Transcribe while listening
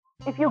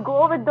if you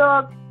go with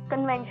the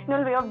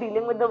conventional way of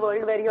dealing with the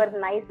world where you are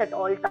nice at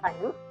all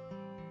times,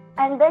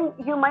 and then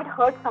you might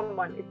hurt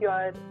someone if you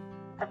are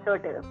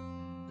assertive,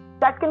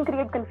 that can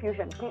create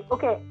confusion.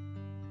 Okay,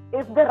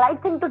 if the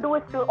right thing to do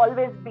is to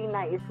always be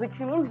nice, which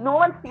means no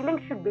one's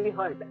feelings should be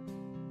hurt.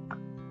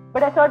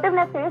 But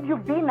assertiveness says you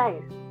be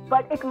nice,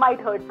 but it might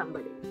hurt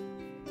somebody.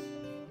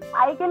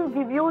 I can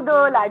give you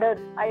the ladder,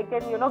 I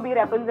can, be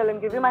Rapunzel and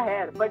give you my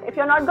hair, but if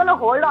you're not going to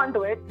hold on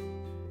to it,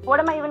 what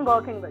am I even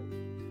working with?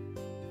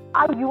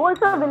 Are you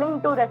also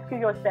willing to rescue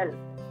yourself?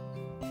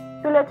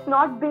 So let's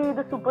not be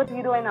the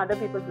superhero in other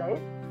people's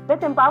lives.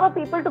 Let's empower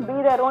people to be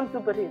their own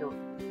superhero.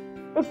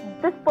 It's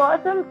this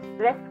person's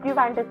rescue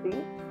fantasy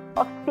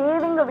of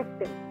saving a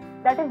victim.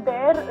 That is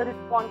their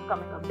response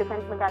coming up,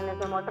 defense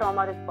mechanism or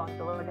trauma response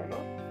or whatever.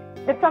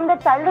 That from their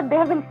childhood they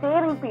have been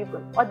saving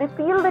people, or they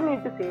feel the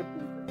need to save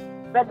people.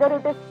 Whether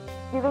it is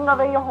giving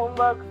away your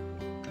homework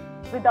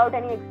without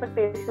any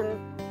expectations,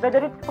 whether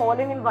it's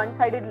falling in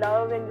one-sided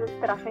love and just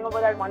crushing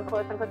over that one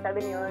person for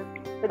 7 years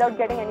without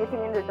getting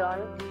anything in return,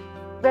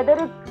 whether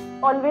it's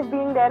always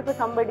being there for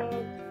somebody,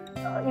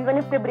 even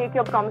if they break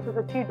your promises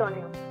or cheat on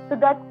you. So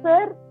that's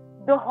where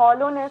the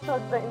hollowness or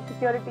the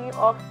insecurity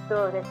of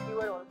the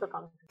rescuer also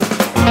comes.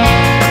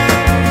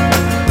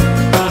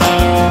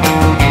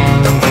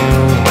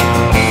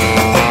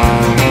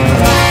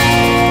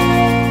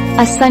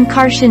 A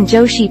Sankarshan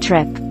Joshi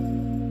trip.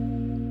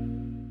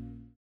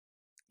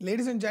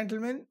 Ladies and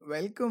gentlemen,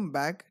 welcome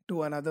back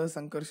to another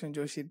Sankarshan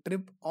Joshi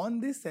trip. On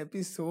this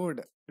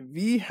episode,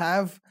 we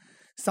have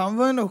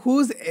someone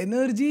whose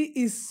energy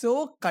is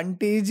so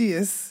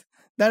contagious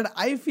that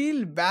I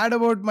feel bad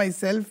about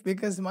myself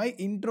because my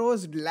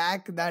intros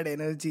lack that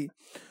energy.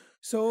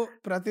 So,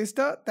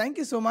 Pratishtha, thank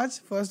you so much,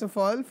 first of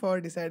all,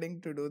 for deciding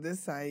to do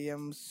this. I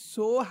am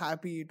so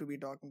happy to be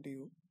talking to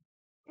you.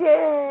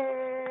 Yay!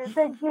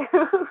 Thank you.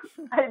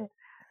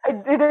 I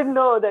didn't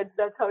know that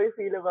that's how you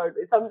feel about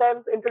it.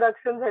 Sometimes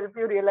introductions help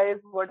you realize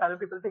what other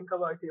people think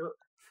about you.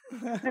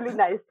 It's really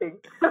nice thing.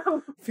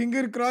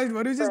 Finger crossed,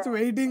 were you just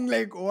waiting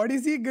like, what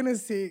is he gonna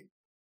say?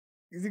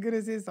 Is he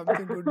gonna say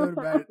something good or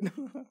bad?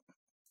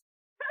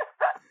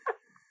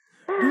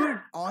 Dude,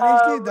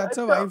 honestly, that's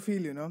how I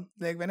feel,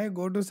 Like when I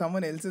go to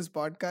someone else's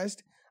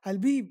podcast, I'll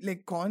be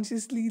like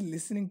consciously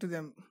listening to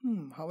them.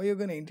 How are you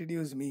gonna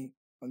introduce me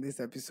on this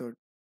episode?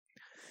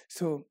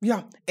 So,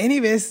 yeah,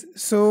 anyways,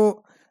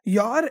 so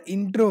your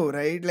intro,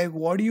 right? Like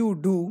what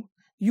do?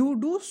 You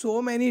do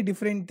so many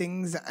different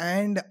things,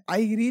 and I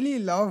really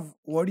love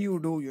what you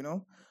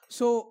do.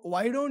 So,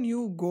 why don't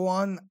you go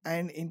on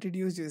and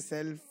introduce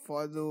yourself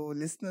for the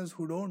listeners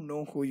who don't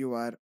know who you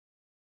are?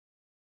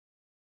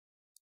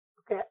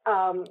 Okay.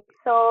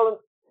 So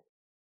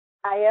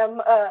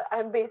I'm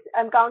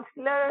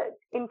counselor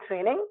in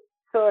training.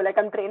 So like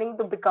I'm training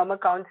to become a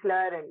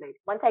counselor, and like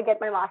once I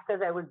get my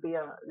master's, I would be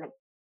a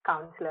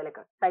counselor, like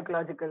a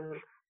psychological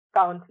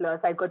counselor,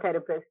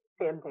 psychotherapist,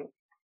 same thing.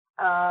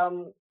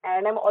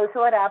 And I'm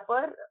also a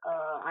rapper.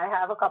 I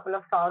have a couple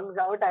of songs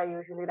out. I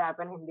usually rap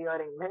in Hindi or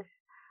English,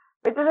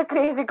 which is a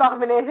crazy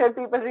combination.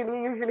 People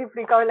really usually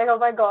freak out, like, oh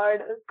my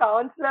god,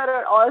 counselor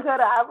and also a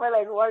rapper,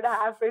 like what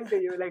happened to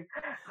you? Like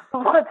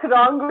what's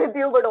wrong with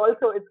you? But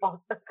also it's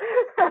awesome.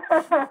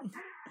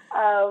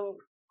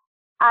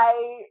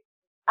 I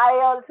I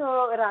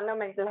also run a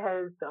mental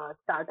health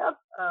startup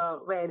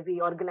where we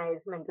organize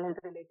mental health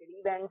related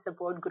events,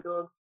 support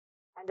groups,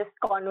 and just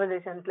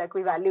conversations. Like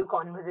we value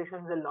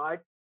conversations a lot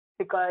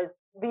because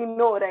we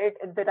know, right,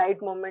 at the right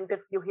moment,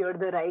 if you hear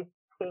the right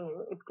thing,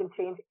 it can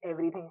change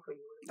everything for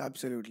you.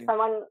 Absolutely.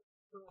 Someone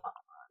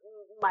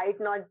might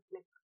not,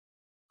 like,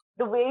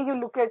 the way you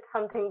look at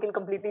something can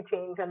completely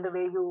change, and the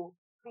way you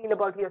feel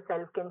about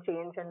yourself can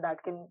change, and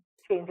that can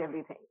change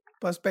everything.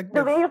 Perspective.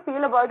 The way you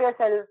feel about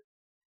yourself,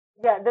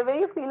 the way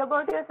you feel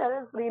about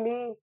yourself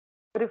really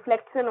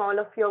reflects in all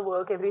of your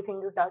work,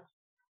 everything you touch,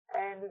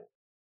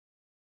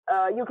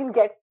 and you can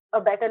get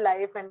a better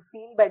life and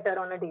feel better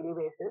on a daily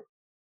basis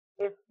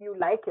if you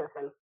like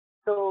yourself.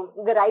 So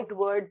the right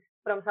words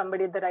from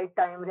somebody at the right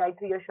time, right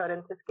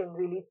reassurances can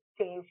really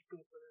change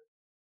people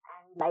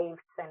and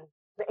lives and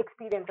the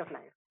experience of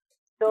life.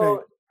 So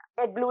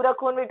Right. at Blue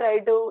Raccoon, we try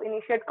to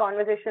initiate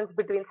conversations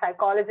between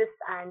psychologists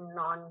and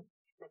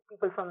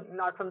people from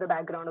not from the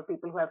background, or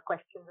people who have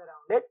questions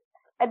around it.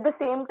 At the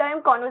same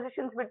time,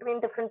 conversations between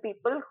different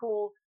people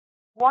who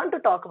want to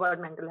talk about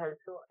mental health.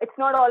 So it's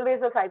not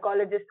always a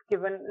psychologist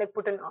given, like,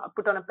 put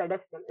on a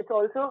pedestal. It's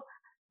also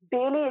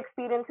daily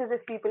experiences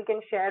if people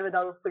can share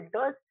without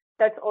filters.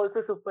 That's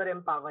also super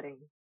empowering.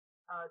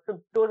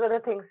 So those are the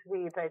things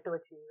we try to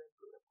achieve.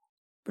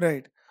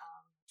 Right.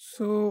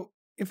 So,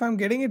 if I'm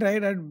getting it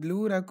right, at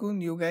Blue Raccoon,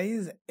 you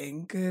guys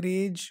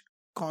encourage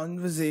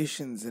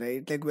conversations,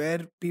 right? Like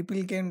where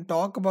people can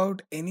talk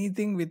about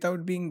anything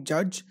without being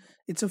judged.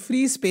 It's a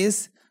free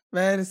space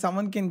where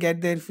someone can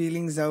get their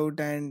feelings out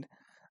and,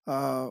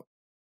 uh,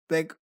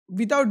 like,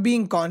 without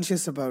being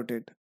conscious about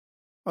it,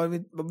 or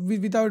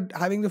without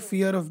having the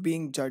fear of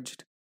being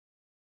judged.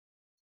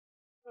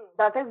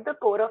 that is the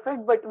core of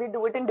it, but we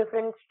do it in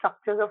different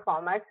structures or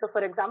formats. So,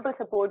 for example,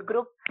 support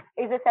group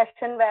is a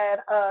session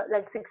where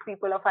like 6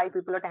 people or 5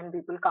 people or 10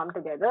 people come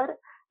together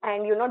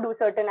and do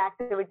certain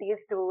activities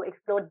to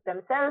explore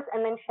themselves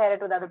and then share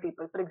it with other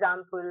people. For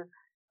example,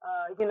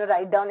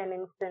 write down an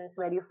instance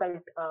where you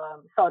felt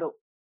sorrow,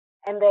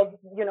 and then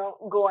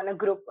go on a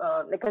group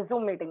like a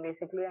Zoom meeting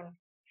basically and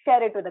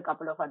share it with a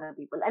couple of other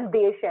people, and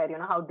they share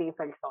how they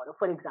felt sorrow,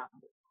 for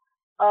example.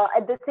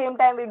 At the same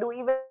time, we do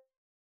even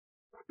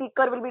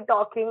speaker will be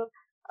talking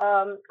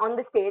on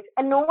the stage,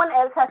 and no one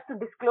else has to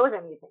disclose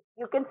anything.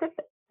 You can sit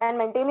and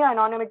maintain your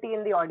anonymity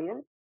in the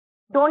audience.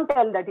 Don't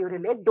tell that you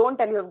relate. Don't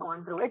tell you have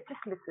gone through it.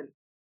 Just listen.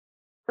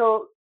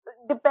 So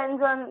it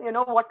depends on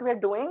what we're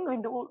doing. We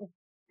do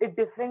it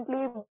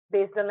differently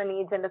based on the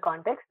needs and the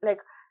context. Like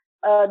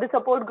the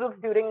support groups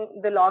during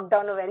the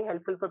lockdown are very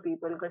helpful for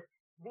people because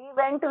we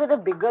went with a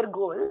bigger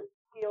goal.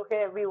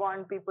 Okay, we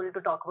want people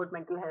to talk about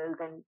mental health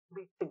and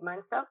beat stigma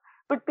and stuff,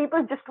 but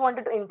people just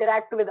wanted to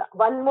interact with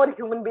one more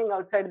human being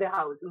outside their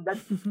house. And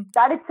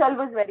that itself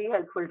was very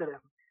helpful to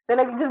them. They're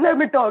like, just let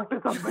me talk to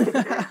somebody.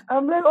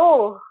 I'm like,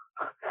 oh,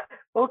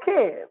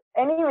 okay.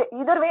 Anyway,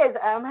 either ways,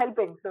 I'm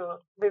helping. So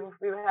we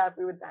were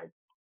happy with that.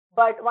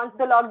 But once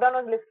the lockdown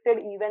was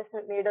lifted, events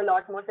made a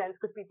lot more sense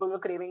because people were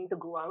craving to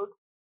go out.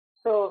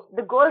 So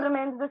the goal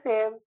remains the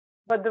same,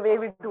 but the way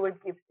we do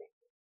it keeps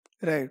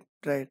changing.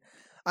 Right.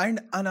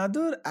 And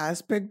another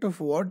aspect of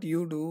what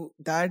you do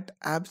that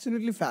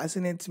absolutely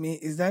fascinates me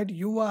is that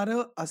you are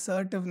a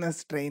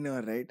assertiveness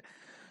trainer, right?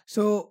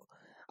 So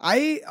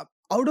I,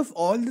 out of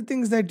all the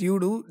things that you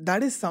do,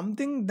 that is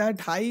something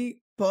that I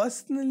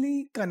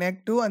personally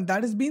connect to, and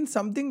that has been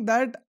something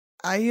that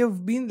I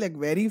have been like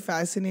very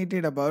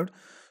fascinated about.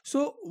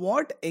 So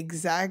what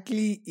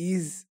exactly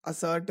is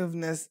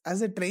assertiveness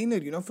as a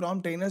trainer,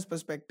 from trainer's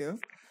perspective?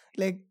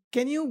 Like,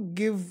 can you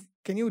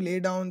lay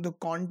down the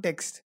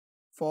context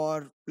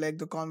for like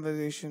the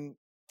conversation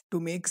to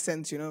make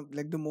sense,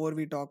 like the more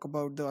we talk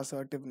about the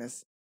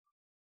assertiveness?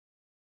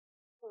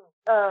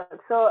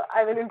 So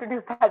I will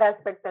introduce that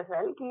aspect as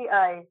well.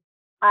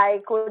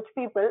 I coach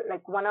people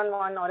like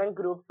one-on-one or in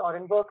groups or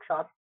in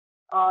workshops,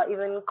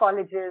 even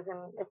colleges, and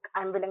like,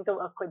 I'm willing to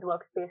work with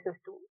workspaces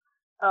too,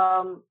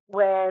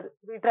 where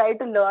we try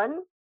to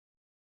learn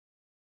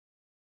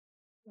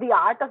the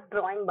art of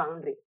drawing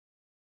boundaries.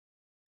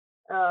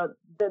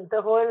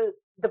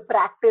 The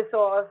practice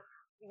of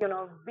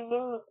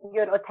being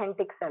your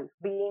authentic self,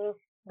 being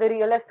the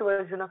realest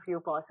version of you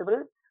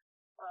possible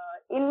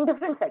in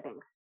different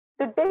settings.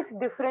 So it takes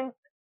different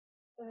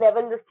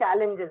levels of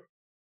challenges.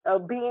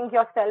 Being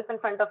yourself in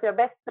front of your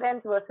best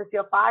friends versus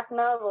your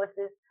partner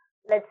versus,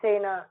 let's say,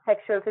 in a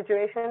sexual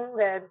situation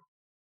where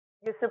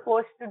you're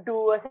supposed to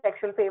do a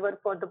sexual favor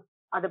for the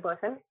other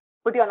person,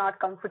 but you're not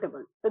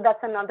comfortable. So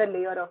that's another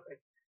layer of it.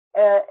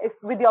 If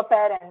with your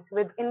parents,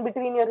 with in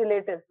between your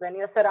relatives, when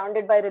you're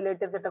surrounded by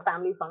relatives at a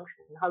family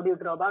function, how do you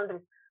draw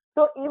boundaries?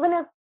 So even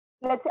if,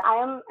 let's say, I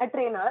am a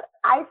trainer,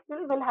 I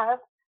still will have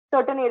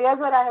certain areas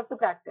where I have to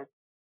practice.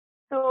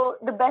 So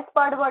the best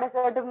part about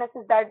assertiveness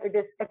is that it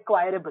is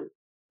acquirable.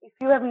 If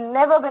you have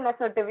never been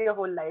assertive your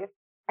whole life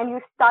and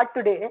you start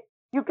today,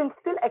 you can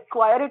still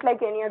acquire it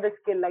like any other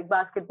skill, like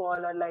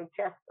basketball or like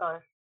chess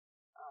or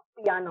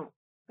piano,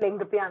 playing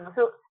the piano.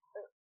 So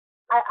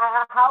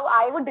how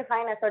I would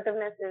define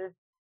assertiveness is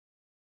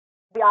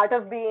the art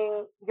of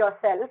being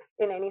yourself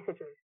in any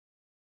situation.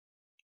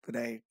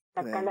 Right.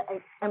 That kind of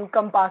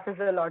encompasses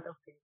a lot of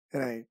things.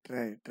 Right.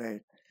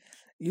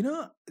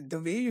 The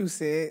way you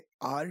say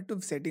art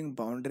of setting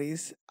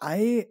boundaries,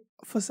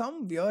 for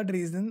some weird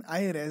reason,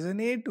 I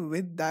resonate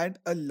with that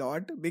a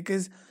lot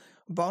because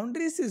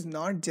boundaries is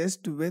not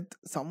just with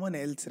someone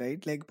else,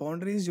 right? Like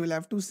boundaries you'll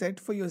have to set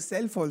for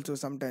yourself also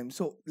sometimes.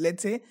 So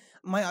let's say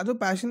my other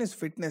passion is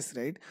fitness,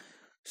 right?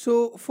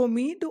 So for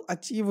me to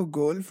achieve a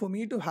goal, for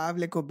me to have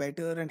like a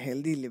better and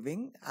healthy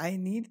living, I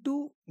need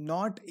to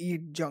not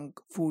eat junk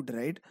food,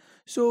 right?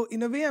 So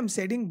in a way, I'm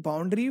setting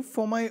boundary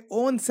for my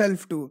own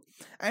self too.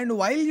 And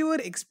while you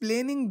were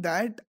explaining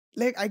that,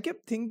 like I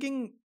kept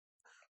thinking,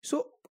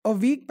 so a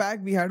week back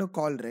we had a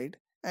call, right?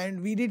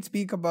 And we did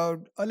speak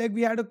about, or like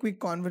we had a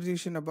quick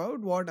conversation about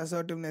what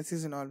assertiveness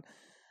is and all.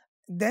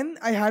 Then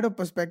I had a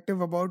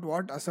perspective about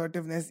what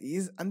assertiveness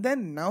is, and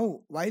then now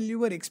while you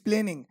were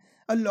explaining,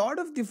 a lot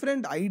of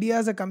different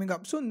ideas are coming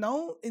up. So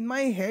now in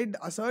my head,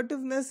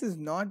 assertiveness is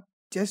not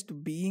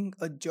just being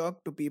a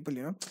jerk to people,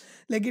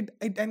 like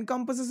it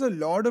encompasses a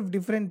lot of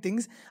different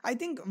things. I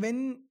think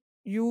when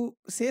you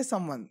say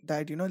someone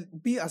that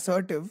be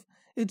assertive,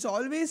 it's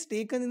always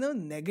taken in a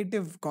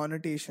negative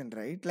connotation,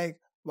 right? Like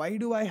why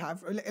do I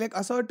have like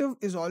assertive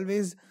is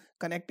always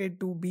connected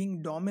to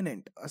being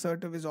dominant.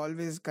 Assertive is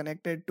always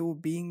connected to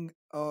being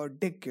a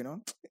dick,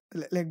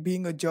 like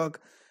being a jerk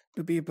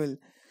to people.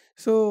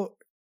 So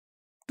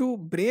to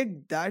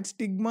break that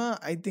stigma,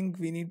 I think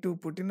we need to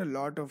put in a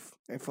lot of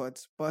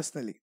efforts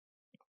personally.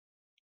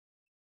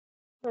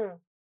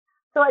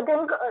 So I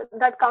think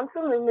that comes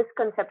from a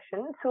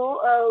misconception. So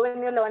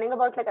when you're learning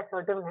about like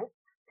assertiveness,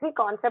 three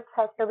concepts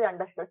have to be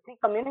understood, three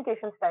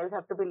communication styles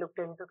have to be looked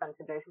into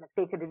consideration, like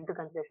take it into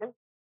consideration.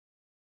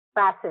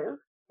 Passive,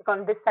 like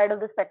on this side of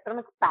the spectrum,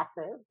 it's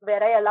passive,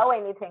 where I allow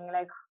anything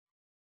like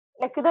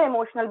the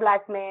emotional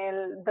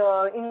blackmail,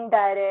 the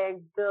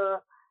indirect, the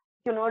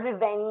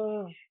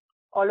revenge,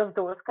 all of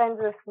those kinds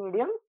of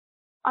mediums.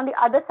 On the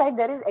other side,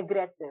 there is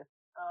aggressive,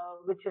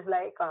 which is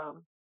like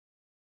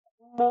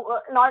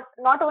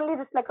not only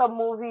just like a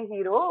movie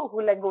hero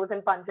who like goes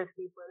and punches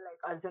people like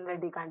Arjun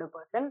Reddy kind of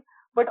person,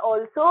 but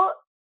also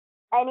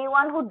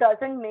anyone who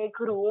doesn't make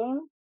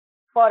room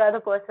for other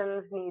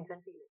person's needs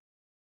and feelings.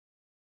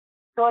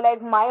 So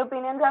like my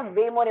opinions are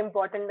way more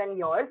important than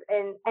yours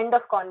and end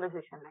of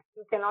conversation. Like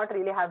you cannot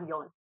really have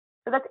yours.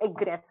 So that's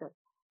aggressive.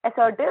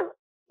 Assertive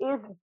is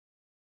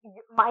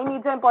my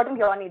needs are important,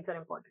 your needs are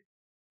important.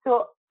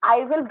 So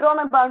I will draw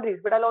my boundaries,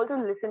 but I'll also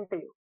listen to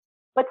you.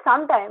 But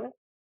sometimes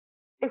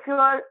if you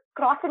are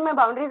crossing my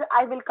boundaries,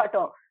 I will cut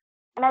off.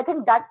 And I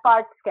think that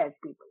part scares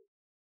people.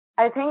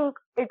 I think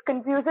it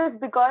confuses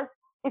because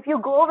if you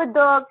go with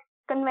the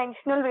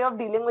conventional way of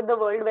dealing with the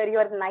world where you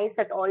are nice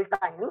at all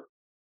times,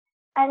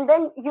 and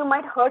then you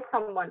might hurt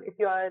someone if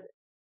you are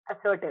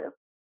assertive,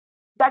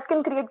 that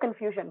can create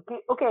confusion.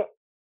 Okay,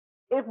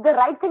 if the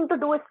right thing to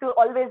do is to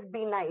always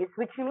be nice,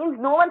 which means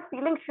no one's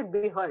feelings should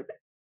be hurt.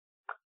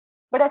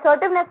 But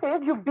assertiveness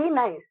says you be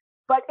nice,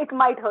 but it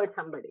might hurt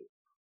somebody.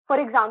 For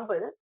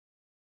example,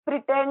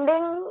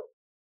 pretending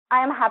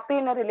I am happy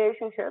in a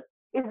relationship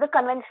is the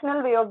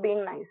conventional way of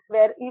being nice,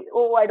 where,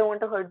 oh, I don't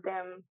want to hurt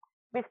them.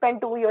 We spent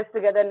 2 years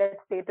together, let's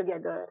stay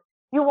together.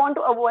 You want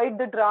to avoid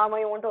the drama,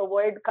 you want to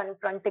avoid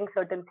confronting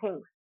certain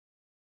things.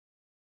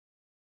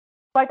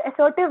 But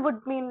assertive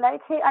would mean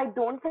like, hey, I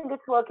don't think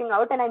it's working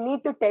out and I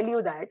need to tell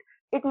you that.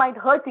 It might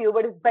hurt you,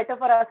 but it's better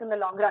for us in the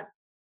long run.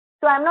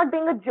 So I'm not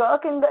being a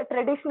jerk in the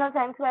traditional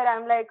sense where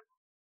I'm like,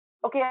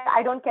 okay,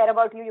 I don't care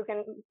about you, you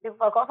can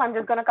fuck off, I'm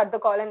just going to cut the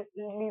call and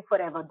leave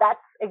forever. That's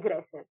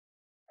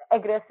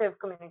aggressive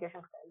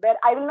communication style, where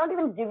I will not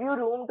even give you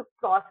room to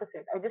process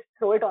it. I just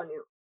throw it on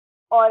you.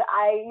 Or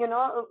I,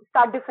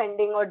 start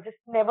defending or just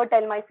never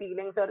tell my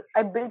feelings, or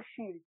I build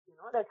shields,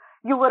 that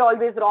you were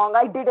always wrong,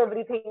 I did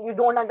everything, you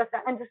don't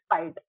understand, and just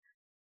fight.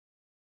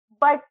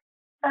 But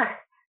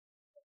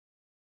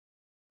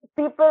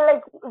people,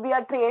 like, we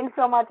are trained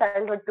from our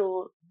childhood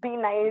to be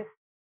nice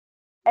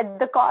at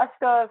the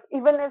cost of,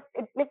 even if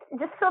it, like,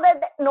 just so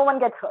that no one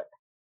gets hurt.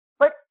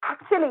 But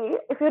actually,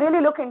 if you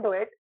really look into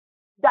it,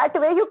 that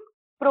way you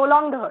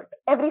prolong the hurt.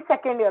 Every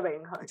second you're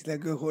being hurt. It's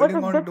like you're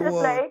holding on to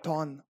a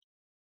thorn.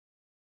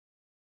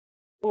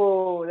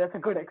 Oh, that's a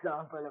good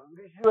example, a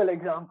visual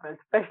example,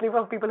 especially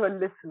for people who are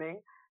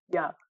listening.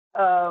 Yeah.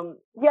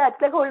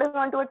 It's like holding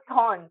on to a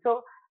thorn.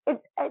 So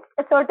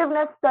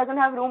assertiveness doesn't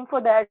have room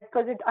for that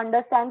because it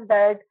understands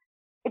that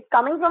it's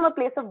coming from a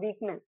place of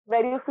weakness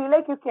where you feel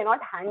like you cannot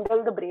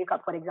handle the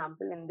breakup, for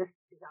example, in this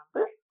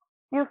example.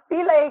 You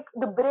feel like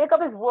the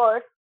breakup is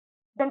worse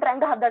than trying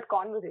to have that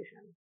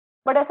conversation.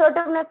 But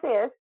assertiveness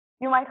says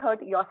you might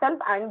hurt yourself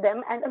and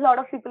them and a lot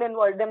of people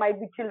involved. There might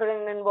be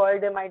children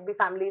involved, there might be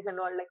families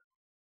involved, like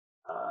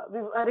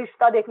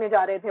रिश्ता देखने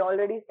जा रहे थे,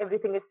 already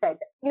everything is set.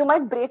 You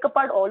might break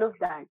apart all of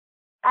that,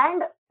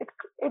 and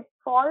it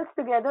falls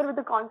together with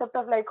the concept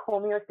of like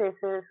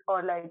homeostasis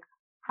or like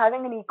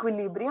having an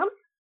equilibrium.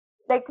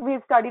 Like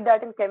we've studied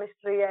that in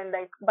chemistry and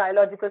like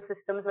biological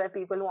systems where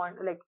people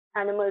want, like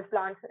animals,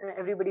 plants, and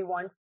everybody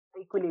wants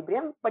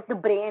equilibrium, but the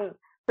brain,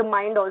 the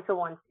mind also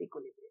wants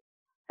equilibrium.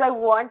 So I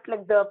want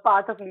like the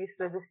path of least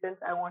resistance.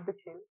 I want to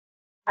chill.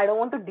 I don't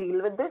want to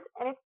deal with this,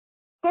 and it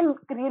can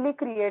really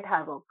create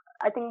havoc.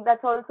 I think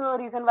that's also a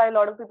reason why a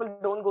lot of people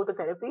don't go to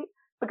therapy,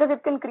 because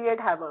it can create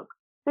havoc.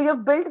 So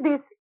you've built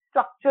these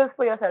structures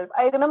for yourself.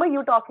 I remember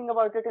you talking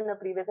about it in a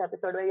previous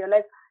episode where you're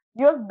like,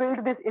 you have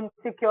built these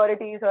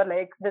insecurities or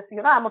like this,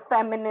 I'm a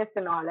feminist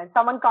and all. And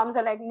someone comes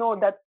and like, no,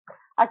 that's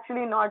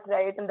actually not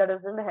right and that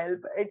doesn't help.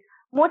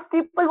 Most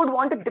people would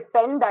want to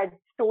defend that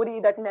story,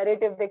 that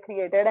narrative they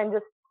created and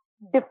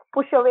just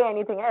push away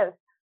anything else.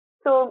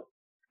 So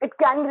it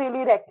can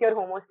really wreck your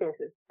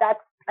homeostasis.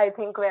 That's, I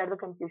think, where the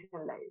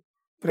confusion lies.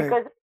 Right.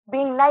 Because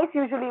being nice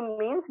usually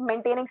means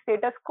maintaining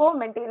status quo,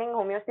 maintaining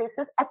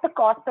homeostasis at the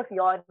cost of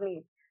your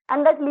needs.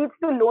 And that leads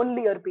to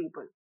lonelier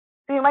people.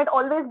 So you might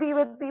always be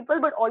with people,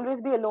 but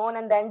always be alone.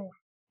 And then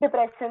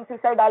depression,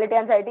 suicidality,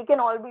 anxiety can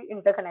all be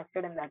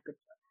interconnected in that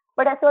picture.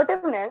 But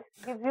assertiveness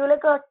gives you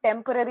like a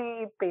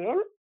temporary pain,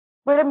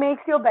 but it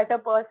makes you a better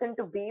person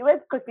to be with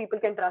because people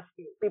can trust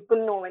you.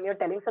 People know when you're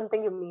telling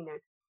something, you mean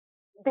it.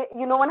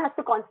 No one has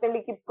to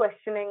constantly keep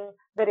questioning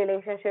the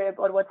relationship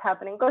or what's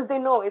happening because they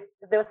know if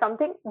there's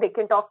something, they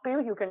can talk to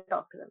you, you can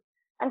talk to them,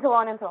 and so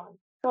on and so on.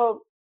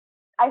 So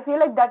I feel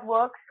like that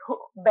works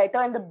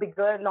better in the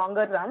bigger,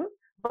 longer run,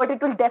 but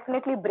it will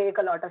definitely break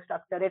a lot of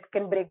structure. It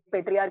can break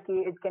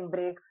patriarchy, it can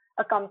break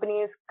a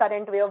company's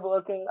current way of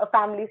working, a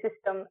family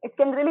system. It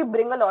can really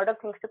bring a lot of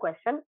things to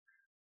question.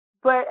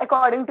 But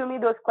according to me,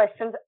 those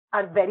questions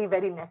are very,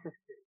 very necessary.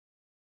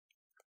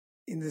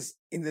 In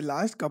the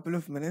last couple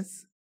of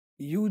minutes,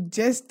 you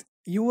just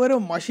you were a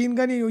machine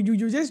gun.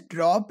 You just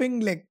dropping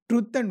like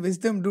truth and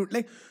wisdom, dude.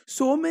 Like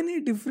so many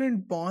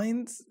different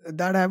points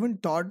that I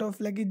haven't thought of.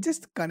 Like it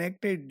just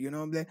connected.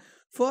 Like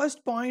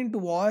first point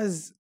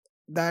was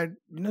that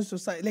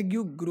society, like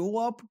you grow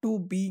up to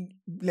be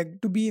like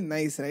to be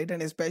nice, right?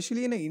 And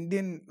especially in an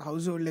Indian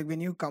household, like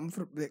when you come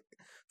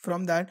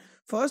from that.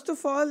 First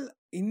of all,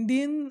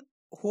 Indian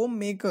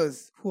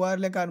homemakers who are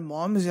like our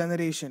mom's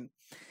generation,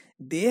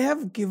 they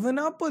have given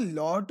up a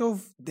lot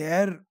of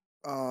their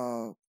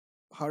uh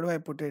how do I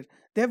put it,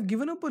 they have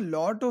given up a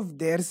lot of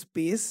their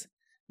space,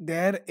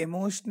 their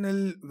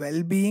emotional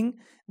well-being.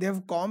 They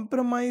have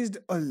compromised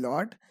a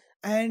lot,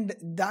 and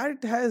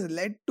that has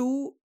led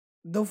to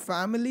the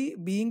family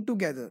being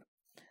together.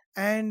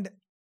 And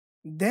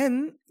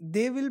then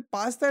they will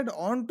pass that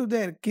on to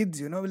their kids.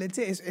 Let's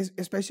say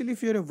especially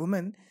if you're a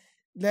woman,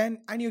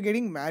 then and you're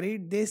getting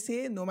married, they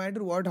say no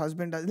matter what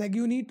husband does, like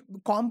you need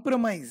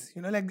compromise.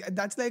 Like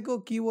that's like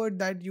a keyword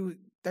that you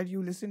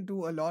listen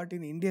to a lot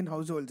in Indian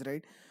households,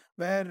 right?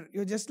 Where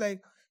you're just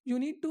like, you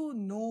need to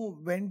know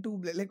when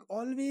to like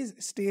always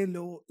stay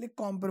low, like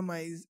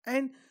compromise.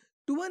 And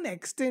to an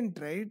extent,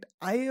 right,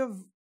 I have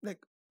like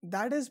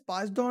that is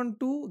passed on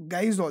to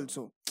guys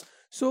also.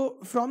 So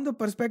from the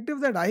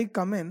perspective that I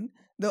come in,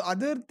 the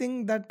other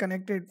thing that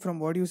connected from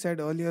what you said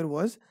earlier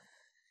was,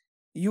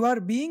 you are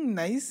being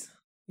nice,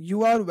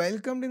 you are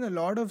welcomed in a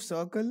lot of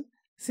circle,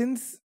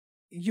 since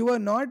you are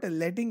not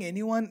letting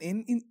anyone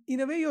in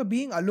a way you're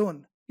being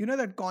alone.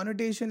 That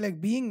connotation,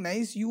 like being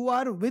nice, you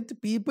are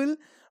with people,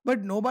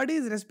 but nobody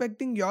is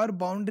respecting your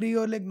boundary,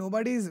 or like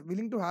nobody is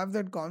willing to have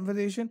that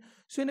conversation.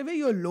 So in a way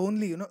you're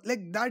lonely.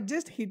 Like that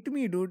just hit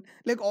me, dude.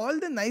 Like all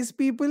the nice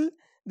people,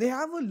 they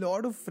have a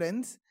lot of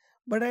friends,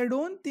 but I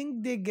don't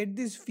think they get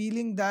this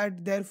feeling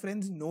that their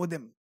friends know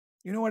them.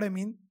 You know what I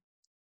mean?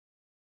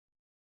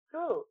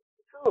 True,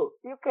 true.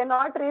 You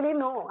cannot really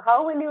know.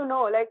 How will you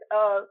know? Like,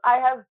 I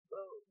have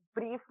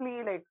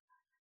briefly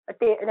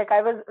like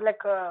I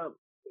was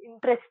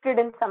interested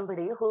in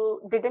somebody who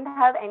didn't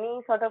have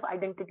any sort of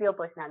identity or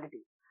personality.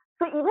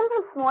 So even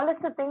the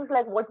smallest of things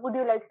like what would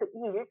you like to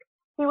eat,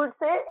 he would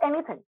say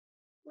anything.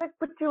 Like,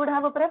 but you would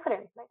have a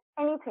preference, like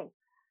anything.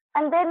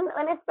 And then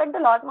when I spent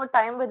a lot more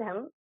time with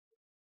him,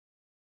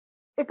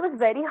 it was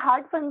very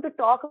hard for him to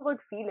talk about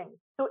feelings.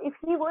 So if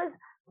he was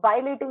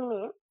violating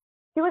me,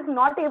 he was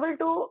not able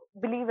to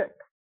believe it.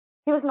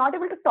 He was not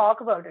able to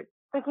talk about it.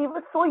 So he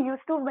was so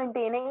used to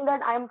maintaining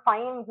that I'm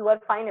fine, you are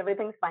fine,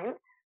 everything's fine,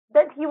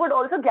 that he would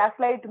also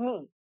gaslight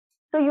me.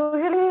 So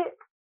usually,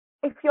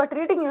 if you're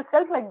treating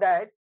yourself like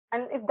that,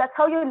 and if that's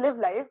how you live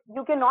life,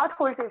 you cannot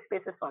hold safe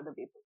spaces for other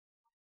people.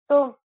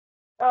 So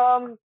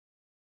um,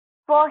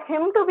 for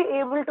him to be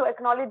able to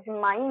acknowledge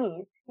my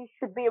needs, he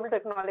should be able to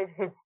acknowledge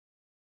his.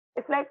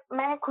 It's like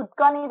मैं खुद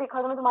का नहीं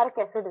देखा तो मैं तुम्हारा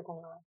कैसे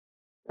देखूंगा?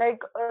 Like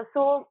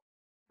so,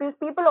 these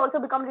people also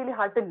become really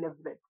hard to live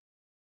with.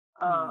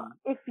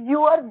 If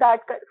you are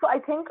that, so I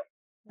think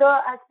the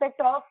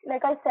aspect of,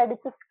 like I said,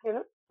 it's a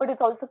skill, but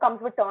it also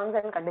comes with terms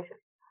and conditions.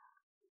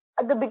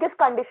 The biggest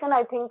condition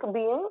I think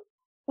being,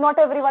 not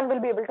everyone will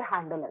be able to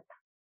handle it,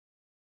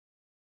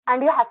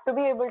 and you have to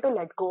be able to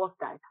let go of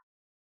that.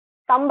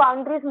 Some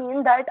boundaries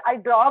mean that I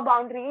draw a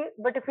boundary,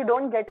 but if you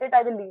don't get it,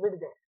 I will leave it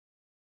there.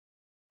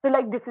 So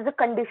like this is a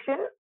condition.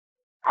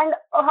 And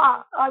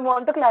I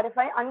want to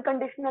clarify,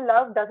 unconditional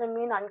love doesn't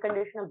mean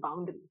unconditional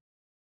boundaries.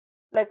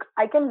 Like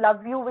I can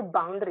love you with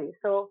boundaries.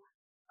 So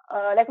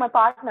like my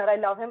partner, I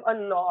love him a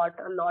lot,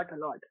 a lot, a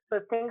lot. So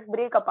if things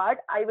break apart,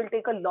 I will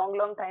take a long,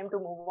 long time to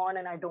move on,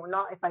 and I don't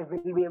know if I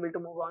will be able to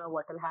move on or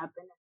what will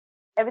happen.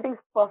 Everything's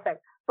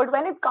perfect. But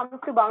when it comes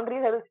to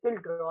boundaries, I will still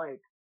draw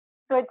it.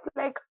 So it's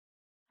like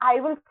I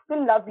will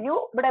still love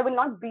you, but I will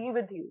not be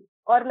with you.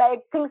 Or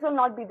like things will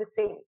not be the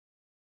same.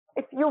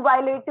 If you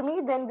violate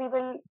me, then we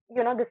will,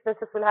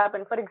 this will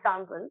happen. For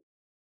example,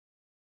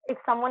 if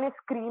someone is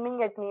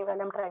screaming at me while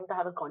I'm trying to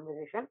have a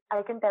conversation,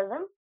 I can tell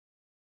them,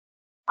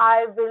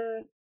 I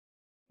will,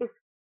 if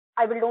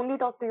I will only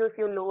talk to you if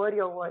you lower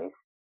your voice.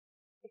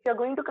 If you're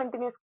going to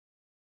continue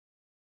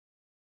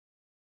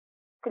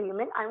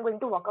screaming, I'm going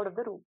to walk out of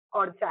the room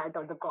or chat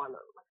or the call.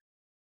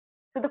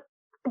 So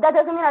that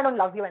doesn't mean I don't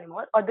love you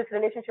anymore or this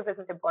relationship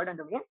isn't important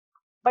to me.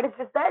 But it's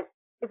just that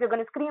if you're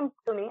going to scream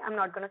to me, I'm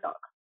not going to talk.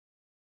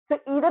 So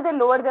either they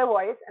lower their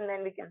voice and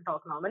then we can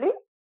talk normally,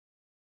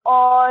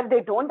 or they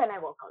don't and I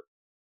walk out.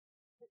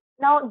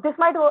 Now, this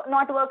might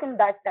not work in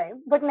that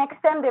time, but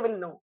next time they will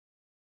know.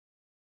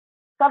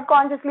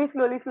 Subconsciously,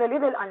 slowly,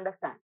 they'll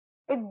understand.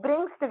 It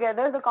brings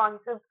together the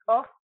concept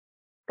of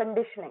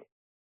conditioning.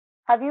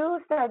 Have you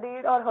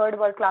studied or heard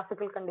about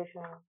classical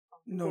conditioning?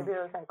 No.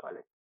 Behavioral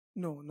psychology?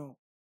 No.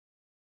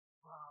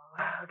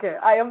 Okay,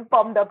 I am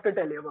pumped up to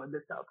tell you about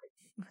this topic.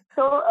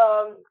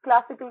 So,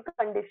 classical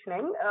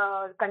conditioning,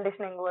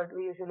 what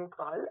we usually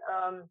call,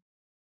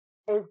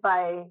 is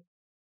by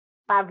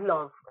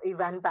Pavlov,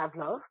 Ivan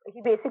Pavlov.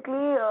 He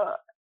basically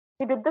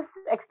he did this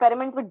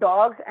experiment with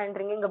dogs and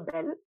ringing a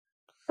bell.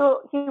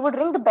 So he would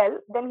ring the bell,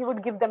 then he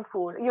would give them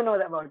food. You know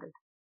about it.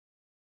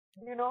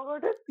 Do you know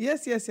about it?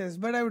 Yes.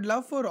 But I would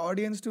love for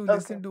audience to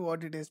listen to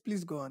what it is.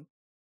 Please go on.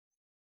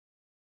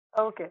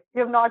 Okay,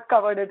 you have not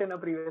covered it in a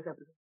previous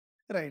episode.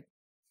 Right.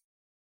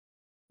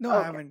 No, I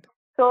Okay, haven't.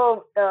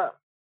 so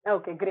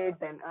okay, great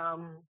then.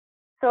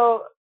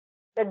 So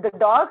the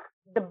dog,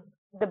 the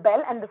the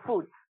bell, and the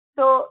food.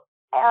 So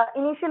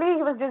initially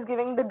he was just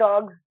giving the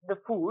dogs the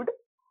food.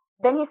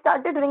 Then he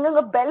started ringing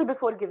a bell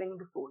before giving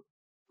the food,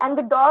 and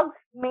the dogs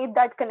made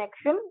that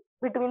connection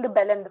between the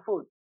bell and the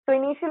food. So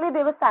initially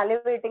they were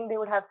salivating; they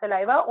would have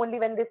saliva only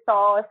when they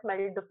saw or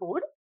smelled the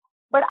food.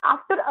 But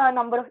after a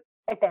number of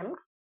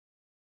attempts,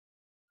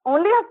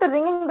 only after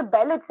ringing the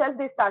bell itself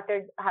they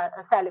started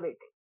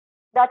salivating.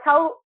 That's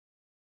how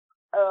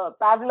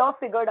Pavlov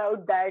figured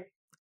out that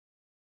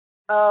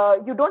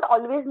you don't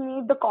always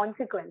need the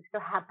consequence to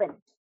happen.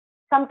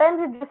 Sometimes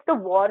it's just a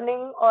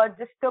warning or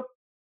just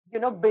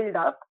a build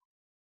up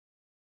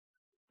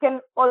can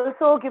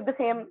also give the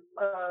same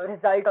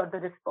result or the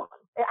response.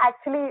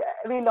 Actually,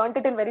 we learned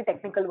it in very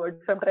technical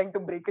words, so I'm trying to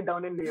break it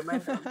down in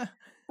layman terms.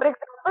 For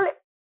example,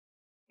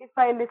 if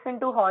I listen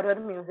to horror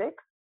music,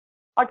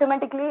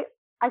 automatically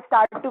I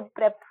start to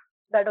prep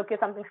that okay,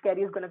 something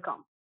scary is going to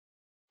come.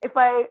 If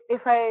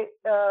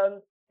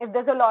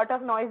there's a lot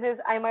of noises,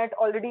 I might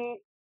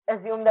already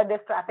assume that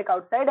there's traffic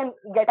outside and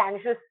get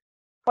anxious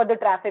for the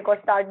traffic or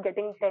start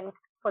getting tense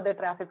for the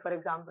traffic, for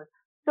example.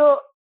 So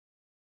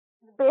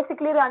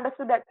basically, they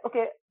understood that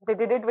okay, they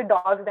did it with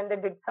dogs, then they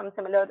did some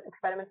similar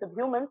experiments with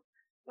humans.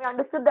 We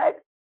understood that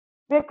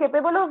we are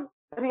capable of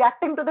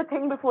reacting to the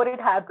thing before it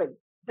happens.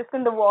 Just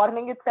in the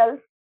warning itself,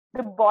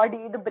 the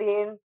body, the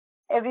brain,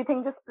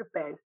 everything just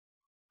prepares.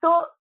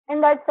 So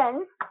in that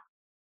sense,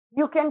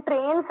 you can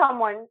train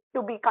someone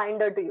to be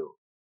kinder to you.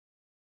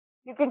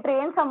 You can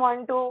train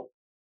someone to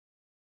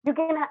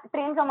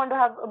train someone to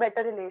have a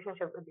better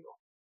relationship with you.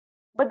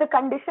 But the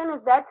condition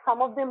is that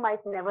some of them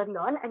might never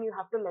learn, and you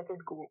have to let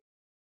it go.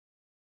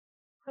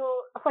 So,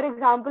 for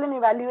example, an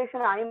evaluation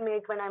I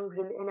make when I'm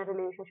in a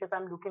relationship,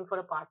 I'm looking for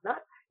a partner,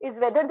 is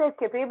whether they're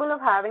capable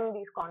of having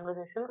these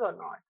conversations or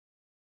not.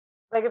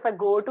 Like if I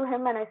go to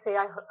him and I say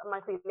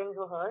my feelings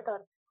were hurt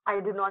or I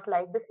did not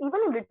like this,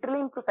 even literally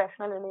in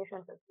professional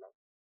relationships, like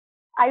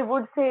I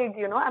would say,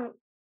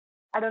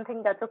 I don't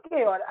think that's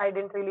okay, or I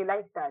didn't really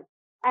like that,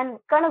 and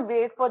kind of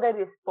wait for their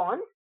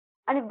response.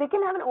 And if they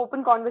can have an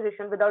open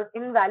conversation without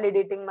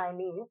invalidating my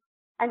needs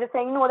and just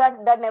saying, no,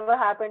 that never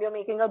happened, you're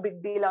making a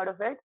big deal out of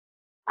it,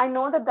 I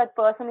know that that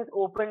person is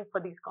open for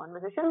these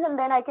conversations, and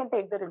then I can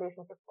take the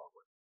relationship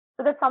forward.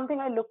 So that's something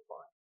I look for.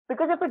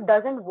 Because if it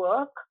doesn't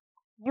work,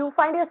 you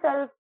find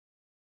yourself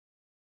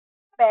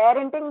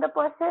parenting the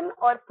person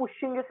or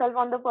pushing yourself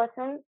on the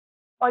person,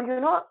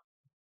 or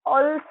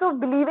also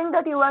believing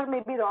that you are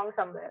maybe wrong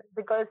somewhere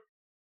because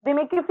they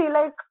make you feel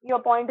like your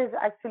point is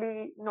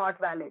actually not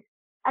valid.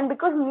 And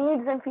because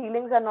needs and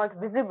feelings are not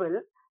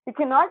visible, you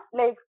cannot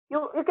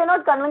you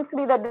cannot convince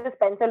me that this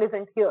pencil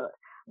isn't here,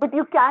 but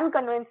you can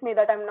convince me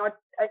that I'm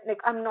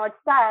not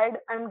sad,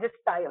 I'm just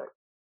tired.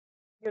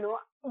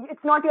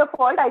 It's not your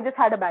fault, I just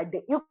had a bad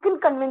day. You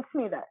can convince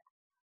me that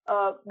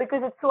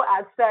because it's so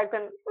abstract,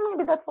 and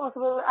maybe that's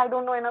possible. I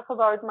don't know enough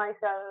about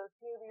myself.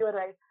 Maybe you're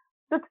right.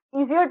 So it's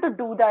easier to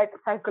do that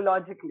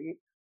psychologically.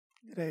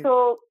 Right.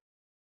 So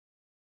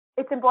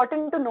it's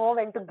important to know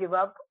when to give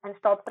up and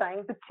stop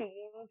trying to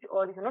change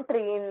or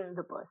train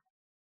the person.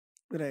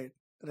 Right.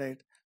 Right.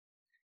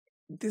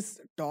 This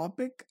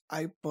topic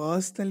I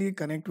personally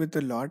connect with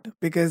a lot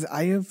because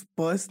I have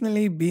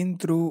personally been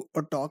through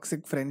a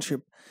toxic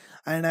friendship,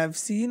 and I've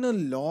seen a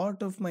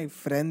lot of my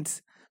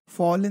friends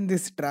fall in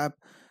this trap.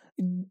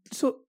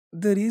 So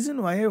the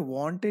reason why I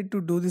wanted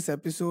to do this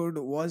episode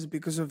was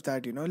because of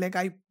that, like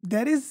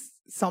there is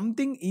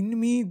something in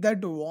me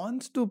that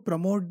wants to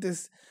promote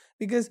this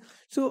because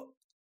so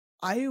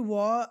I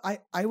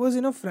was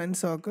in a friend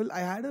circle. I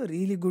had a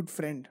really good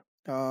friend.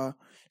 Uh,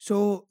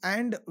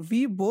 and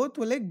we both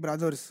were like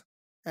brothers.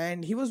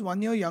 And he was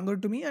 1 year younger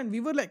to me, and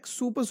we were like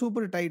super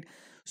super tight.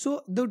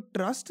 So the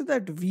trust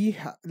that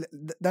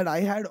that I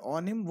had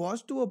on him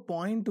was to a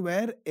point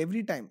where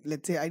every time,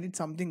 let's say I did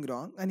something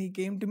wrong, and he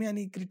came to me and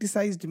he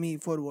criticized me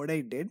for what I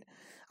did,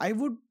 I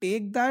would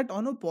take that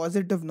on a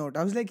positive note.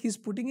 I was like, he's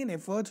putting in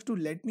efforts to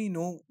let me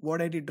know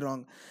what I did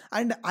wrong.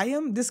 And I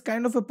am this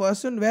kind of a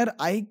person where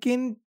I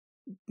can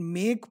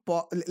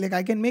like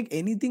I can make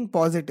anything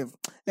positive.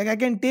 Like I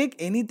can take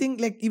anything,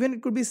 like even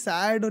it could be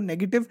sad or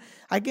negative,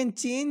 I can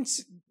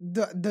change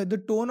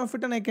the tone of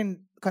it and I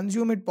can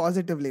consume it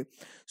positively.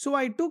 So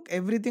I took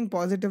everything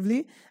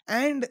positively,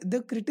 and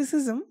the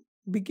criticism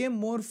became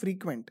more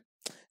frequent.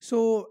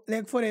 So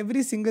like for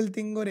every single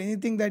thing or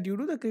anything that you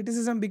do, the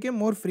criticism became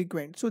more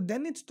frequent. So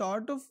then it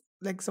started of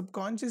like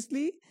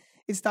subconsciously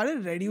it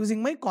started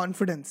reducing my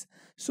confidence.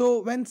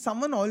 So when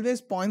someone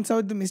always points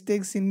out the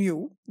mistakes in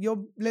you,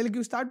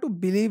 you start to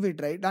believe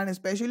it, right? And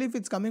especially if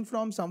it's coming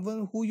from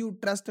someone who you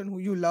trust and who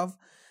you love,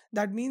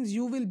 that means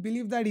you will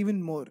believe that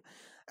even more.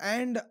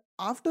 And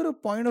after a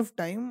point of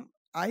time,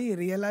 I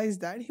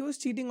realized that he was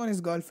cheating on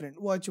his girlfriend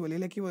virtually,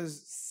 like he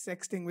was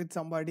sexting with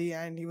somebody,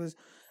 and he was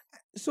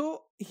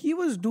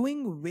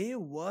doing way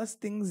worse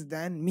things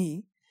than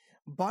me,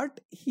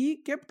 but he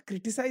kept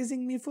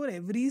criticizing me for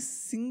every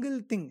single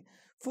thing,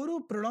 for a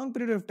prolonged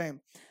period of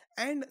time.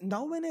 And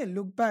now when I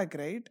look back,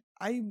 right,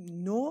 I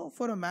know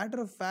for a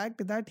matter of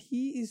fact that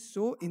he is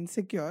so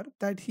insecure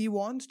that he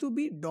wants to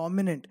be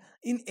dominant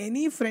in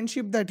any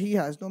friendship that he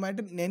has, no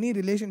matter in any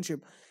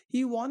relationship.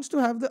 He wants to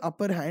have the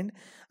upper hand.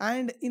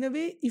 And in a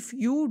way, if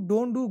you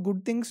don't do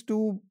good things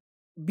to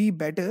be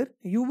better,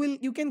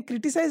 you can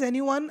criticize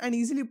anyone and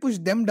easily push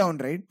them down,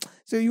 right?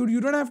 So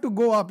you don't have to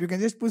go up, you can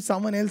just push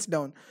someone else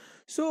down.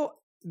 So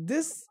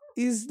this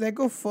is like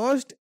a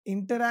first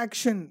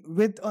interaction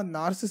with a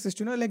narcissist,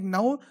 like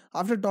now,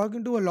 after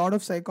talking to a lot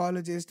of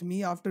psychologists,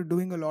 me after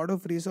doing a lot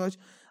of research,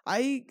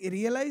 I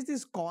realized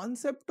this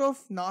concept of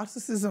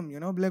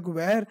narcissism, like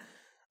where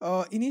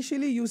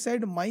initially you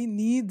said my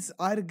needs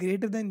are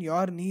greater than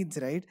your needs,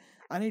 right?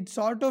 And it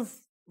sort of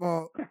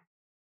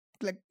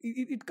like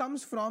it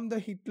comes from the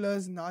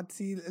Hitler's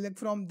Nazi, like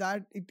from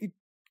that it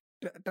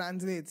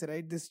translates,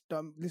 right, this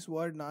term, this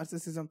word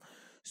narcissism.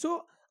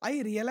 So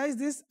I realize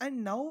this,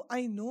 and now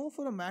I know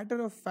for a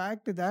matter of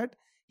fact that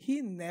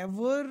he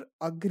never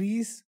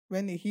agrees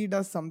when he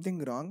does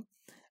something wrong,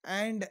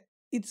 and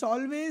it's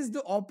always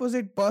the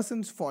opposite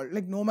person's fault,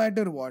 like no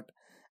matter what.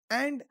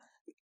 And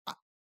uh,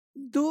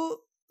 the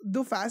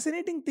the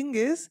fascinating thing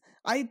is,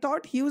 I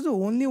thought he was the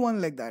only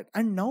one like that,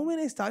 and now when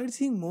I started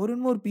seeing more and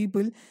more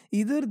people,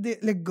 either they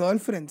like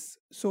girlfriends,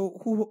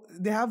 so who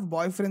they have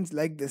boyfriends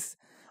like this,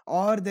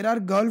 or there are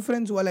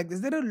girlfriends who are like this.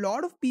 There are a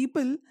lot of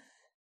people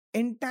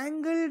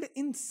entangled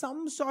in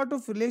some sort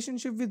of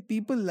relationship with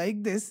people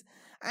like this.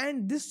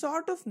 And this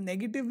sort of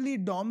negatively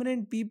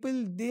dominant people,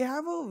 they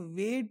have a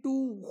way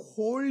to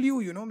hold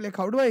you, like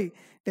how do I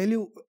tell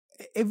you,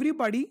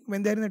 everybody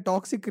when they're in a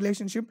toxic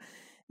relationship,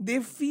 they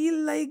feel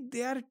like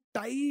they are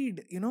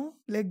tied,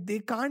 like they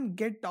can't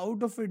get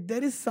out of it.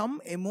 There is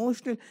some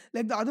emotional,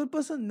 like the other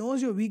person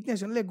knows your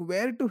weakness, like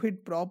where to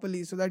hit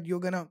properly so that you're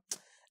gonna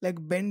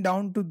like bend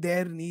down to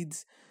their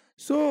needs.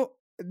 So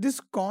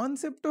this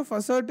concept of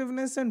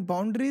assertiveness and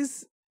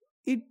boundaries,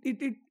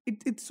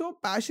 it's so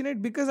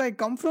passionate because I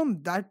come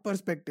from that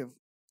perspective.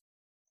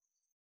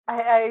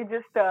 I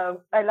just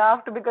I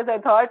laughed because I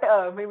thought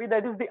maybe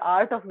that is the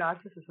art of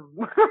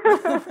narcissism.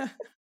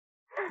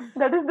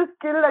 That is the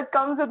skill that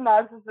comes with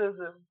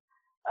narcissism.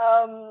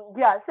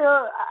 Yeah,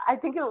 so I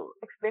think you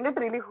explained it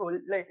really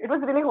like it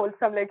was really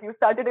wholesome. Like you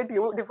started it,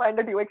 you defined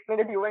it, you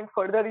explained it, you went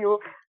further, you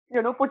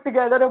put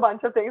together a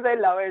bunch of things. I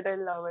love it. I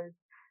love it.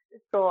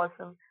 It's so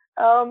awesome.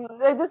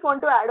 I just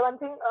want to add one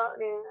thing,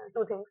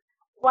 two things.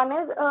 One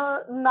is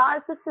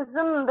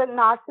narcissism. The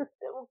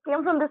narcissist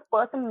came from this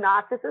person,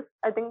 Narcissus,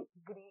 I think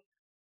Greek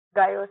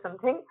guy or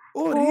something,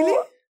 Oh, who really?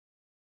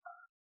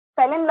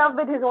 fell in love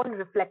with his own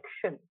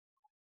reflection.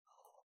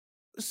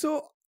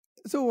 So,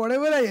 so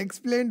whatever I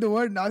explained, the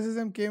word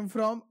narcissism came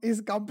from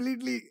is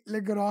completely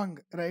like wrong,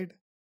 right?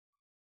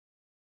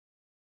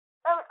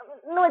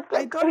 No, it's I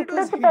like thought it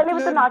Hitler was se pehle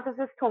भी तो Hitler.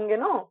 narcissist होंगे,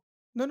 no?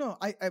 No.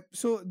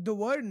 So the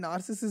word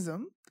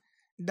narcissism,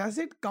 does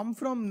it come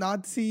from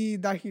Nazi,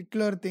 the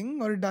Hitler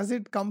thing, or does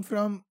it come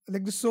from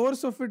like the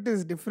source of it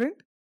is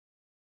different?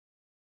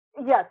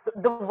 Yes,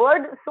 the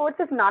word source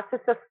is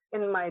Narcissus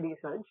in my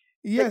research. Like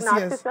Yes, yes.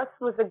 Narcissus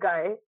was a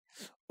guy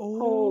who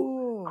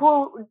Oh,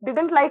 who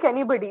didn't like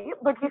anybody,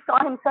 but he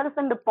saw himself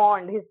in the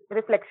pond, his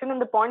reflection in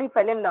the pond. He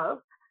fell in love,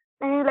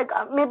 and he like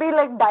maybe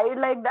like died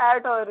like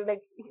that, or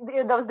like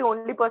that was the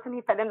only person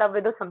he fell in love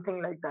with, or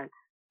something like that.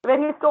 Where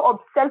he's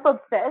so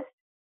self-obsessed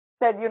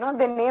that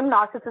they name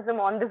narcissism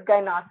on this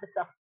guy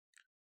Narcissus,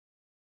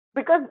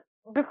 because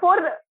before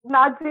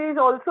Nazis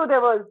also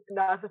there was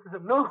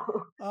narcissism.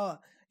 No,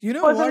 you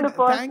know wasn't the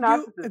what? first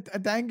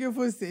narcissist. Thank you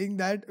for saying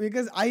that,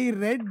 because I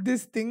read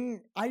this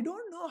thing. I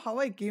don't know how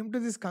I came to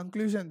this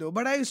conclusion though,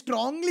 but I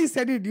strongly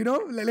said it.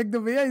 Like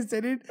the way I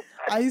said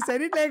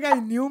it like I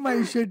knew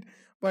my shit.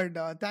 But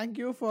thank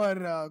you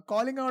for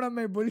calling out on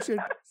my bullshit.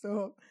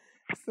 So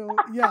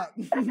yeah,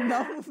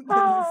 now the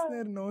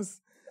listener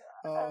knows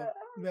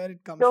where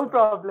it comes No from.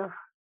 problem.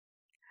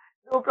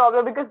 No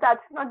problem, because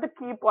that's not the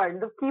key point.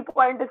 The key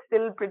point is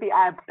still pretty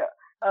apt.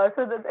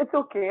 So it's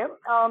okay.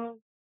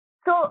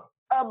 So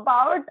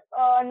about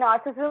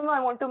narcissism,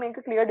 I want to make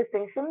a clear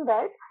distinction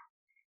that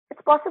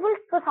it's possible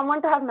for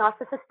someone to have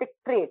narcissistic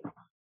traits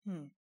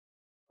Hmm.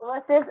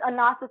 versus a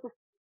narcissist,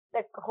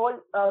 like whole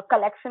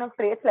collection of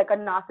traits, like a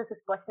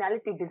narcissist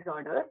personality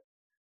disorder,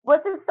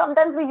 versus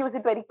sometimes we use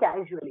it very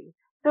casually.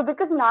 So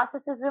because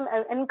narcissism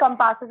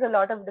encompasses a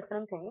lot of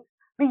different things,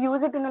 we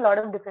use it in a lot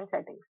of different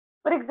settings.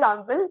 For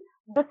example,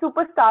 the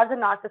superstars are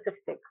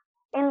narcissistic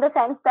in the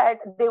sense that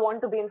they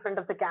want to be in front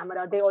of the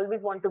camera, they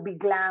always want to be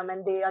glam,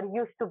 and they are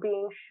used to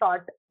being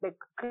shot like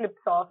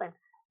clips off, and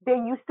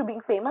they're used to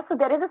being famous. So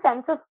there is a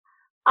sense of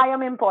I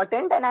am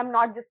important and I'm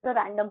not just a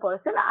random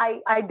person.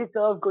 I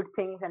deserve good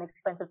things and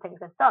expensive things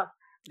and stuff.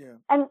 Yeah.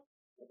 And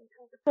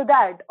so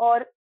that,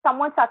 or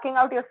someone sucking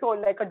out your soul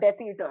like a Death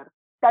Eater,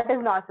 that is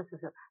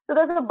narcissism. So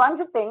there's a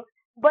bunch of things,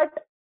 but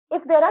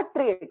if there are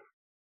traits,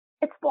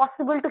 it's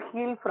possible to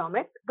heal from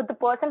it, but the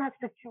person has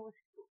to choose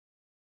to.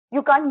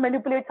 You can't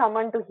manipulate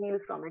someone to heal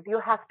from it. You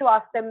have to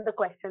ask them the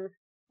questions.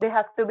 They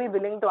have to be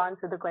willing to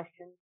answer the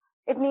questions.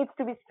 It needs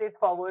to be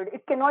straightforward.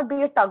 It cannot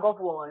be a tug of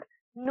war.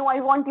 No, I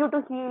want you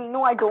to heal.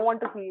 No, I don't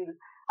want to heal.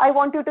 I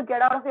want you to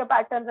get out of your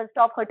patterns and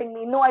stop hurting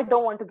me. No, I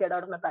don't want to get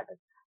out of my patterns.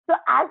 So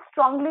as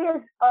strongly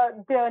as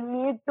the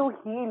need to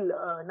heal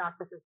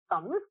narcissist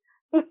comes,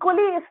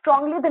 equally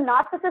strongly the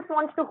narcissist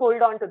wants to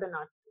hold on to the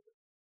narcissist.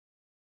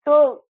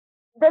 So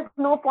there's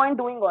no point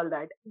doing all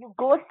that. You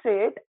go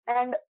straight,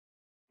 and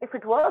if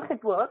it works,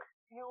 it works.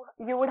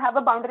 You would have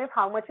a boundary of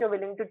how much you're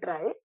willing to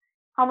try,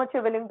 how much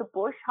you're willing to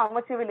push, how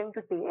much you're willing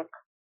to take.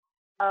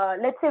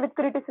 Let's say with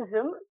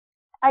criticism,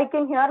 I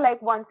can hear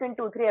like once in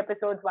 2-3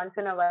 episodes once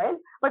in a while,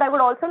 but I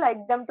would also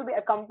like them to be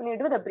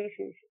accompanied with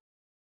appreciation.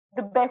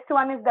 The best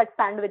one is that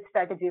sandwich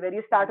strategy where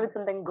you start with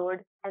something good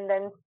and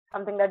then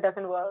something that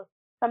doesn't work,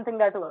 something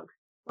that works.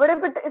 But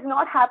if it is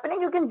not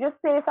happening, you can just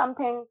say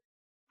something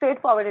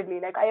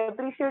straightforwardly, like, I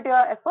appreciate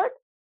your effort,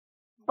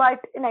 but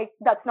like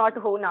that's not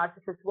who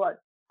narcissists work.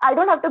 I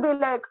don't have to be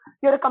like,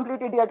 you're a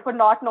complete idiot for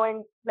not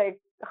knowing,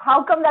 like,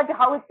 how come that,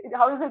 how is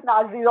it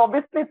Nazi?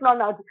 Obviously it's not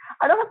Nazi.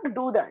 I don't have to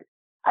do that.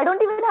 I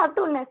don't even have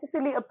to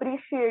necessarily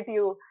appreciate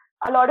you.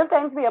 A lot of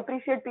times we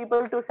appreciate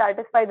people to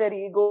satisfy their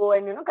ego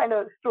and, kind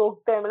of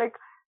stroke them, like,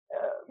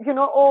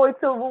 oh,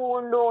 it's a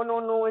wound. Oh,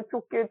 no, it's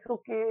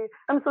okay.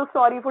 I'm so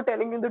sorry for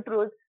telling you the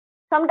truth.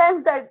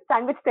 Sometimes that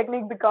sandwich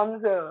technique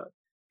becomes a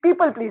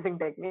people-pleasing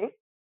technique,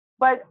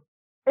 but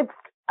it's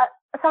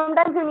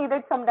sometimes you need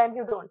it, sometimes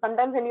you don't.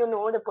 Sometimes when you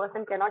know the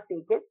person cannot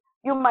take it,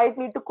 you might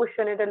need to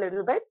cushion it a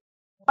little bit.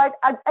 But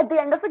at the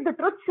end of it, the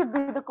truth should be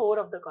the core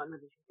of the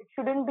conversation. It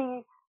shouldn't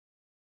be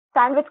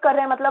sandwich kar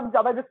rahe matlab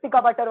zabardasti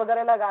ka butter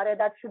वगैरह लगा रहे.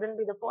 That shouldn't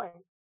be the point.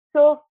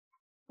 So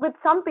with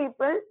some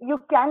people, you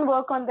can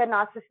work on their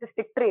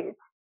narcissistic traits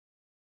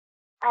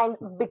and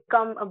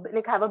become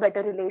have a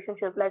better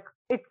relationship. Like,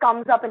 it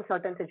comes up in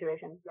certain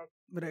situations. Like,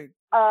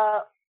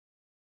 right.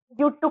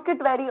 You took it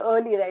very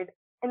early, right?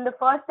 In the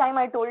first time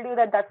I told you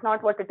that that's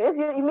not what it is,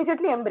 you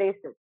immediately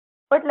embraced it.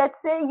 But let's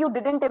say you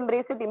didn't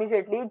embrace it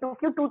immediately. It took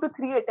you 2 to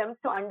 3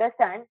 attempts to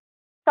understand,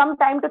 some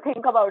time to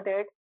think about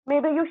it.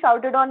 Maybe you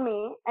shouted on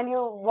me and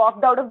you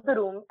walked out of the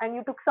room and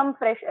you took some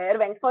fresh air,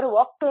 went for a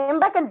walk,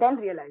 came back and then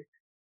realized.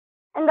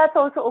 And that's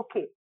also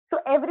okay. So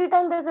every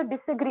time there's a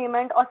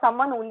disagreement or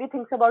someone only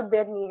thinks about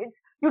their needs,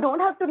 you don't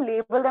have to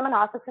label them a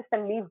narcissist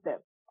and leave them.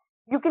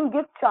 You can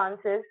give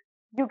chances.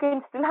 You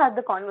can still have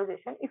the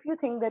conversation if you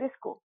think there is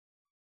scope.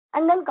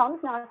 And then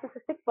comes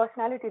narcissistic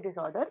personality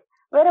disorder,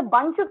 where a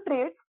bunch of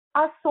traits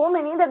are so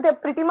many that they're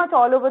pretty much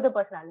all over the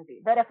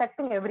personality. They're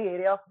affecting every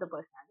area of the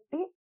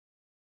personality.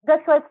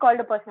 That's why it's called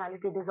a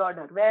personality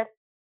disorder, where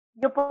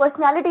your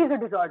personality is a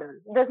disorder.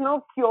 There's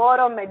no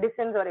cure or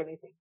medicines or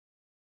anything.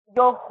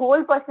 Your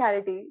whole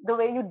personality, the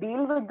way you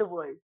deal with the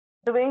world,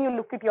 the way you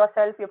look at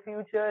yourself, your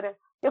future,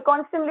 you're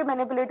constantly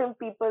manipulating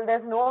people.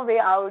 There's no way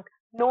out.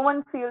 No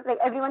one feels like,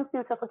 everyone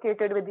feels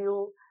suffocated with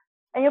you.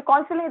 And you're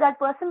constantly that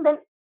person, then,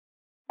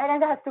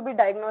 and it has to be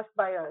diagnosed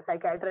by a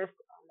psychiatrist,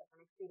 an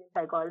experienced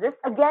psychologist.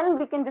 Again,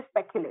 we can just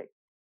speculate.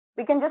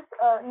 We can just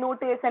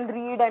notice and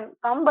read and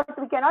come, but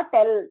we cannot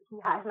tell he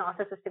has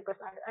narcissistic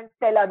personality and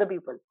tell other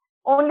people.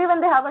 Only when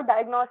they have a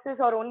diagnosis,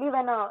 or only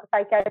when a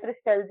psychiatrist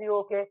tells you,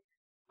 okay,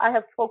 I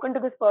have spoken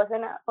to this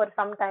person for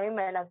some time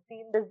and I've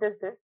seen this,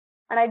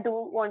 and I do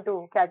want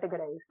to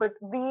categorize. But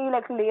we,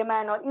 like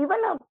layman, or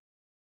even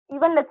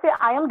let's say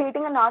I am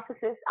dating a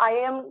narcissist, I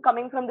am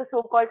coming from the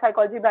so-called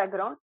psychology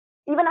background,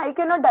 even I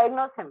cannot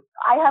diagnose him.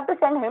 I have to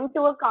send him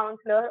to a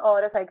counselor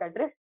or a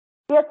psychiatrist.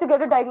 He has to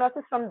get a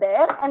diagnosis from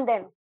there, and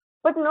then.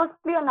 But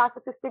mostly a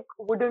narcissistic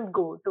wouldn't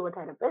go to a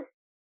therapist,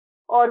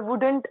 or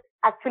wouldn't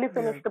actually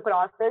finish the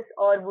process,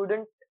 or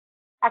wouldn't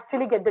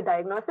actually get the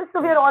diagnosis.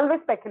 So we are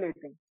always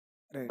speculating.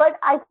 Right. But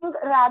I think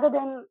rather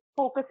than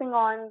focusing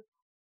on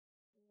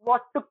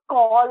what to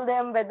call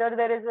them, whether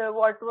there is a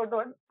what,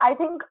 I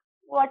think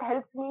what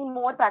helps me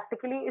more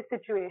practically is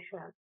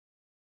situational.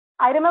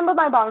 I remember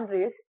my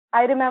boundaries.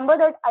 I remember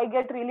that I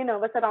get really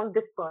nervous around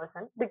this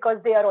person because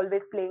they are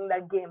always playing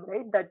that game,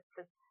 right? That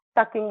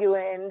tucking you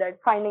in, that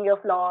finding your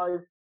flaws,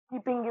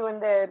 keeping you in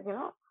there,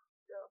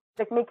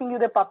 like making you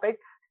the puppet.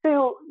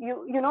 So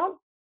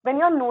when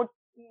you're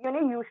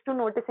used to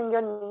noticing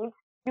your needs,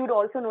 you would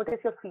also notice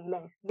your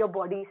feelings, your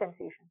body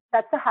sensations.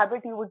 That's a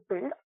habit you would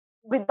build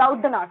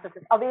without the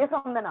narcissist, away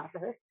from the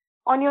narcissist,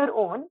 on your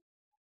own,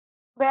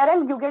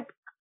 wherein you get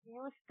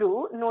used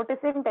to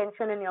noticing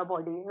tension in your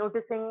body,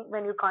 noticing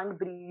when you can't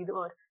breathe,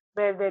 or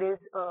where there is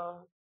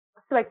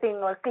sweating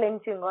or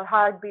clenching or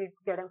heartbeat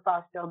getting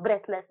faster,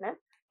 breathlessness.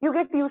 You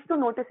get used to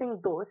noticing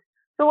those.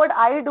 So what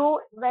I do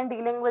when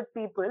dealing with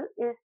people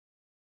is,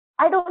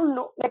 I don't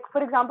know, like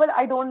for example,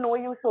 I don't know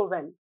you so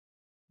well.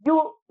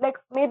 You, like,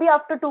 maybe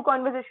after 2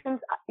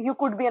 conversations, you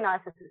could be a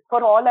narcissist,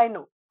 for all I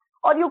know.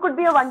 Or you could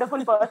be a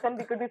wonderful person,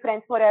 we could be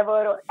friends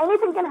forever, or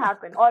anything can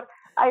happen. Or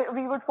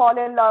we would fall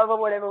in love, or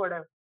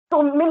whatever.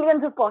 So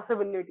millions of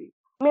possibilities.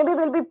 Maybe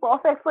we'll be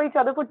perfect for each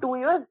other for 2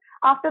 years.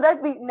 After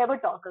that, we never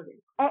talk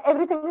again.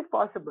 Everything is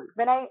possible.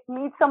 When I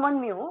meet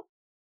someone new,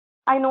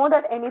 I know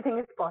that anything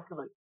is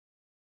possible.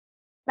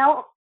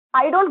 Now,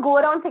 I don't go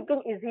around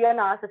thinking, is he a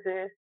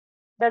narcissist?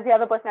 does he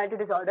have a personality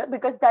disorder?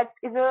 Because that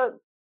is a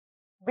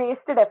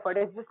wasted effort.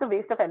 It's just a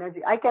waste of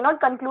energy. I cannot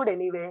conclude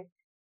anyway.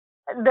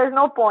 There's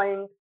no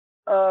point.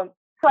 Uh,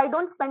 so I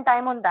don't spend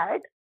time on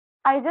that.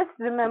 I just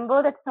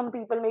remember that some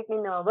people make me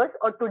nervous,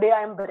 or today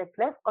I am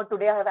breathless, or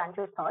today I have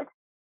anxious thoughts.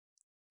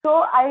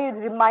 So I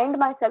remind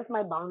myself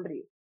my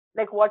boundaries,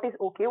 like what is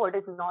okay, what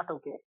is not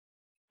okay,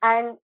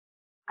 and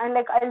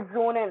like I'll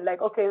zone in,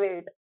 like okay,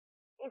 wait,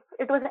 if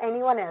it was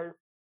anyone else,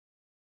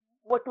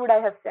 what would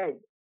I have said?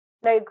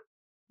 Like,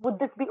 would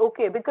this be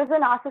okay? Because a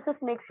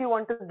narcissist makes you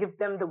want to give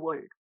them the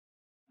world.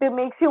 It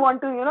makes you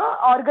want to,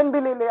 organ be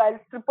lele, I'll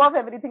strip off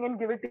everything and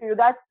give it to you.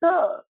 That's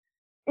the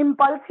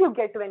impulse you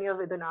get when you're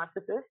with a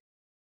narcissist.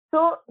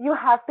 So you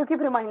have to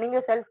keep reminding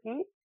yourself,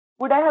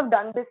 would I have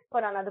done this for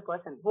another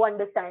person who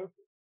understands?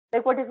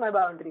 Like, what is my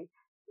boundary?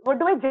 What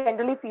do I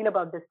generally feel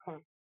about this thing?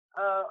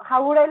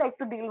 How would I like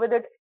to deal with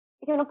it?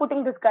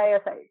 Putting this guy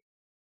aside.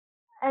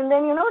 And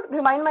then,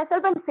 remind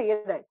myself and say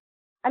that.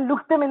 And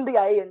look them in the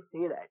eye and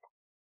say that.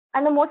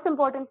 And the most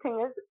important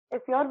thing is,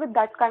 if you're with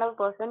that kind of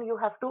person, you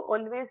have to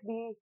always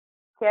be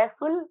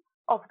careful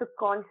of the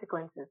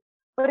consequences.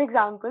 For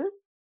example,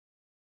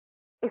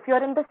 if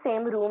you're in the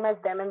same room as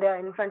them and they're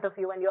in front of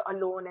you and you're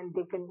alone and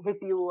they can hit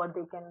you or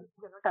they can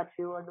touch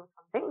you or do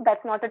something,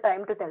 that's not a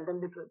time to tell them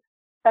the truth.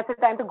 That's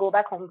a time to go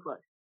back home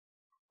first.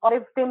 Or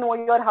if they know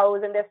your house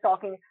and they're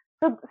stalking.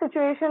 So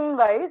situation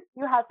wise,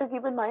 you have to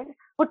keep in mind,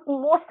 but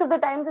most of the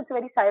times it's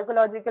very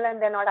psychological and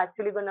they're not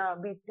actually gonna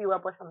beat you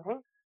up or something.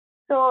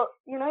 So,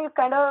 you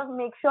kind of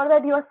make sure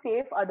that you're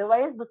safe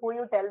otherwise before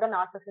you tell the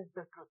narcissist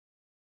the truth.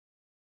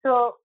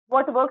 So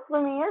what works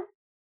for me is,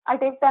 I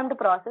take time to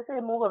process, I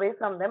move away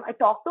from them. I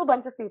talk to a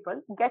bunch of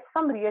people, get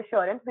some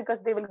reassurance because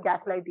they will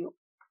gaslight you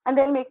and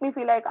they'll make me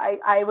feel like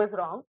I was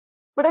wrong.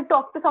 But I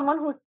talk to someone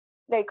who's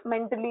like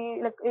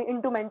mentally, like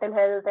into mental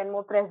health and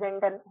more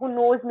present and who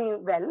knows me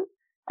well.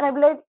 And I'll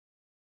be like,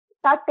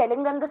 start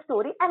telling them the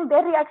story and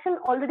their reaction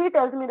already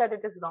tells me that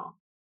it is wrong.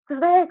 So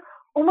they're like,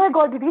 oh my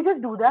God, did he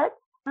just do that?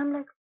 I'm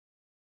like,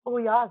 oh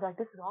yeah, that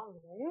is wrong,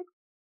 right?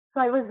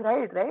 So I was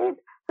right?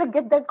 So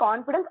get that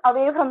confidence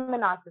away from the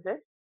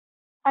narcissist.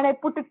 And I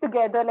put it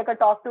together, like I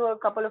talk to a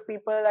couple of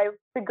people, I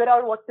figure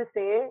out what to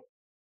say,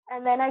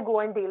 and then I go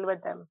and deal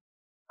with them.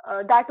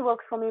 That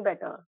works for me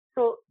better.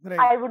 So Right.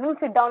 I wouldn't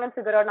sit down and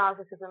figure out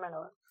narcissism and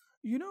all.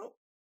 You know,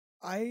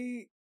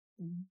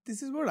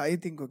 this is what I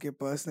think, okay,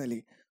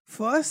 personally.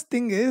 First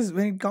thing is,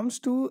 when it comes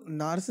to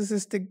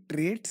narcissistic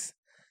traits,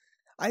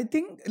 I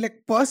think,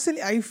 like,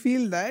 personally, I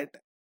feel that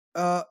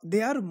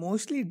they are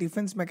mostly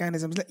defense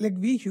mechanisms. Like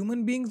we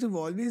human beings have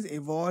always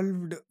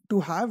evolved to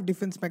have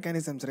defense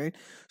mechanisms, right?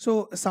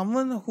 So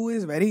someone who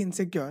is very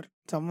insecure,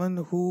 someone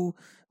who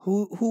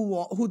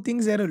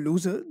thinks they're a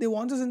loser, they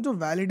want a sense of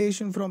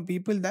validation from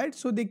people, that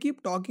so they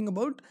keep talking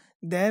about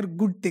their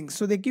good things.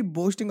 So they keep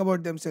boasting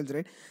about themselves,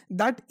 right?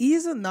 That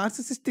is a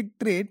narcissistic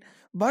trait,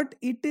 but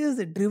it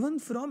is driven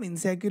from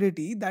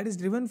insecurity, that is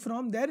driven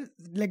from their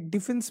like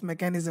defense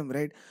mechanism,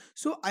 right?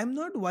 So I'm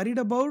not worried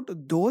about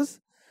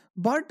those,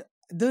 but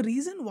the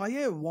reason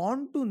why I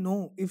want to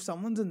know if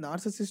someone's a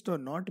narcissist or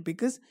not,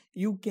 because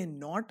you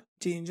cannot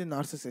change a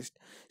narcissist.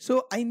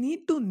 So I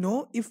need to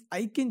know if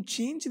I can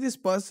change this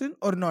person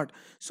or not.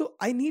 So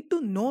I need to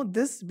know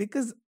this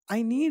because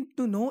I need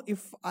to know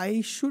if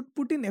I should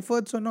put in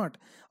efforts or not,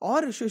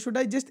 or should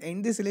I just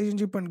end this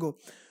relationship and go.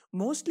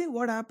 Mostly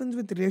what happens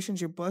with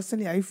relationship,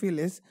 personally I feel,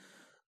 is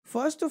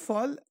first of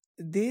all,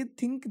 they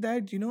think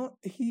that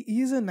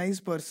he is a nice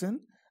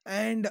person,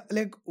 and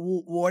like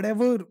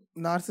whatever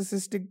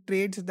narcissistic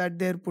traits that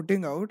they're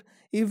putting out,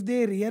 if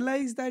they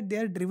realize that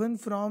they're driven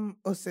from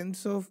a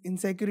sense of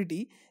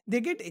insecurity, they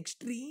get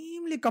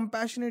extremely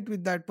compassionate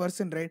with that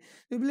person, right?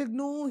 They'll be like,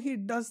 no, he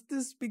does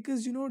this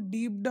because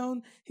deep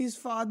down his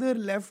father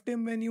left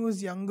him when he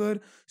was younger.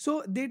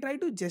 So they try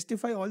to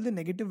justify all the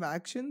negative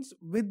actions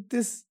with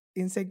this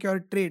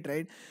insecure trait,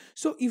 right?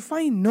 So if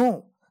I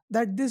know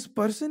that this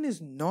person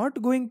is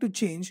not going to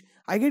change,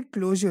 I get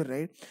closure,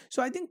 right?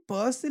 So I think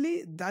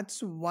personally,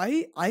 that's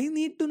why I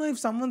need to know if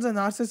someone's a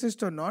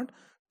narcissist or not,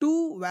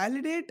 to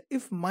validate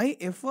if my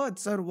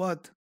efforts are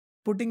worth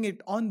putting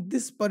it on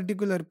this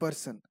particular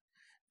person.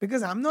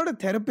 Because I'm not a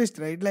therapist,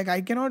 right? Like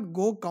I cannot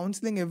go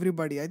counseling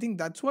everybody. I think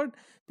that's what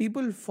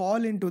people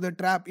fall into, the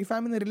trap. If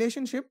I'm in a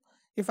relationship,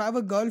 if I have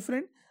a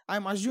girlfriend,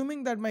 I'm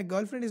assuming that my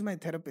girlfriend is my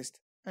therapist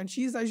and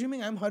she's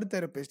assuming I'm her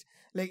therapist.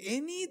 Like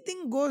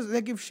anything goes,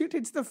 like if shit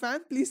hits the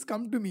fan, please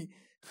come to me.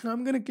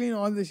 I'm gonna clean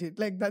all the shit.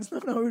 Like that's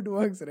not how it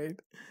works, right?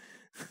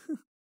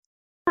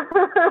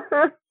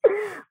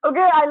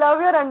 Okay, I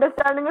love your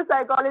understanding of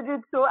psychology.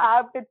 It's so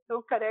apt, it's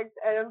so correct,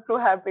 and I'm so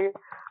happy.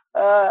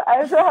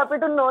 I'm so happy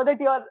to know that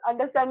your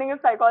understanding of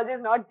psychology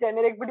is not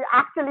generic, but you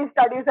actually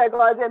study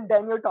psychology and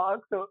then you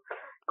talk. So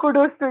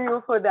kudos to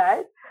you for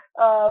that.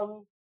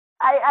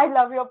 I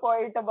love your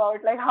point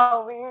about like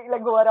how we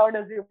like go around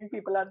assuming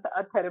people are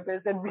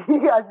therapists and we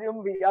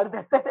assume we are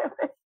the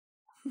therapist.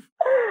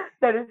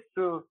 That is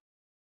true.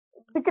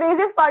 The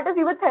craziest part is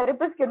even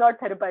therapists cannot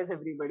therapize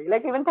everybody.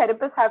 Like even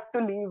therapists have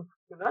to leave.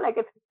 Like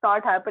if it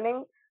start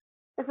happening,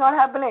 It's not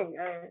happening.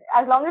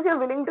 As long as you're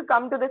willing to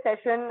come to the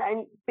session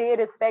and pay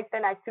respect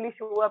and actually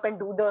show up and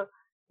do the,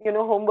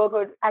 homework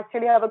or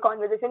actually have a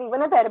conversation,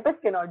 even a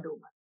therapist cannot do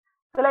much.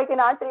 So like in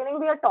our training,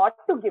 we are taught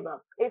to give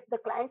up. If the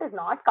client is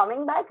not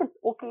coming back, it's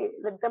okay.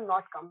 Let them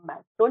not come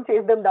back. Don't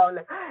chase them down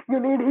like, you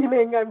need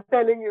healing, I'm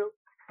telling you.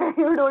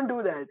 You don't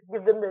do that.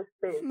 Give them this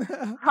space.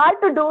 Hard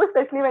to do,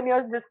 especially when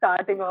you're just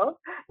starting off.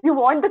 You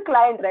want the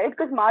client, right?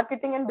 Because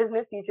marketing and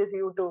business teaches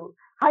you to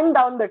hunt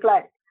down the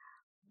client.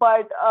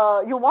 But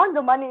you want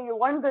the money, you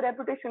want the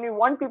reputation, you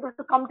want people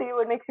to come to you.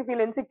 It makes you feel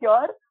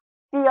insecure.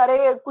 Ki,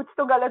 "Arey, kuch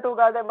to galat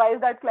hoga, then why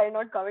is that client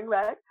not coming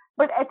back?"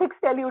 But ethics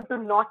tell you to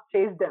not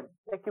chase them.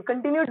 Like you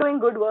continue doing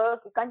good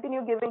work, you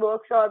continue giving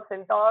workshops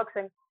and talks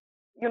and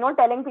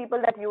telling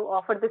people that you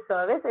offer this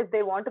service. If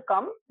they want to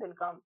come, they'll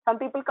come. Some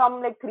people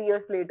come like 3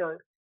 years later.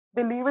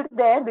 They leave it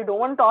there. They don't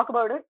want to talk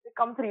about it. They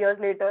come 3 years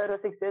later or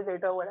 6 years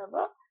later,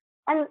 whatever.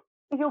 And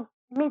you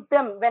meet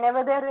them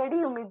whenever they're ready.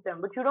 You meet them,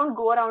 but you don't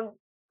go around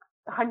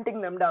hunting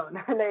them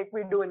down like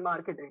we do in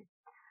marketing.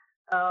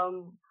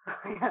 Um,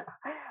 yeah.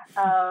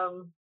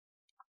 Um,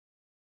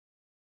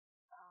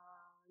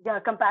 yeah,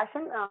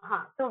 compassion.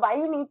 So why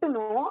you need to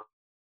know?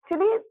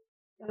 Actually,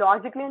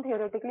 logically and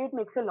theoretically, it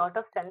makes a lot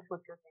of sense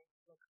what you're saying.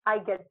 I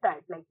get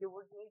that. Like you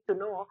would need to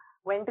know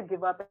when to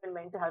give up and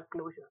when to have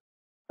closure.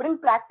 But in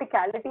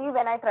practicality,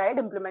 when I tried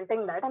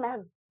implementing that, and I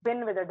have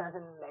been with a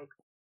dozen, like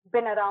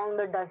been around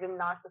a dozen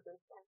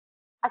narcissists, and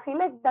I feel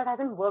like that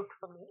hasn't worked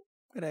for me.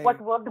 Right.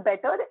 What worked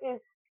better is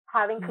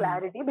having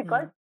clarity,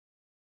 because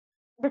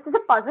this is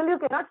a puzzle you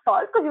cannot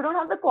solve because you don't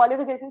have the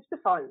qualifications to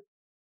solve.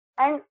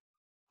 And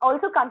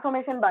also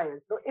confirmation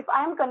bias. So if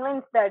I am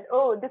convinced that,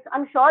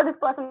 I'm sure this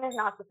person is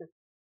narcissist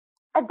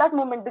at that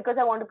moment because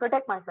I want to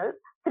protect myself,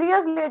 3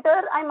 years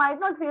later, I might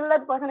not feel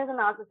that person is a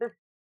narcissist,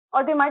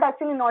 or they might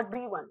actually not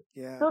be one.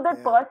 Yeah, so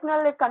that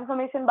personal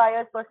confirmation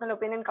bias, personal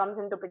opinion comes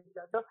into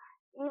picture. So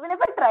even if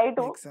I try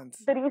to,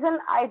 the reason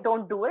I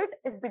don't do it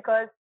is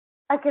because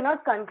I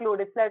cannot conclude.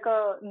 It's like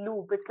a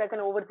loop. It's like an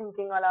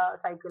overthinking wala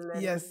cycle.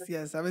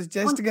 Yes. I was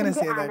just gonna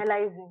say that.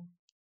 Analyzing.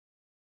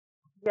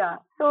 Yeah.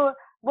 So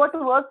what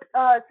worked?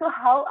 So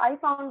how I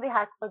found the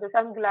hack for this.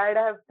 I'm glad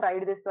I have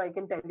tried this, so I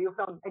can tell you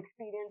from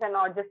experience and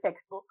not just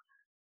textbook.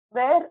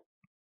 Where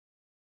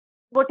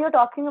what you're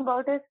talking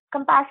about is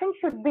compassion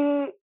should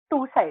be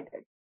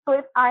two-sided. So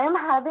if I am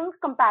having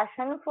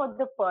compassion for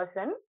the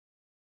person,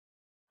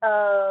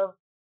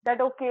 that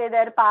okay,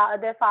 their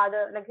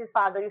father, like his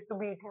father used to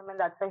beat him, and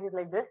that's why he's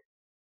like this.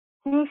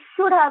 He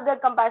should have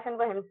that compassion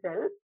for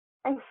himself,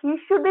 and he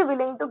should be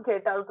willing to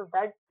get out of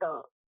that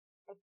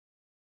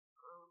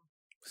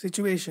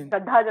situation.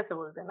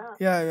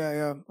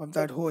 Yeah, of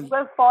that hole. You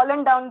have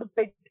fallen down the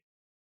pit.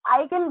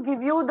 I can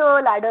give you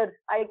the ladder.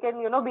 I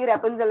can, be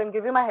Rapunzel and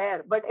give you my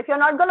hair. But if you're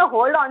not going to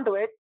hold on to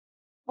it,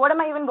 what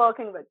am I even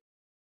working with?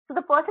 So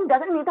the person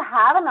doesn't need to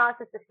have a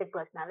narcissistic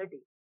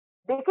personality.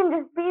 They can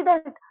just be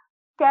that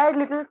scared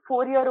little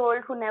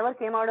 4-year-old who never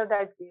came out of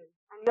that cave.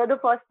 And you're the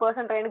first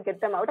person trying to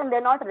get them out, and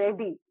they're not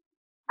ready.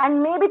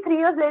 And maybe 3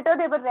 years later,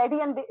 they were ready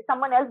and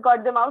someone else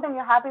got them out and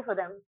you're happy for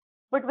them.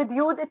 But with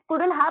you, it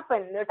couldn't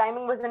happen. The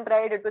timing wasn't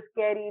right. It was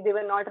scary. They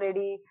were not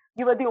ready.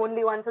 You were the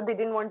only one, so they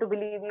didn't want to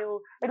believe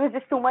you. It was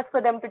just too much for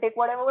them to take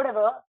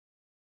whatever.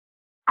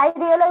 I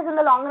realized in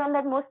the long run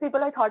that most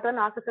people I thought were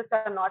narcissists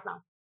are not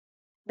narcissists.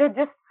 They're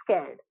just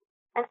scared.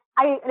 And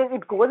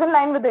it goes in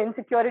line with the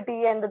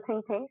insecurity and the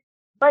thing.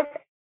 But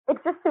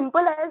it's just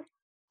simple as,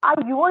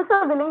 are you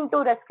also willing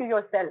to rescue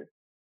yourself?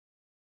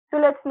 So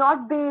let's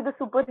not be the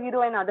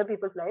superhero in other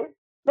people's lives.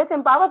 Let's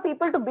empower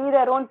people to be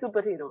their own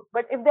superhero.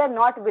 But if they're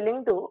not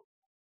willing to,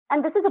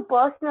 and this is a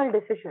personal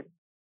decision,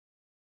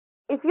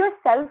 if you're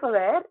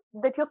self-aware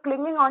that you're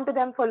clinging on to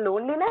them for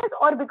loneliness,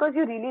 or because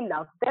you really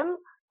love them,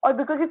 or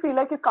because you feel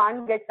like you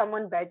can't get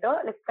someone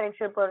better, like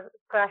friendship or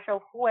crush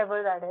or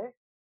whoever that is,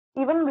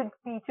 even with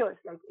teachers,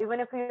 like even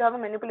if you have a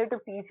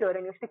manipulative teacher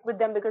and you stick with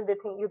them because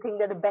you think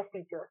they're the best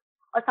teacher,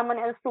 or someone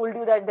else told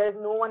you that there's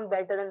no one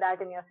better than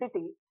that in your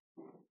city,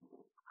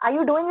 are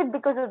you doing it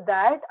because of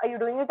that? Are you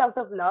doing it out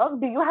of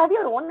love? Do you have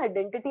your own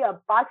identity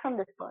apart from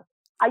this person?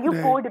 Are you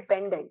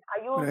codependent?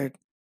 Are you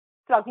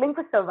struggling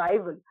for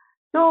survival?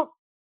 So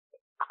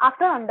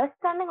after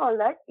understanding all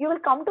that, you will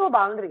come to a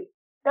boundary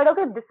that,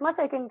 okay, this much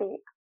I can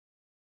take,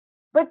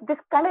 but this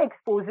kind of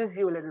exposes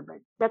you a little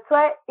bit. That's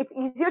why it's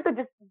easier to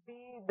just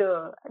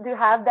to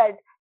have that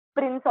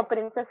prince or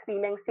princess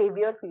feeling,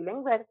 savior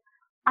feeling, where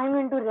I'm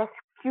going to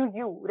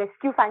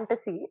rescue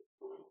fantasy.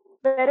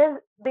 Whereas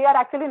they are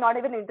actually not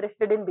even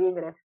interested in being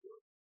rescued.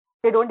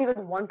 They don't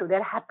even want to.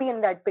 They're happy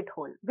in that pit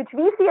hole, which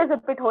we see as a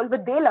pit hole,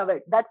 but they love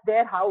it. That's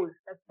their house.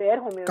 That's their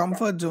homeostasis.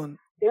 Comfort zone.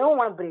 They don't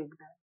want to break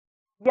that.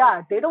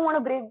 Yeah, they don't want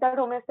to break that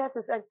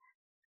homeostasis. And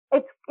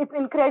it's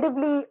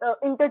incredibly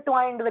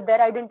intertwined with their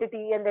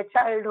identity and their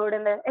childhood,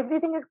 and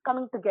everything is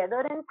coming together,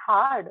 and it's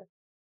hard.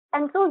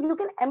 And so you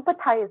can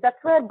empathize.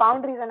 That's where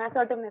boundaries and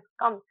assertiveness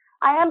come.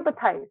 I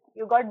empathize.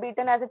 You got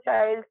beaten as a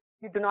child.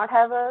 You do not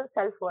have a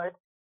self-worth.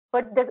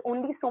 But there's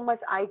only so much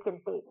I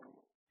can take.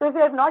 So if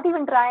you're not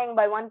even trying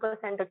by 1%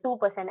 or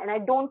 2%, and I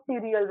don't see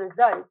real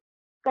results,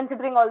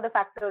 considering all the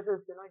factors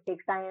is, it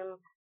takes time,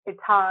 it's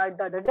hard,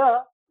 da da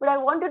da. But I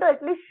want you to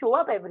at least show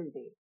up every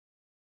day.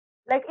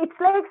 Like, it's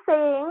like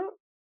saying,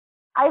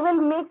 I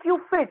will make you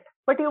fit,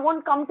 but you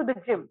won't come to the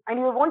gym and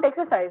you won't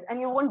exercise and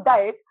you won't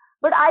diet.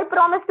 But I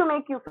promise to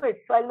make you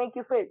fit, so I'll make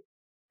you fit.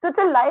 So it's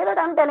a lie that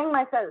I'm telling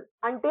myself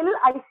until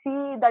I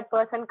see that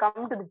person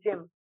come to the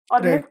gym or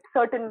Right. lift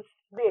certain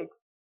weights.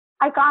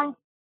 I can't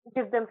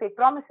give them fake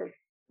promises.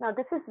 Now,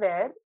 this is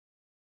where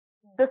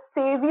the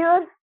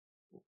savior's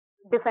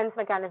defense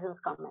mechanisms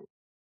come in.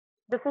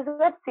 This is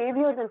where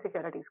savior's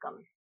insecurities come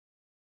in.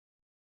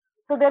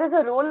 So there is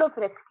a role of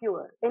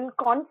rescuer in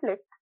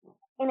conflict,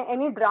 in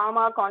any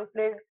drama,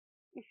 conflict,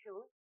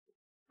 issues.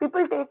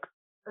 People take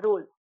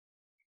roles.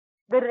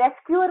 The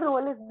rescuer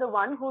role is the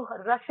one who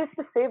rushes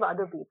to save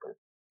other people.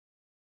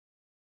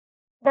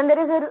 Then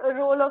there is a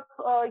role of,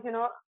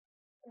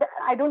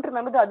 I don't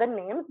remember the other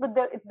names, but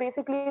it's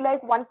basically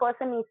like one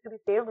person needs to be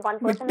saved, one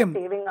person Victim. is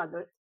saving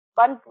others.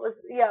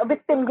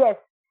 Victim,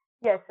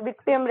 yes,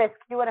 victim,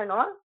 rescuer, and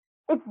all.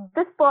 It's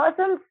this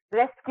person's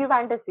rescue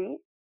fantasy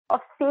of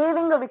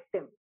saving a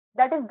victim.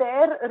 That is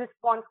their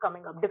response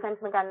coming up, defense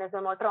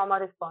mechanism or trauma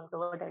response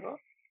or whatever.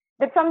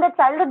 That from their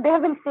childhood they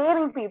have been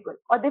saving people,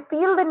 or they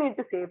feel the need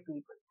to save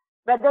people.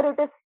 Whether it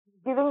is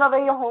giving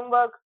away your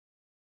homework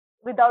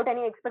without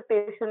any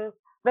expectations,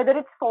 whether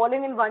it's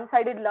falling in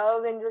one-sided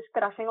love and just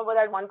crushing over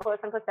that one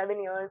person for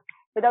 7 years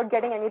without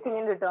getting anything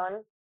in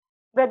return,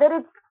 whether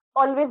it's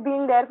always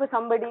being there for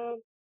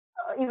somebody,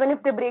 even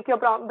if they break your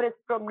promises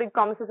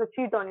or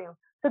cheat on you.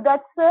 So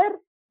that's where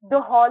the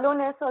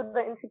hollowness or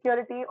the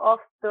insecurity of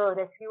the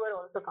rescuer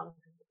also comes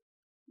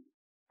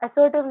in.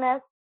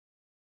 Assertiveness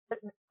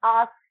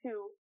asks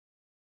you,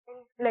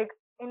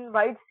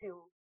 invites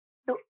you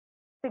to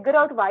figure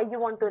out why you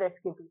want to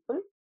rescue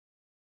people,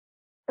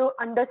 to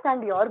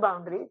understand your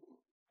boundaries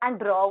and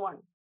draw one.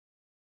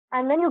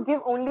 And when you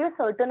give only a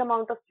certain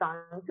amount of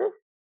chances,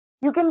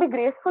 you can be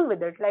graceful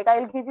with it. Like,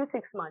 I'll give you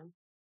 6 months,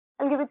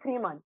 I'll give you 3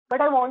 months,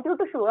 but I want you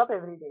to show up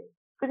every day.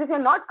 Because if you're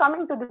not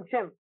coming to the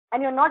gym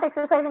and you're not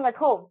exercising at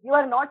home, you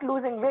are not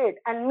losing weight,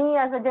 and me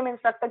as a gym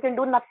instructor can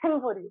do nothing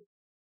for you.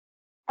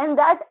 And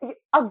that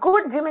a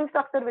good gym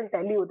instructor will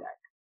tell you that.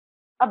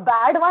 A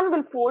bad one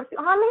will force you,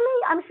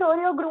 I'm sure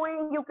you're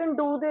growing, you can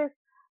do this.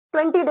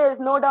 20 days,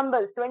 no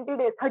dumbbells, 20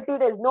 days, 30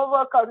 days, no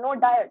workout, no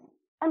diet.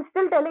 I'm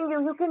still telling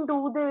you, you can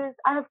do this.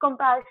 I have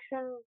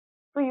compassion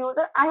for you.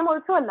 I am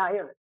also a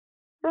liar.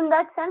 So in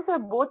that sense, we're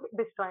both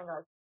destroying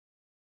us.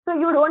 So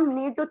you don't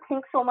need to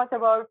think so much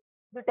about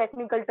the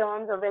technical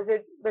terms or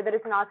whether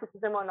it's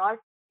narcissism or not.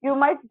 You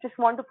might just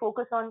want to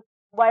focus on,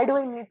 why do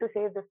I need to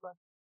save this person?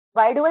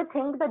 Why do I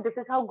think that this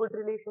is how good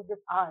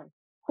relationships are?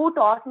 Who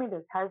taught me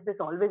this? Has this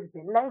always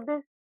been like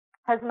this?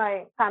 Has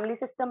my family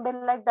system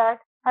been like that?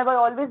 Have I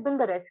always been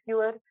the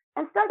rescuer?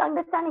 And start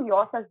understanding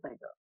yourself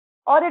better.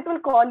 Or it will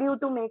call you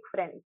to make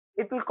friends.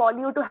 It will call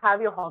you to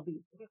have your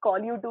hobbies. It will call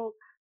you to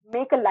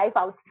make a life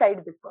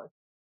outside this person.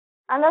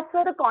 And that's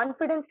where the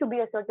confidence to be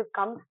assertive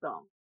comes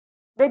from.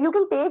 Where you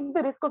can take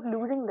the risk of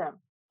losing them.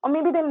 Or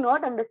maybe they'll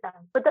not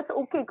understand. But that's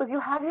okay, because you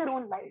have your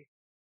own life.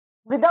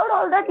 Without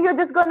all that, you're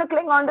just going to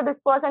cling on to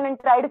this person and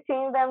try to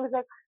change them. It's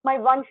like, my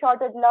one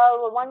shot at love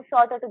or one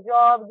shot at a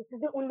job. This is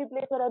the only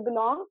place where I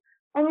belong.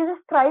 And you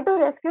just try to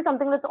rescue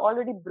something that's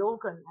already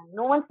broken.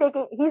 And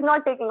he's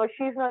not taking or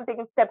she's not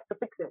taking steps to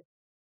fix it.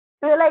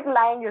 So you're like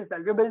lying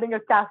yourself. You're building a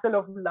castle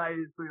of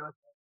lies for yourself.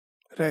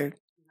 Right.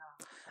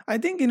 I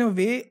think in a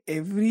way,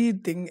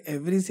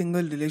 every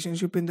single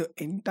relationship in the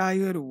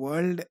entire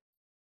world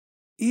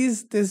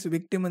is this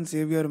victim and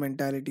savior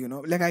mentality,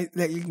 like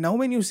now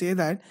when you say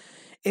that,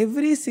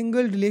 every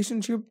single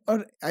relationship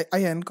or I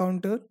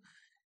encounter,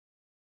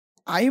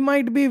 I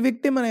might be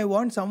victim and I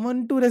want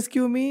someone to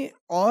rescue me,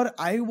 or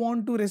I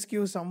want to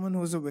rescue someone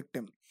who's a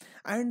victim.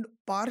 And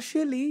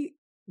partially,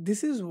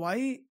 this is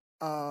why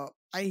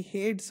I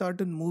hate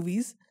certain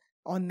movies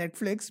on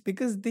Netflix,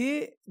 because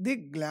they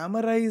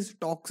glamorize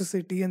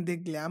toxicity and they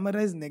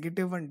glamorize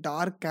negative and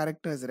dark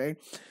characters, right?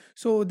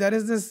 So there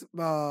is this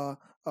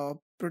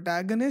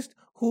protagonist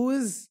who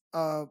is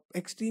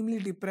extremely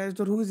depressed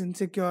or who is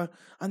insecure,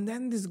 and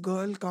then this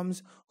girl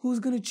comes who's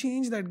going to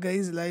change that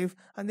guy's life,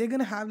 and they're going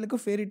to have like a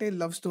fairy tale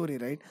love story,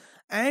 right?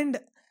 And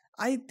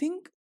I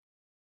think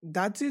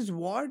that is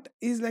what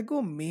is like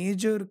a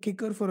major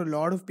kicker for a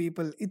lot of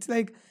people. It's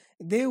like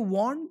they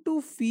want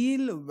to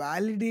feel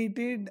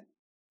validated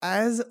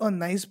as a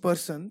nice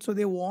person, so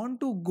they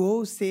want to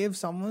go save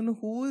someone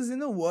who is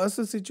in a worse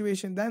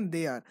situation than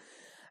they are.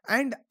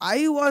 And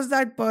I was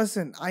that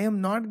person. I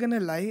am not gonna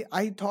lie.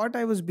 I thought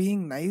I was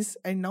being nice,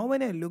 and now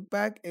when I look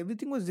back,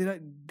 everything was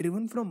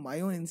driven from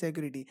my own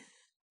insecurity.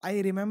 I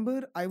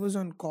remember I was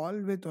on call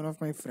with one of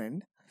my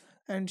friend,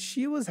 and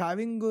she was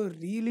having a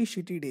really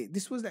shitty day.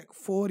 This was like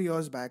 4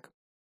 years back.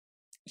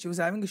 She was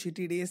having a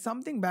shitty day.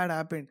 Something bad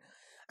happened,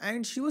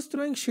 and she was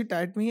throwing shit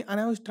at me, and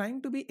I was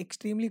trying to be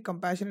extremely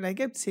compassionate. I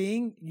kept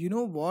saying, you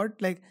know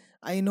what, like,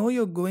 I know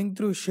you're going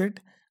through shit,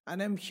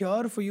 and I'm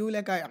here for you.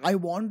 Like, I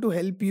want to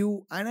help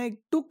you, and I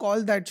took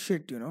all that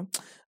shit.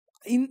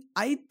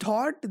 I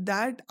thought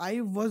that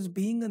I was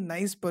being a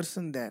nice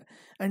person there.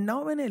 And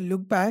now when I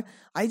look back,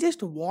 I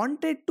just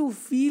wanted to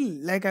feel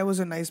like I was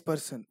a nice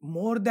person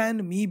more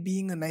than me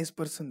being a nice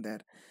person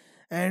there.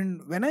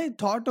 And when I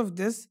thought of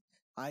this,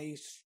 I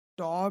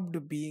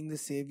stopped being the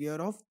savior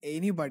of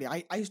anybody.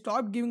 I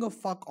stopped giving a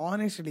fuck,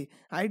 honestly.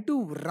 I had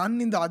to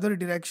run in the other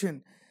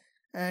direction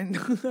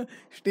and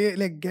stay,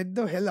 like, get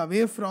the hell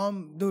away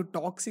from the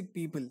toxic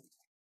people.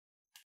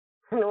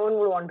 No one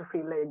would want to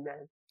feel like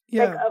that.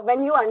 Like Yeah,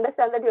 when you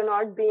understand that you're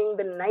not being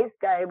the nice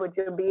guy, but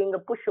you're being a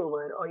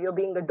pushover or you're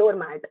being a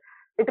doormat,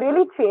 it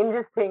really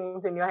changes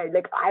things in your head.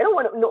 Like I don't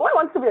want to. No one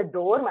wants to be a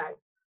doormat.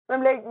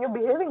 I'm like you're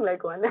behaving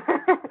like one.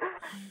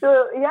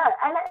 So yeah,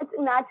 and it's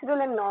natural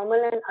and normal.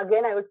 And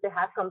again, I would say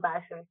have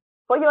compassion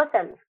for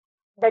yourself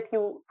that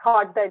you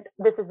thought that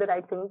this is the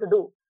right thing to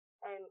do,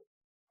 and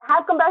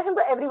have compassion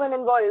for everyone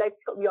involved, like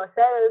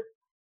yourself,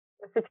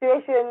 the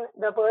situation,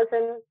 the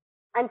person,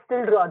 and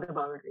still draw the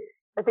boundaries.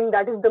 I think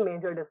that is the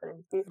major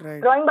difference. See,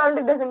 right, drawing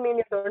boundaries doesn't mean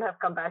you don't have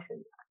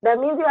compassion. That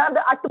means you have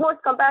the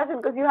utmost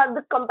compassion because you have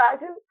the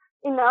compassion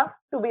enough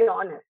to be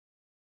honest.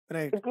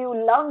 right, If you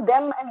love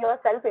them and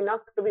yourself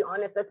enough to be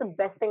honest, that's the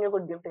best thing you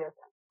could give to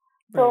yourself.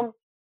 right, So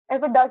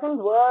if it doesn't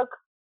work,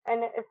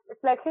 and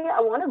it's like, hey,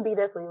 I want to be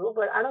there for you,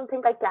 but I don't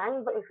think I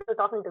can if you're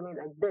talking to me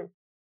like this.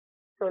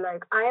 So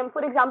like I am,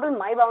 for example,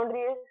 my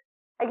boundary is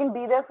I can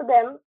be there for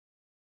them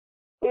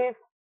if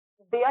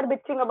they are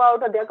bitching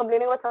about or they are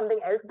complaining about something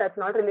else that's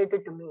not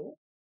related to me,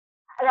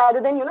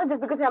 rather than just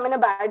because I'm in a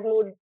bad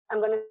mood,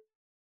 I'm gonna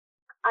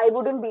I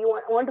wouldn't be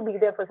want to be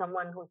there for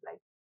someone who's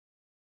like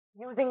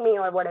using me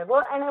or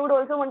whatever, and I would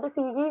also want to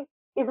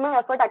see is my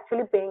effort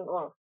actually paying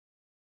off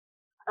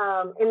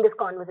in this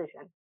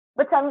conversation.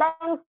 But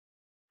sometimes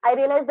I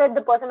realize that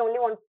the person only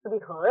wants to be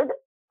heard,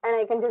 and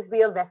I can just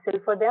be a vessel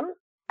for them,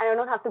 and I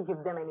don't have to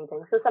give them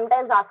anything. So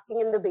sometimes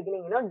asking in the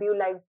beginning, do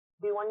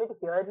you want me to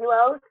hear you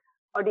out,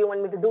 or do you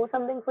want me to do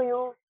something for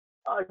you,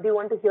 or do you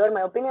want to hear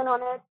my opinion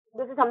on it?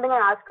 This is something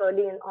I ask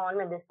early on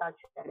when they start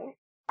sharing.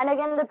 And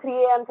again, the 3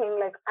 a.m. thing,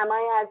 like, am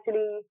I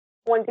actually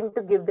wanting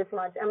to give this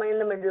much? Am I in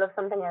the middle of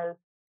something else?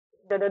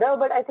 Da da da.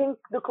 But I think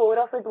the core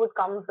of it would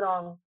come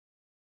from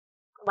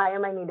why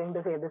am I needing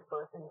to say this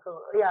person?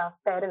 So yeah,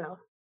 fair enough.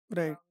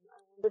 right.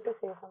 I wanted to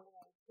say something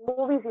else.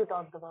 Movies you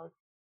talked about.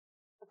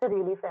 It's a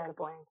really fair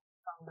point.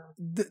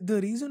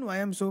 The reason why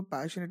I'm so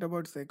passionate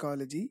about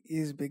psychology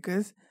is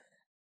because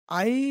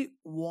I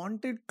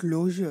wanted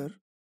closure,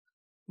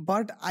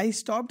 but I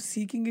stopped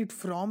seeking it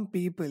from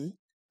people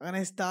and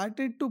I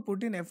started to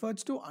put in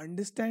efforts to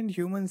understand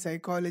human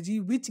psychology,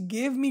 which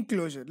gave me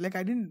closure. Like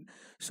I didn't.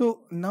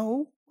 So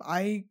now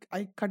I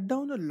cut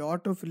down a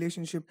lot of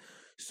relationship.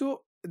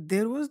 So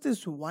there was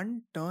this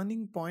one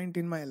turning point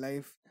in my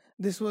life.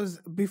 This was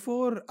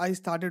before I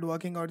started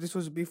working out. This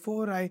was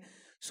before I.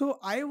 So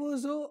I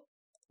was a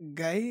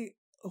guy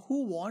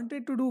who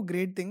wanted to do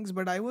great things,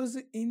 but I was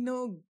in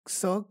a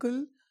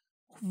circle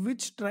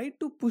which tried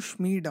to push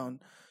me down.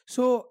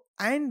 So,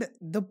 and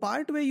the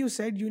part where you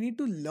said you need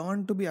to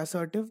learn to be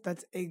assertive,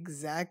 that's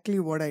exactly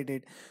what I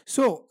did.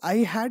 So I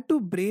had to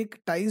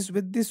break ties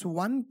with this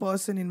one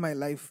person in my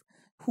life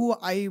who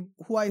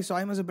I saw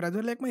him as a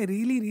brother, like my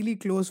really really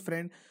close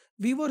friend.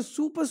 We were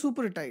super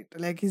super tight,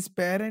 like his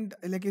parent,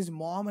 like his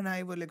mom and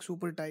I were like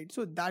super tight,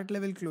 so that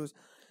level close.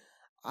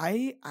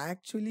 I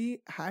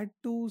actually had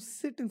to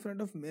sit in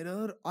front of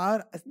mirror,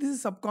 or this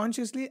is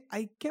subconsciously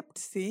I kept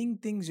saying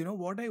things,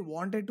 what I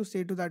wanted to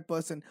say to that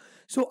person.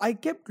 So I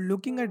kept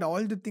looking at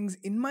all the things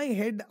in my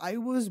head. I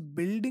was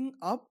building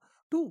up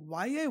to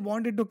why I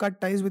wanted to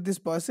cut ties with this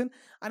person,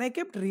 and I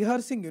kept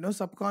rehearsing,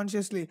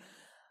 subconsciously.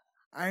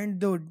 And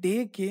the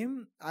day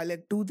came, I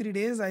like 2 3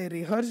 days I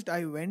rehearsed,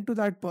 I went to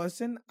that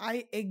person,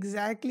 I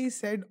exactly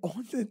said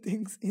all the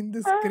things in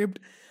the script,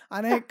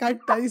 and I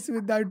cut ties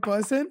with that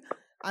person,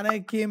 and I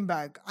came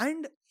back.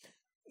 And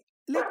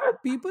like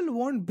people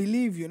won't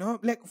believe,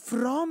 like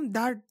from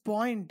that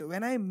point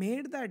when I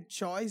made that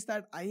choice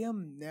that I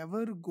am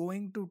never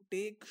going to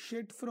take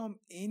shit from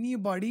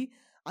anybody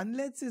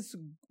unless it's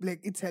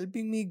like it's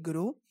helping me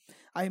grow.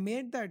 I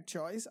made that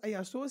choice. I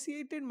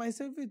associated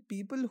myself with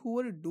people who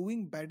were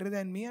doing better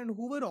than me and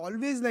who were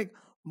always like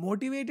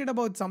motivated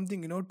about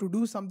something, to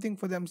do something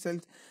for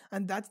themselves.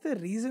 And that's the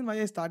reason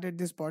why I started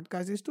this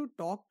podcast, is to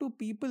talk to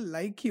people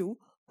like you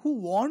who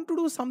want to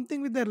do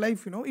something with their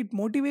life. It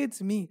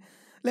motivates me.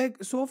 Like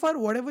so far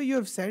whatever you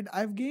have said,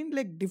 I've gained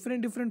like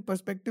different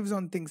perspectives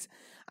on things.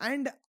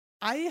 And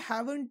I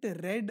haven't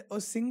read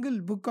a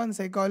single book on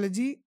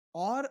psychology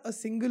or a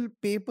single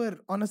paper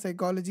on a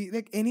psychology,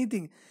 like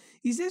anything.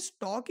 It's just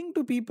talking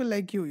to people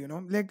like you,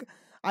 like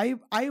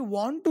I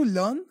want to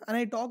learn and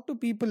I talk to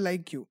people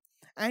like you,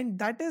 and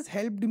that has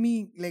helped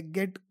me like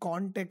get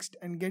context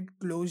and get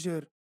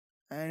closure.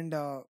 And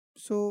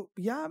so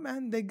yeah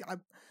man, like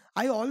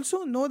I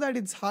also know that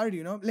it's hard,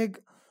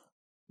 like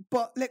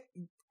like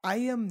I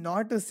am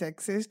not a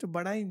sexist,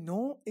 but I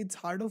know it's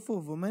harder for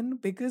women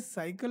because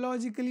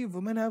psychologically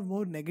women have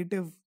more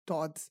negative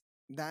thoughts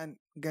than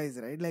guys,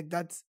 right? Like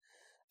that's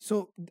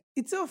so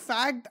it's a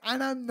fact,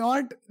 and I'm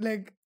not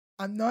like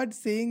I'm not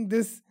saying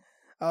this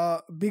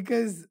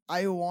because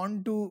I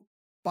want to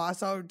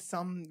pass out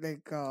some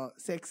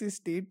sexist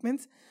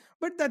statements,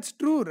 but that's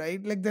true,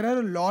 right? Like there are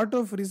a lot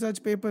of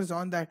research papers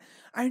on that.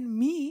 And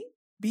me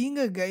being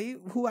a guy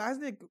who has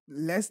like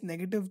less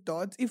negative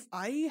thoughts, if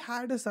I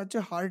had such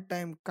a hard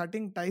time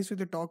cutting ties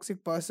with a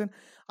toxic person,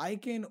 I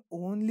can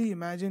only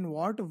imagine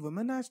what a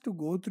woman has to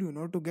go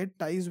through, to get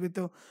ties with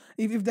a,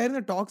 if they're in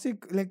a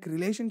toxic like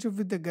relationship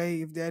with the guy,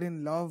 if they're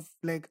in love,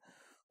 like,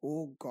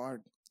 oh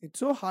god, it's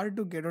so hard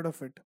to get out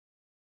of it.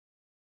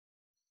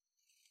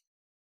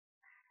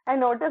 I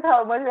notice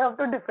how much you have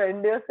to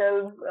defend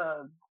yourself.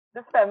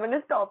 This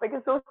feminist topic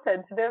is so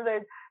sensitive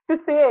that to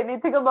say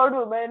anything about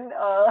women,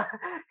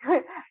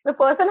 the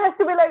person has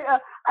to be like,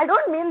 I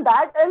don't mean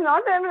that. I'm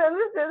not.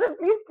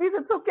 Please, please,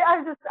 it's okay.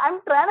 I'm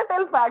trying to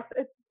tell facts.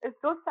 It's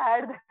so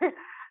sad.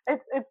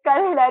 It's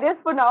kind of hilarious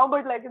for now,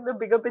 but like in the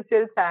bigger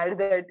picture, it's sad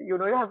that you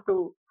have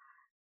to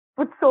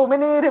put so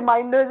many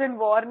reminders and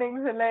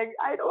warnings and like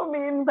I don't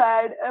mean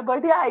bad,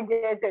 but yeah, I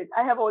get it.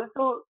 I have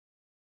also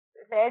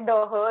read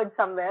or heard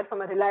somewhere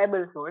from a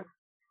reliable source.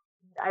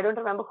 I don't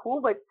remember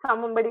who, but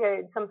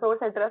some source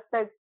I trust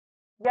that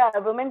yeah,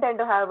 women tend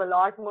to have a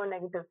lot more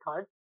negative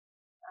thoughts.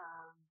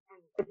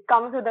 And it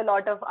comes with a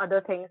lot of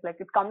other things, like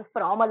it comes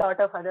from a lot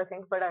of other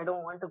things, but I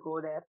don't want to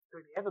go there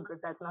today because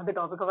that's not the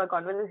topic of our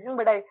conversation.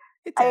 But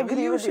It's I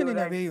agree with evolution you in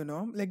a that way,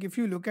 like if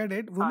you look at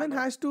it, women harder.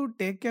 has to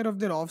take care of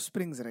their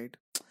offsprings, right?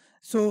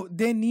 So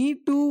they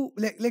need to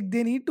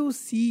they need to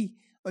see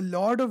a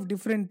lot of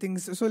different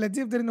things. So let's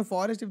say if they're in the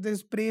forest, if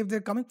there's prey, if they're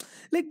coming,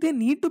 like they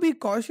need to be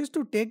cautious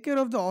to take care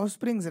of the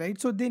offsprings, right?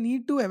 So they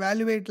need to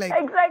evaluate like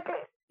Exactly,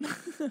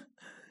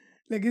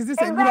 like, is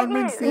this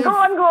environment exactly. Go safe?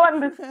 on, go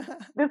on.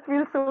 This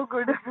feels so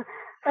good.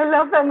 I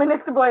love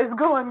feminist boys.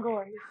 Go on, go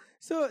on.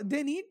 So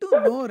they need to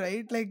know,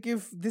 right? Like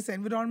if this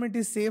environment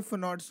is safe or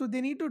not. So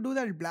they need to do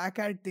that black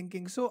hat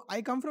thinking. So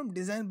I come from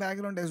design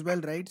background as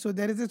well, right? So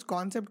there is this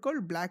concept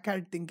called black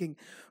hat thinking,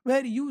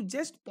 where you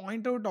just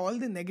point out all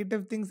the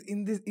negative things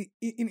in this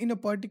in a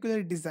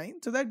particular design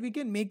so that we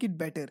can make it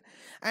better.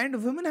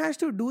 And women has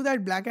to do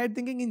that black hat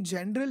thinking in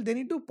general. They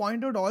need to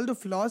point out all the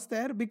flaws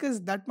there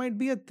because that might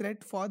be a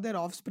threat for their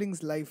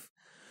offspring's life.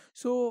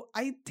 So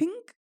I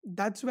think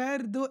that's where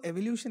the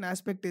evolution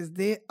aspect is.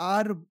 They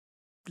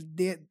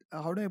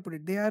how do I put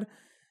it, they are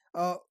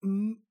uh,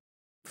 m-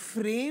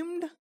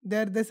 framed,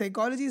 the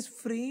psychology is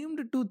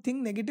framed to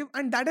think negative,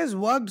 and that has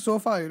worked so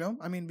far.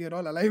 I mean, we are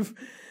all alive.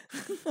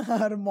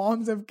 Our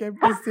moms have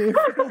kept us safe.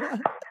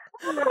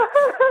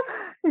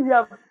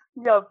 Yup,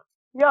 yup,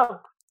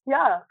 yup.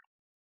 Yeah,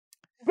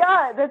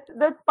 yeah.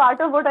 That's part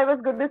of what I was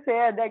going to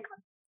say. Like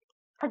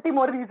 30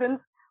 more reasons,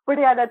 but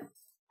yeah,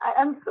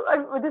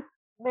 this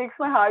makes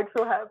my heart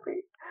so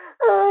happy.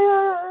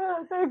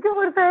 Thank you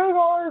for saying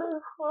all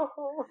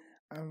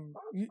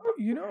this.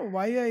 You know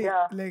why I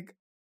Yeah, like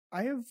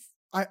I have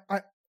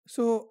I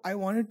so I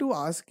wanted to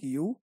ask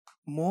you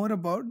more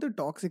about the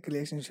toxic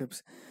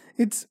relationships.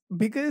 It's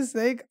because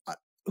like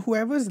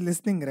whoever's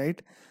listening,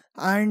 right?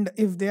 And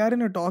if they are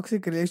in a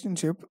toxic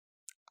relationship,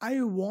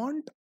 I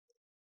want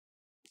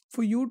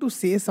for you to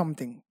say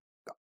something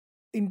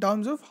in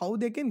terms of how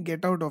they can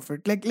get out of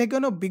it, like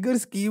on a bigger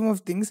scheme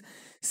of things,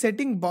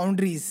 setting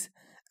boundaries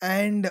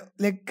and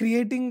like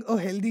creating a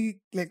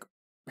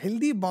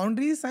healthy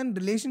boundaries and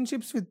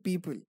relationships with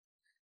people,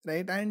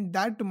 right? And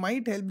that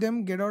might help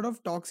them get out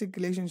of toxic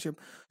relationship.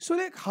 So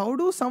like how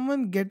do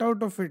someone get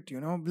out of it,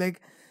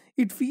 like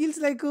it feels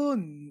like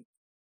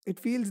it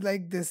feels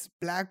like this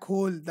black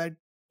hole that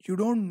you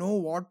don't know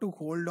what to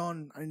hold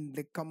on and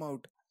like come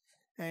out.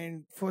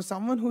 And for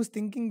someone who's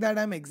thinking that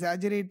I'm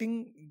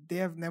exaggerating, they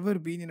have never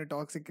been in a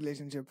toxic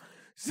relationship.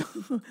 So,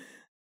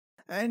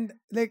 and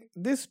like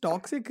this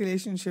toxic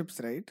relationships,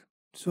 right?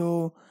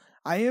 So,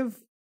 I have,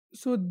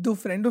 so the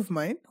friend of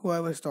mine who I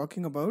was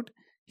talking about,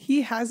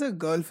 he has a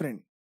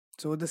girlfriend.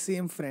 So, the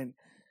same friend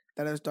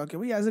that I was talking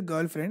about, he has a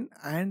girlfriend,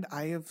 and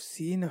I have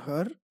seen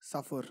her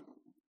suffer.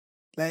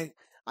 Like,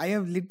 I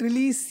have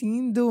literally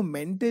seen the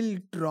mental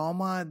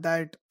trauma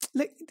that,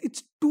 like,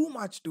 it's too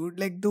much, dude.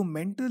 Like, the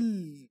mental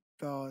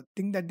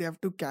thing that they have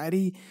to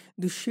carry,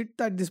 the shit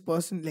that this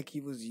person, like,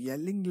 he was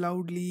yelling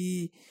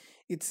loudly.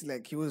 It's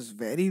like he was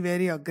very,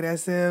 very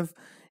aggressive.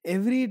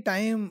 Every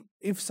time,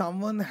 if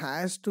someone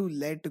has to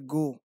let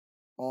go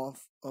of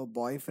a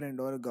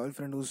boyfriend or a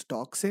girlfriend who's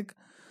toxic,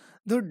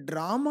 the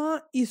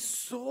drama is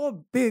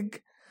so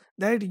big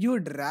that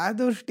you'd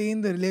rather stay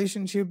in the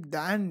relationship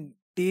than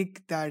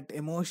take that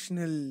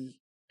emotional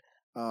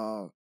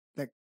uh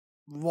like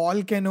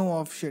volcano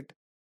of shit.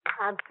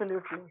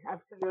 absolutely,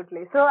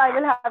 absolutely. So I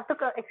will have to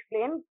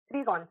explain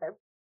three concepts.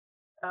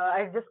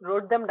 I just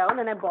wrote them down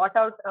and I brought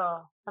out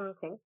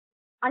something.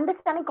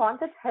 Understanding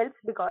concepts helps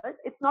because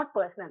it's not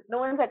personal. No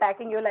one's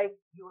attacking you like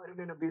you are in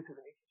an abusive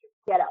relationship.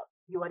 Get out.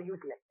 You are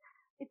useless.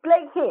 It's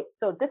like, hey,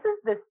 so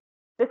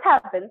this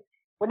happens.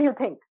 What do you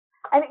think?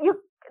 And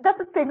that's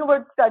the thing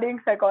about studying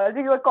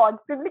psychology. You are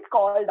constantly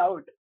called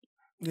out.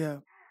 Yeah.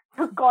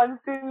 You're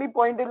constantly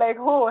pointed like,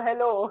 oh,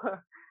 hello.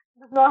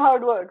 That's not how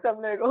it works.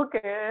 I'm like,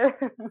 okay.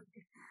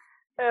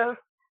 Uh,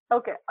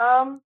 Okay.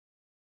 I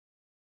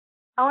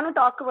want to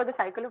talk about the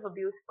cycle of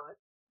abuse first.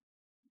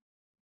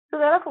 So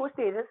there are 4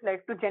 stages,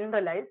 like to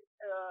generalize.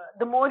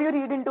 The more you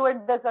read into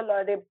it, there's a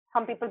lot.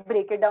 Some people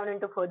break it down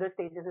into further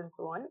stages and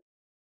so on.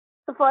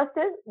 So first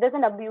is there's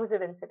an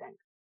abusive incident.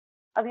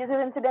 Abusive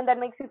incident that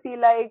makes you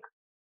feel like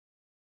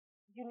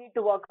you need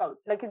to walk out.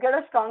 Like you get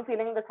a strong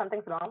feeling that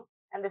something's wrong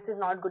and this is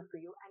not good for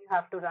you, and you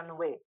have to run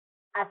away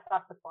as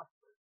fast as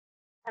possible.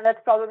 And that's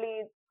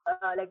probably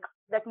like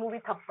that movie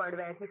Thappad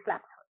where he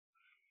slaps her.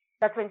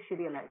 That's when she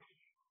realizes.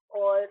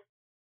 Or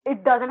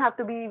it doesn't have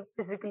to be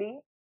physically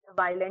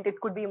violent. It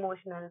could be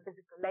emotional,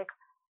 physical. Like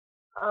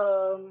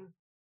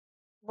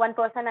one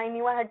person I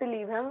knew, I had to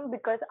leave him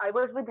because I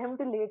was with him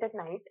till late at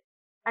night,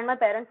 and my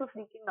parents were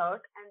freaking out,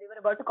 and they were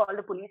about to call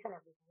the police and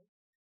everything.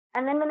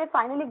 And then when I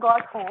finally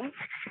got home,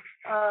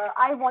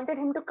 I wanted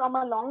him to come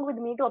along with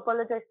me to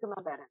apologize to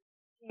my parents.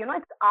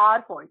 It's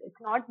our fault.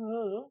 It's not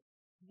me.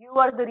 You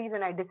are the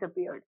reason I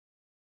disappeared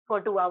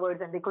for 2 hours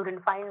and they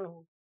couldn't find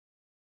me.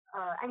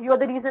 And you're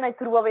the reason I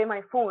threw away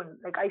my phone.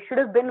 Like I should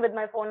have been with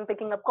my phone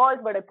picking up calls,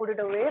 but I put it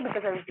away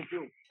because I was with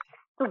you.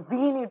 So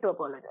we need to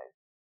apologize.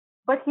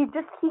 But he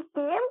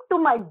came to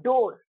my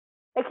door.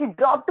 Like he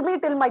dropped me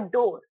till my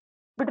door,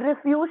 but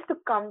refused to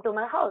come to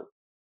my house.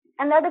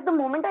 And that is the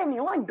moment I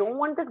knew I don't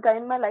want this guy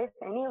in my life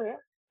anyway,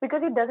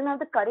 because he doesn't have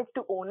the courage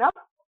to own up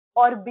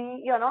or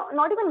be,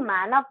 not even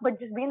man up, but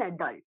just be an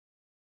adult.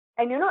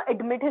 And,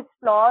 admit his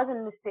flaws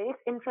and mistakes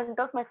in front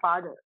of my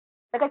father.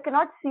 Like I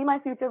cannot see my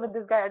future with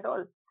this guy at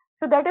all.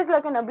 So that is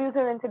like an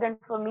abusive incident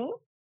for me,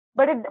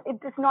 but it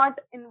is not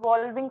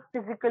involving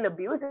physical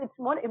abuse. It's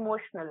more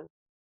emotional.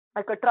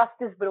 Like a trust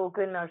is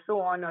broken or so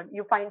on, or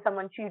you find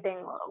someone cheating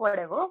or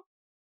whatever.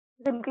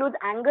 It includes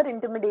anger,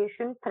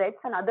 intimidation, threats,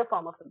 and other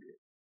form of abuse.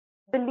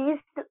 The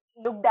least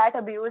looked at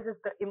abuse is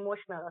the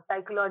emotional or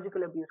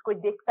psychological abuse. कोई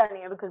देखता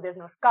नहीं है because there's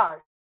no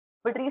scars.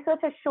 But research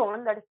has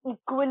shown that it's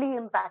equally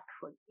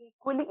impactful,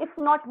 equally, if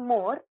not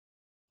more,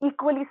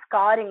 equally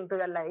scarring to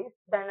your life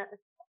than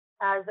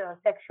as a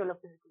sexual or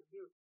physical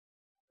abuse.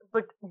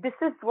 But this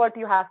is what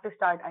you have to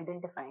start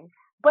identifying.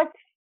 But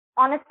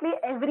honestly,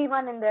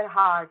 everyone in their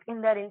heart,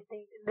 in their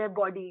instinct, in their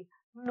body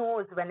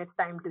knows when it's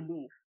time to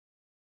leave.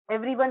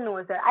 Everyone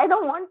knows that I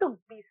don't want to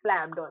be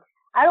slammed or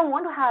I don't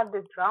want to have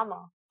this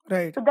drama.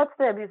 Right. So that's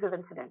the abusive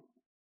incident.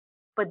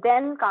 But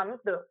then comes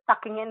the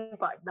sucking in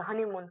part, the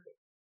honeymoon phase.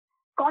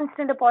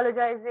 Constant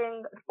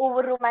apologizing,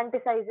 over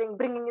romanticizing,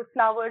 bringing you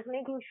flowers,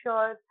 making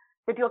sure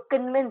that you're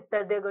convinced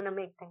that they're going to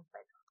make things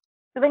better.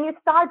 So when you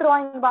start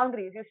drawing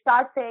boundaries, you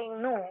start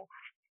saying no,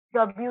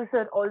 the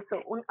abuser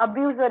also,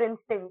 abuser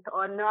instinct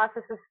or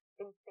narcissist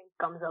instinct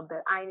comes up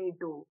there. I need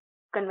to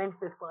convince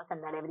this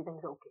person that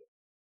everything's okay.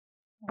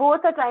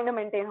 Both are trying to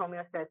maintain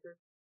homeostasis.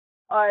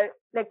 Or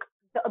like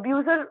the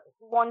abuser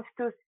wants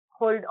to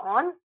hold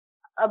on,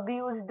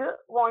 abused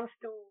wants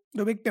to,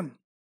 the victim,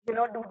 do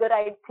the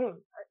right thing.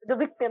 The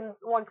victim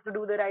wants to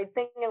do the right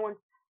thing,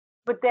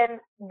 but then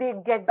they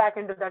get back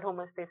into that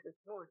homeostasis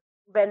mode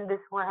when this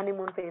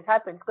honeymoon phase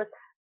happens, because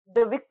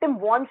the victim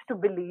wants to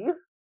believe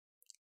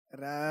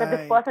that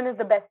this person is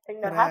the best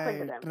thing that happened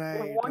to them.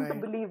 They want to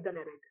believe the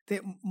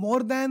narrative.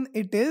 More than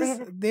it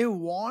is, they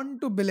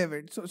want to believe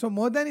it. So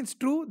more than it's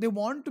true, they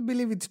want to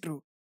believe it's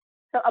true.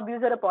 So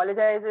abuser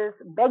apologizes,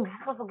 begs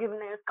for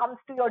forgiveness, comes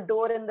to your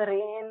door in the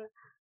rain,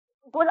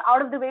 goes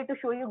out of the way to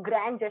show you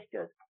grand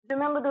gestures.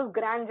 Remember, those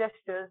grand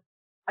gestures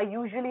are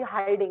usually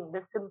hiding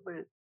the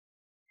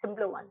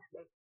simpler ones.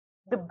 Like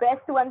the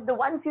best ones, the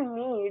ones you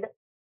need,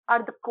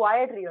 are the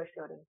quiet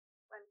reassurance.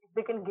 When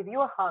they can give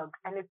you a hug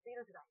and it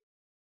feels right.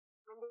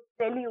 When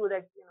they tell you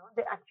that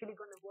they're actually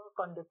going to work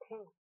on the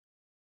thing.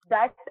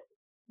 That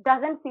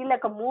doesn't feel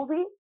like a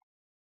movie,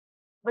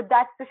 but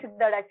that's the shit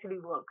that actually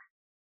works.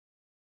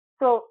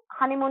 So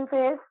honeymoon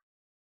phase,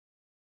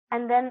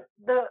 and then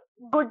the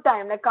good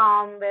time, like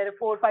calm, where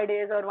 4 or 5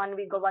 days or 1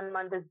 week or 1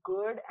 month is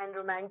good and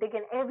romantic,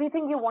 and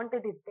everything you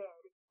wanted is there.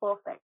 It's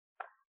perfect.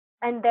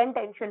 And then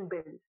tension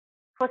builds.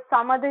 For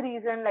some other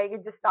reason, like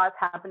it just starts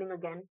happening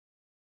again.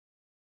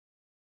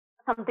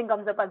 Something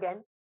comes up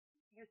again.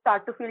 You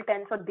start to feel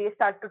tense, or they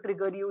start to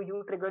trigger you.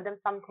 You trigger them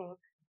something.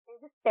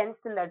 You're just tense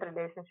in that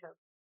relationship.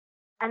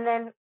 And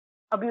then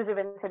abusive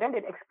incident,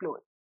 it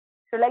explodes.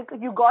 So like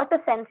you got a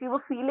sense, you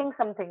were feeling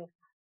something,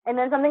 and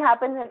then something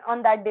happens, and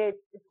on that day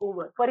it's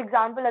over. For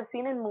example, I've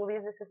seen in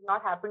movies, this has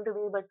not happened to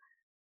me, but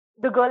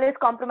the girl is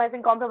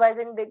compromising.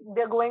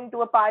 They're going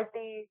to a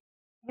party,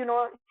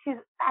 she's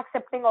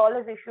accepting all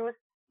his issues,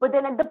 but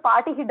then at the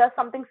party he does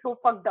something so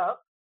fucked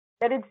up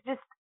that it's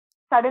just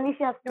suddenly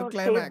she has to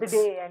save the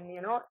day, and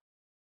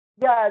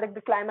like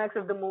the climax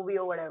of the movie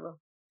or whatever.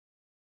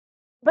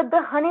 But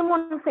the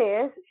honeymoon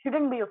phase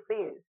shouldn't be a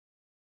phase.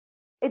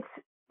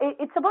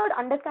 It's about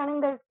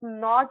understanding that it's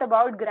not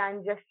about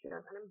grand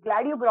gestures. And I'm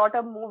glad you brought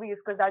up movies,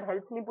 because that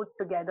helps me put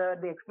together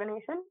the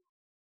explanation.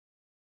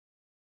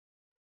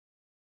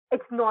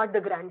 It's not the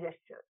grand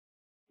gesture.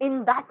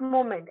 In that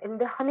moment, in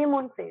the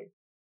honeymoon phase,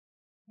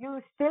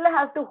 you still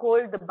have to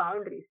hold the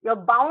boundaries. Your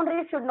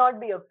boundaries should not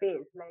be a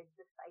phase like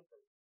this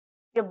cycle.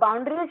 Your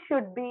boundaries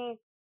should be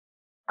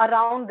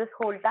around this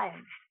whole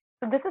time.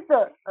 So this is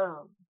the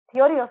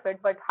theory of it,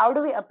 but how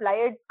do we apply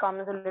it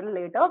comes a little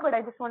later. But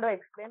I just want to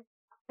explain.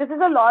 This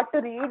is a lot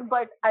to read,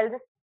 but I'll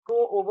just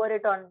go over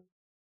it on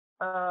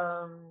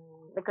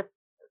like a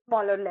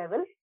smaller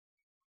level.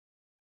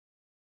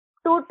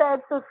 Two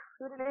types of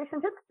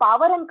relationships: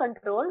 power and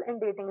control in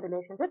dating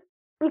relationships,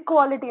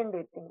 equality in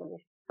dating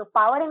relationships. So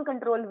power and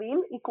control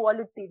wheel,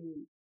 equality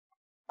wheel.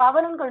 Power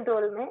and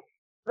control mein,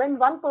 when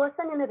one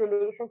person in a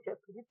relationship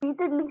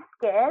repeatedly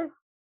scares,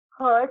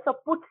 hurts, or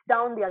puts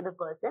down the other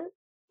person,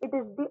 it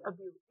is the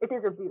abuse. It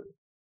is abuse.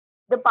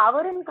 The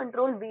power and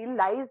control wheel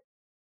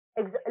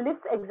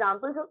lists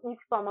examples of each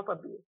form of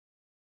abuse.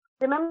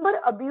 Remember,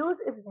 abuse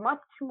is much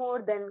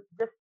more than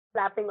just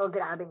slapping or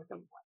grabbing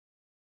someone.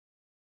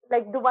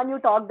 Like the one you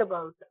talked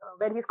about,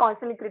 where he's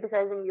constantly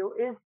criticizing you,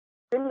 is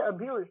still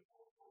abuse.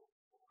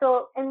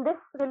 So in this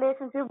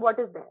relationship, what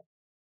is there?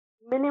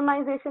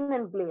 Minimization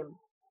and blame,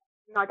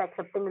 not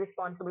accepting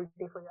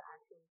responsibility for your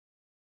actions,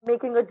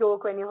 making a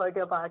joke when you hurt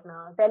your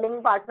partner,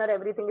 telling partner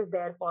everything is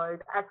their fault,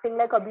 acting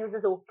like abuse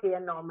is okay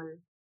and normal.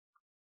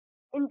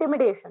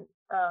 Intimidation,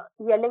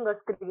 yelling or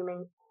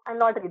screaming. I'll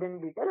not read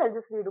in detail, I'll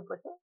just read per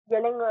se.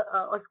 Yelling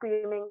or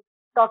screaming,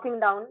 talking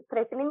down,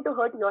 threatening to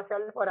hurt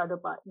yourself or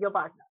your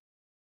partner.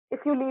 If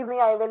you leave me,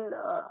 I will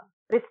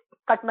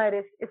cut my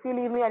wrist. If you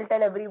leave me, I'll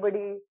tell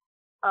everybody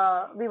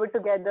we were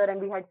together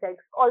and we had sex.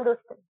 All those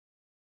things.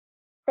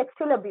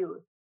 Sexual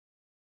abuse,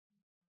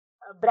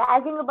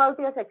 bragging about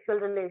your sexual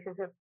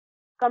relationship,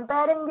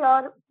 comparing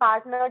your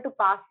partner to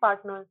past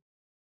partners,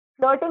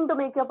 flirting to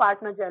make your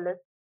partner jealous,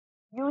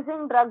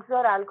 using drugs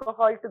or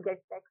alcohol to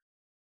get sex,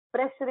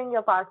 pressuring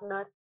your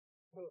partner,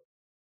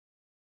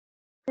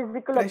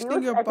 physical abuse. I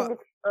think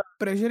it's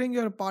pressuring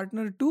your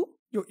partner to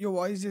your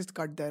voice just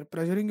cut there.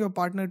 Pressuring your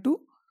partner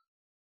to.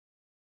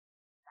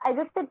 I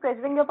just said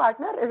pressuring your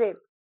partner, rape.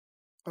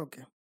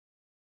 Okay.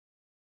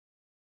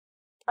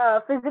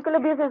 Physical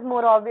abuse is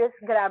more obvious: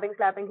 grabbing,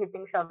 slapping,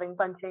 hitting, shoving,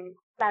 punching,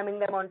 slamming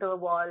them onto a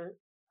wall.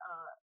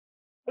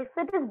 If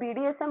it is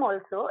BDSM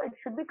also, it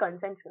should be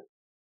consensual.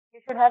 You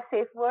should have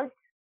safe words.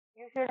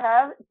 You should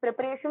have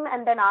preparation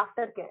and then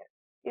aftercare.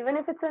 Even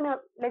if it's in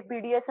like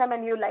BDSM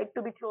and you like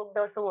to be choked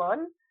or so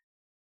on,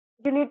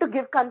 you need to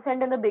give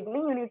consent in the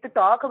beginning. You need to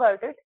talk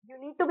about it. You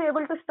need to be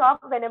able to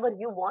stop whenever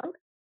you want.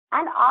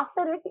 And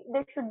after it,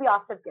 there should be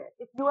aftercare.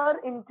 If you are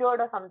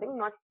injured or something,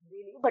 not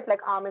really, but like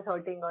arm is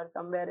hurting or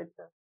somewhere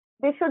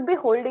they should be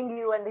holding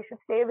you and they should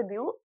stay with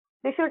you.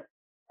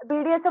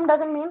 BDSM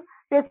doesn't mean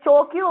they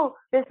choke you,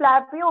 they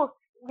slap you,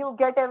 you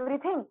get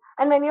everything.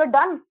 And when you're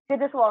done, they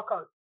just walk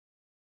out.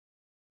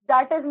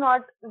 That is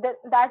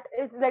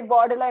like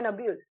borderline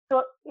abuse.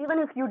 So even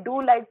if you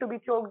do like to be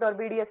choked or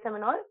BDSM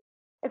and all,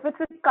 if it's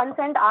with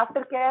consent,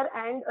 aftercare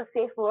and a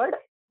safe word,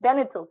 then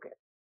it's okay.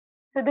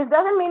 So this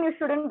doesn't mean you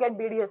shouldn't get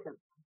BDSM.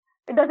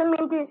 It doesn't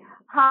mean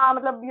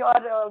that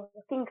your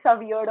kinks are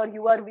weird or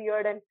you are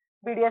weird and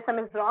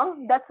BDSM is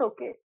wrong. That's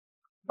okay.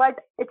 But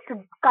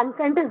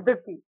consent is the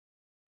key.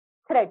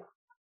 Threats.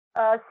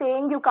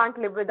 Saying you can't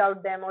live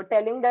without them or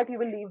telling that you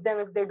will leave them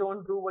if they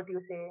don't do what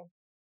you say.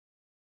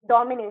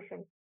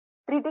 Domination.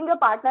 Treating your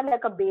partner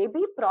like a baby,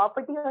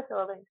 property or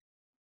servant.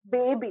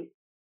 Baby.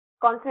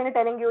 Constantly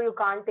telling you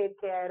can't take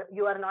care,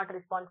 you are not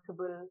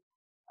responsible,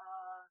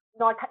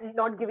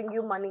 not giving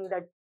you money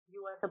that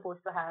you are supposed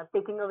to have,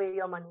 taking away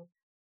your money.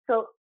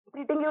 So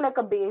treating you like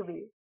a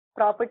baby,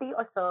 property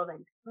or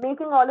servant,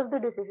 making all of the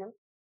decisions,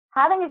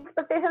 having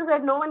expectations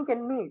that no one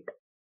can meet.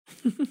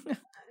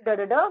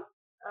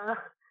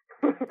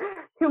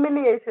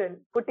 Humiliation,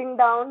 putting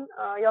down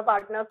your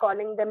partner,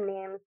 calling them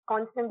names,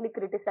 constantly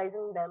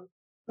criticizing them,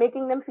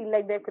 making them feel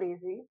like they're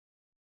crazy.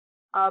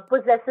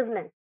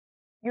 Possessiveness,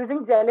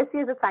 using jealousy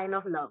as a sign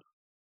of love.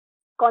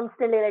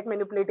 Constantly like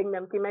manipulating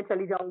them कि मैं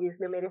चली जाऊंगी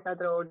इसलिए मेरे साथ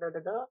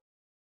रहो.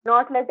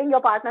 Not letting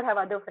your partner have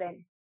other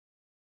friends.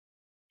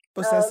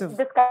 Possessive.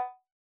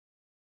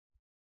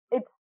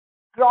 It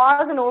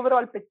draws an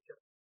overall picture.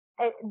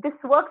 This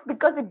works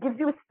because it gives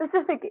you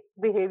specific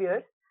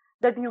behaviors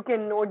that you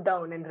can note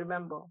down and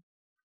remember.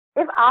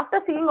 If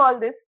after seeing all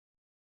this,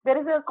 there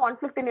is a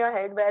conflict in your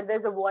head where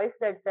there's a voice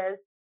that says,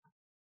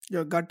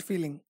 your gut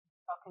feeling.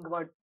 Talking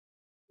about,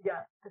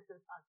 yeah, this is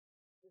us.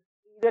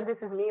 Either this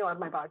is me or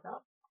my partner.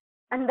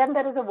 And then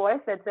there is a voice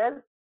that says,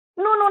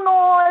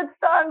 no,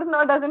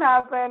 it doesn't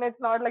happen. It's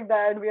not like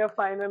that. We are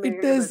fine.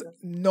 It is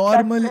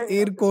normal,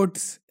 air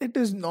quotes. It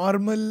is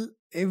normal.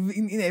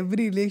 In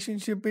every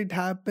relationship, it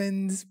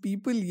happens.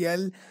 People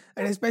yell.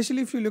 And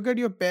especially if you look at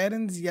your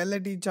parents yell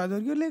at each other,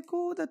 you're like,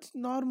 oh, that's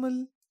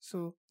normal.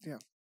 So, yeah,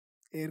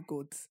 air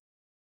quotes.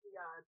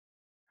 Yeah,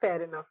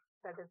 fair enough.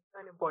 That is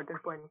an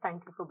important point.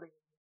 Thank you for bringing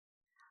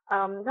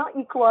it. Now,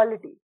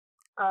 equality.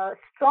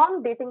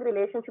 Strong dating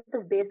relationship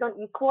is based on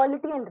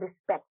equality and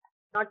respect,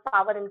 not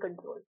power and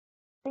control.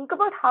 Think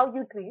about how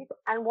you treat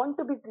and want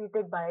to be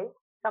treated by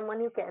someone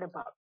you care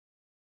about.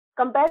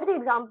 Compare the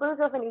examples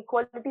of an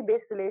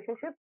equality-based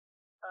relationship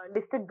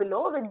listed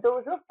below with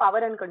those of power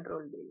and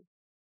control based.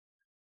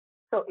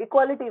 So,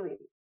 equality way,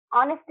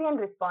 honesty and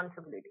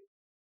responsibility,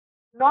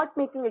 not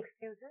making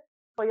excuses,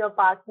 for your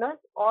partner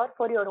or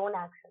for your own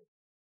actions.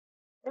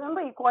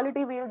 Remember,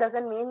 equality wheel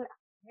doesn't mean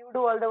you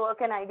do all the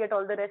work and I get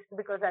all the rest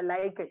because I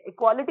like it.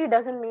 Equality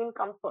doesn't mean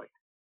comfort.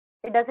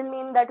 It doesn't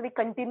mean that we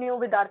continue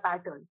with our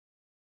patterns.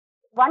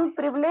 One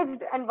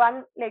privileged and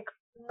one like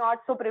not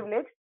so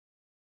privileged.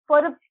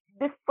 For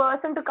this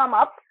person to come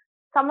up,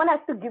 someone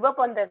has to give up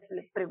on their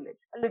privilege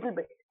a little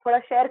bit.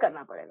 थोड़ा share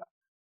करना पड़ेगा.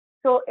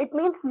 So it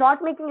means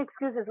not making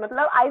excuses.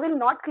 मतलब I will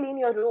not clean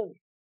your room.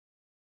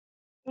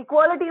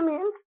 Equality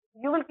means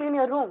you will clean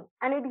your room,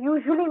 and it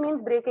usually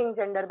means breaking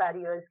gender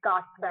barriers,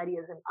 caste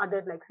barriers, and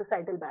other like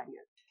societal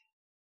barriers.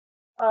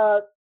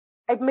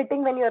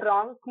 Admitting when you're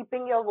wrong,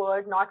 keeping your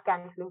word, not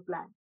canceling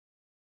plans.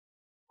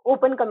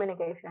 Open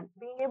communication,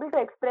 being able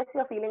to express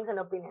your feelings and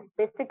opinions.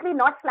 Basically,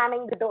 not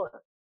slamming the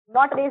door,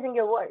 not raising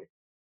your voice.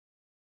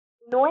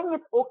 Knowing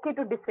it's okay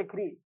to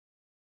disagree.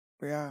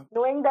 Yeah.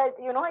 Knowing that,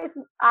 if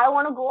I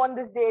want to go on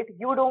this date,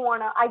 you don't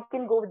want to, I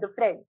can go with the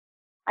friend.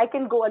 I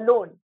can go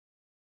alone.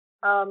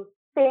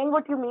 Saying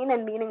what you mean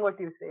and meaning what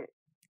you say.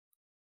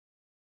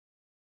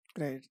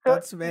 Right. So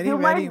that's very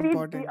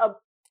important.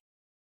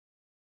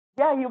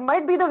 You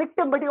might be the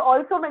victim, but you're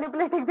also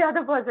manipulating the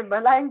other person by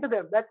lying to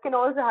them. That can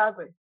also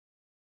happen.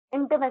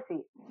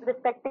 Intimacy,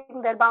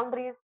 respecting their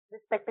boundaries,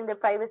 respecting their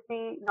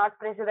privacy, not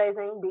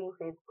pressurizing, being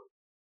faithful.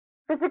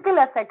 Physical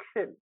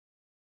affection.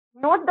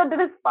 Note that this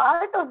is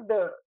part of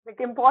the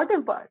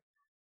important part.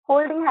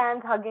 Holding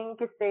hands, hugging,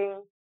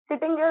 kissing,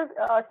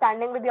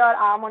 standing with your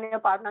arm on your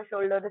partner's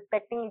shoulder,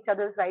 respecting each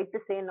other's right to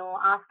say no,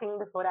 asking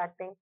before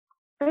acting.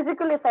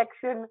 Physical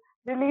affection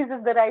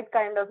releases the right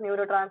kind of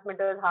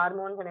neurotransmitters,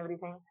 hormones, and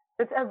everything.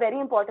 It's a very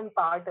important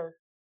part of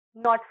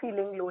not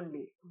feeling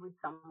lonely with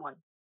someone.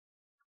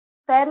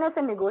 Fairness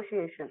and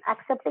negotiation,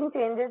 accepting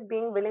changes,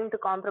 being willing to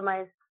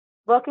compromise,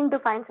 working to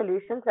find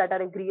solutions that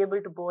are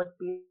agreeable to both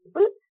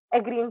people,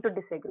 agreeing to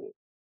disagree.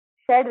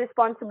 Shared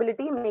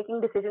responsibility,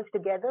 making decisions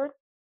together,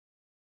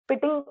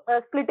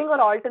 splitting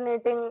or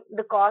alternating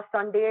the cost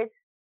on dates,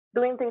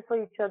 doing things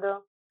for each other.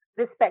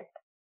 Respect,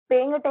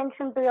 paying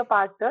attention to your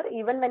partner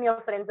even when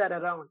your friends are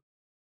around.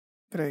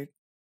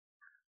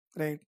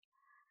 Right.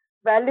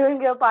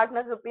 Valuing your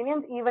partner's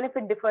opinions even if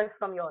it differs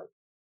from yours.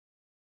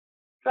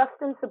 Trust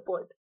and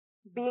support,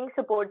 being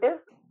supportive,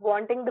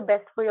 wanting the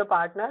best for your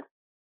partner,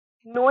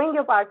 knowing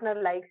your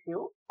partner likes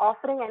you,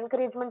 offering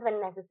encouragement when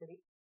necessary,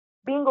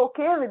 being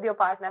okay with your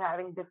partner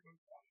having different.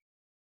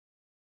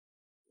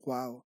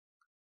 Wow.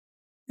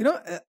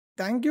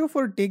 Thank you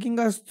for taking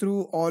us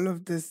through all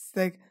of this.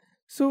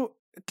 So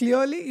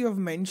clearly you've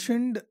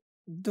mentioned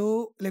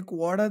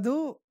what are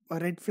the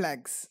red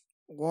flags?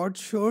 What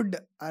should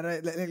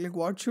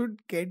what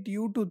should get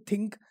you to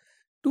think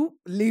to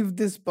leave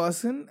this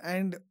person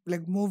and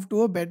move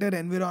to a better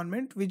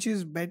environment which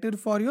is better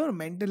for your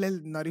mental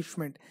health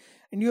nourishment?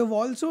 And you have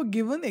also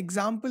given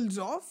examples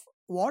of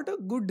what a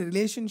good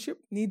relationship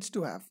needs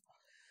to have.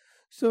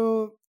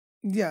 So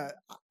yeah,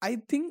 I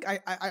think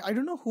I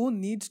don't know who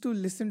needs to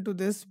listen to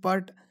this,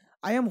 but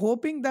I am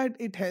hoping that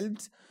it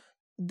helps.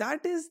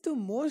 That is the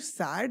most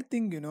sad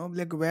thing,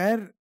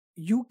 where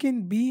you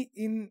can be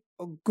in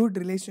a good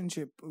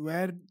relationship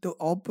where the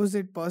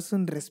opposite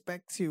person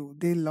respects you,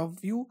 they love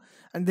you,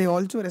 and they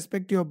also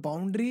respect your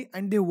boundary,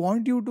 and they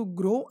want you to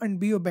grow and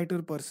be a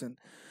better person.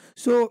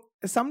 So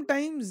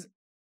sometimes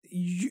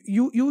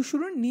you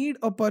shouldn't need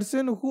a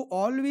person who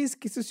always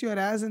kisses your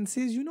ass and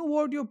says, you know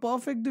what, you're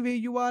perfect the way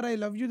you are, I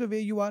love you the way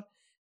you are.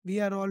 We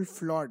are all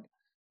flawed.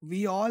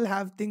 We all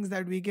have things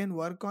that we can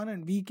work on,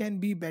 and we can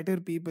be better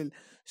people.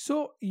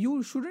 So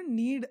you shouldn't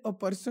need a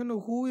person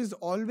who is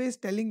always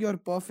telling you're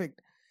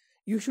perfect.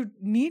 You should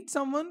need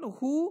someone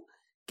who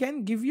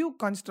can give you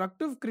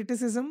constructive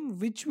criticism,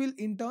 which will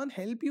in turn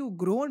help you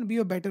grow and be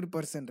a better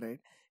person,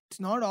 right? It's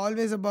not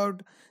always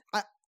about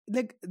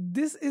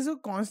this is a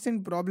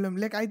constant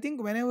problem. I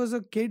think when I was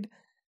a kid,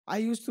 I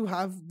used to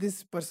have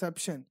this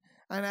perception,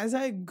 and as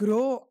I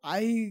grow,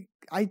 I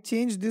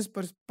change this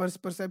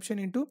perception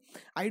into,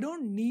 I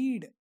don't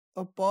need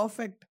a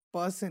perfect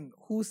person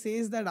who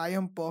says that I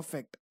am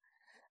perfect.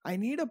 I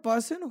need a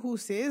person who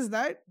says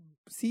that,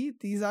 see,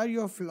 these are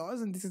your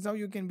flaws and this is how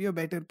you can be a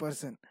better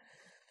person.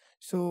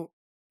 So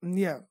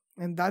yeah,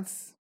 and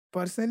that's,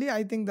 personally,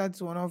 I think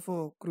that's one of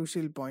a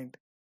crucial point.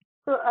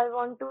 So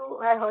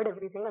I heard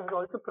everything. I was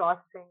also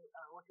processing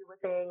what you were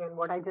saying and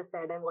what I just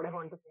said and what I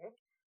want to say.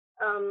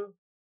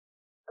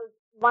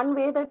 One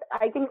way that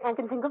I can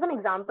think of an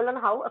example on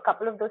how a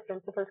couple of those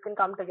principles can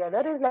come together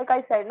is, like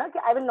I said,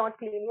 I will not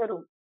clean your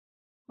room,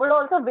 but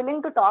also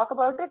willing to talk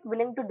about it,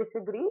 willing to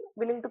disagree,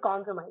 willing to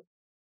compromise.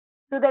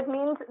 So that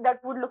means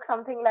that would look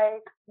something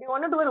like, do you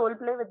want to do a role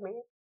play with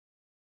me?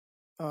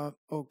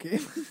 Okay.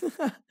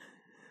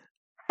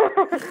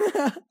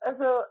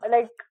 So,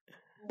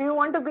 do you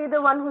want to be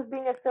the one who's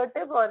being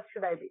assertive, or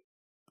should I be?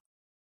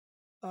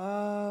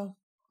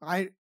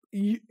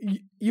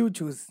 You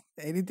choose.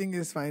 Anything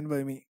is fine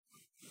by me.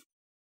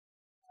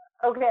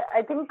 Okay,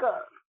 I think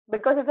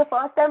because it's the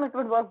first time, it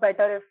would work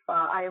better if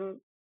I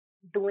am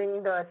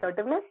doing the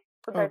assertiveness,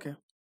 so that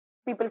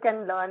people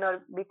can learn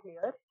or be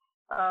clear.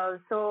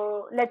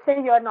 So let's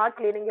say you're not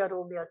cleaning your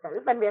room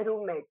yourself and we're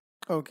roommates.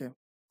 Okay.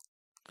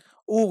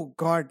 Oh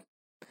God.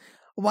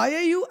 Why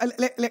are you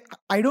like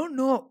I don't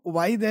know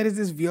why there is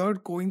this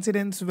weird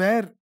coincidence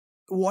where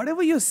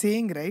whatever you're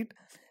saying, right?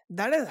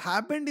 That has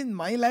happened in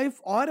my life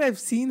or I've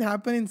seen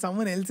happen in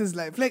someone else's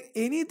life. Like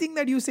anything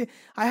that you say,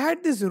 I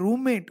had this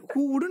roommate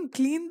who wouldn't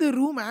clean the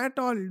room at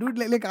all, dude.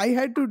 Like I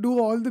had to do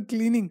all the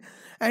cleaning,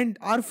 and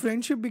our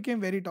friendship became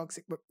very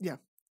toxic. But yeah,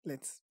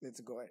 let's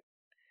go ahead.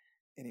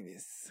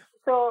 Anyways,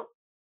 So,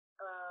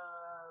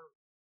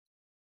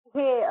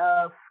 hey,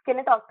 can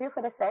I talk to you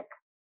for a sec?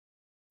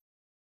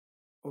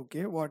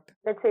 okay, what?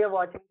 Let's say you're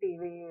watching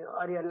TV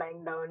or you're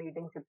lying down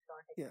eating chips or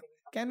Yeah,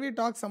 texting. can we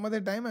talk some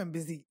other time? I'm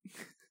busy.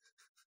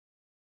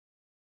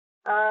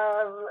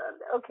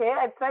 Okay,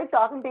 I tried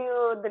talking to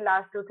you the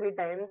last 2, 3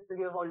 times.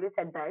 You've always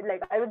said that.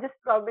 Like, I would just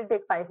probably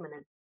take 5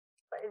 minutes.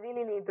 But I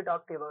really need to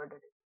talk to you about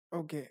it.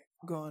 Okay,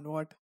 go on.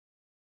 What?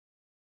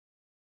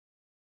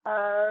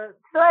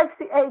 So I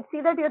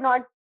see that you're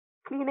not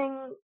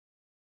cleaning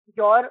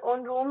your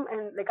own room,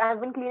 and like I have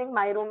been cleaning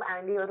my room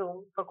and your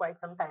room for quite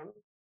some time.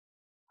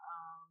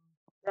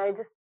 I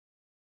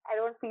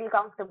don't feel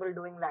comfortable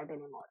doing that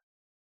anymore.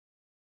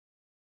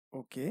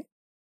 Okay.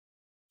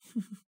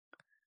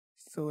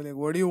 So, like,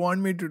 what do you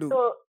want me to do?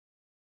 So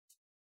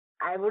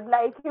I would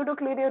like you to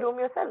clean your room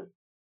yourself.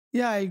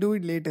 Yeah, I'll do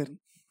it later.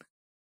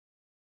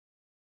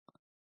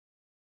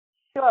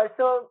 Sure.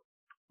 So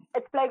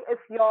it's like if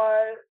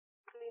you're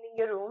cleaning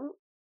your room,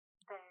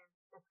 then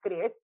that's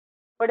great.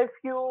 But if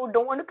you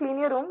don't want to clean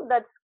your room,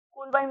 that's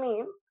cool by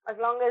me. As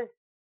long as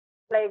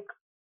like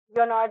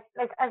you're not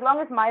like as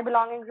long as my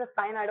belongings are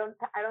fine, I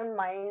don't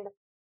mind.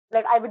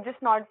 Like I would just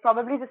not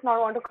probably just not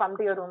want to come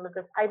to your room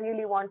because I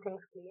really want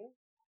things clean.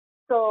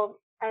 So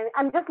and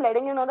I'm just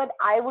letting you know that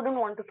I wouldn't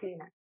want to clean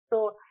it.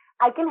 So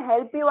I can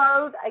help you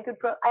out.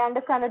 I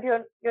understand that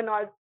you're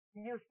not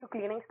used to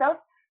cleaning stuff.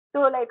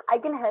 So like I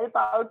can help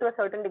out to a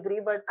certain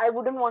degree, but I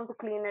wouldn't want to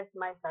clean it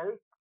myself.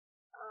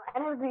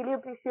 And I would really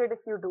appreciate if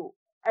you do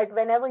at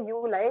whenever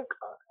you at like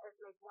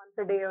once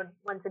a day or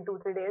once in 2,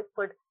 3 days.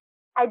 But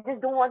I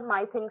just don't want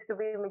my things to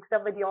be mixed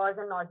up with yours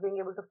and not being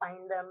able to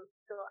find them.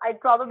 So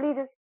I'd probably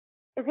just,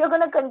 if you're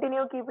gonna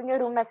continue keeping your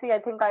room messy, I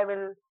think I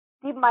will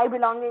keep my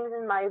belongings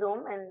in my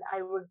room, and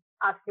I would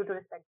ask you to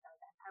respect that.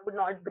 I would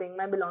not bring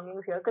my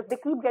belongings here because they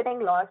keep getting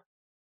lost,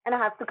 and I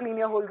have to clean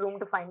your whole room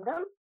to find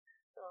them.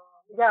 So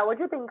yeah, what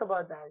do you think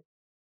about that?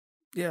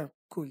 Yeah,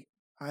 cool.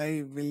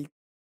 I will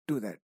do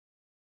that.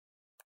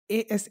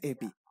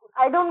 ASAP.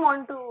 I don't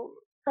want to.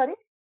 Sorry.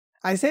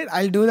 I said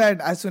I'll do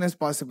that as soon as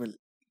possible.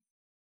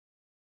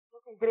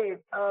 Okay, great.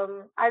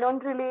 I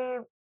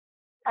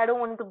don't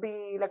want to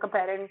be like a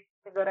parent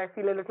figure. I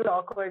feel a little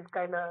awkward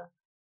kind of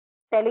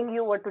telling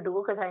you what to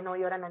do because I know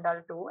you're an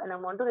adult too, and I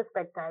want to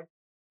respect that.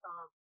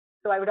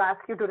 So I would ask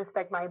you to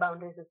respect my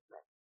boundaries as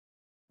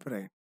well.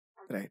 Right,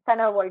 right.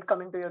 Kind of avoid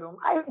coming to your room.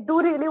 I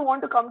do really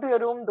want to come to your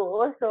room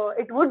though, so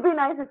it would be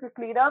nice if you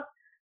clean up,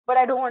 but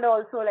I don't want to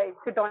also like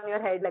sit on your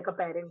head like a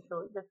parent.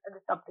 So just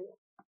up to you.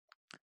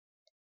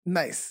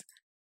 Nice.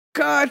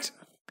 Cut.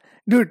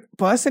 Dude,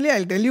 personally,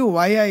 I'll tell you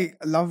why I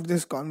love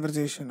this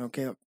conversation,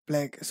 okay?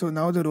 Like, so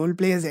now the role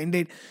play has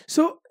ended.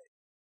 So,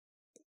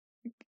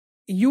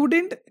 you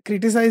didn't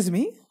criticize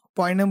me,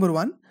 point number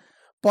one.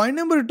 Point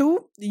number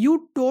two,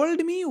 you told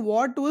me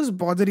what was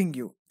bothering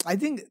you. I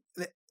think,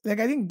 I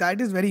think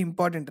that is very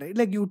important, right?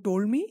 Like, you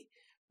told me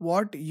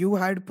what you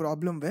had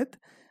problem with,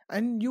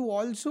 and you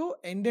also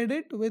ended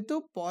it with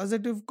a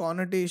positive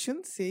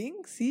connotation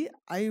saying, see,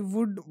 I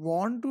would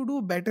want to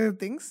do better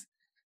things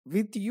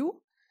with you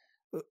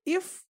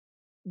if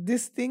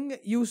this thing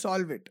you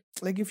solve it,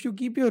 like if you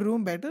keep your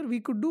room better we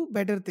could do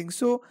better things.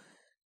 So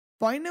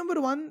point number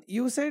one,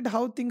 you said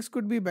how things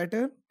could be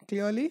better,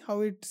 clearly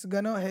how it's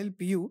gonna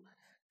help you.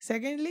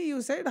 Secondly,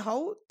 you said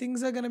how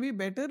things are gonna be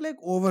better, like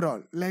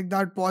overall, like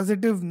that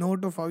positive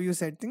note of how you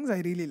said things,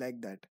 I really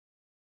like that.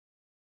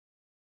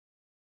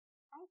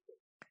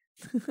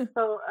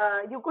 So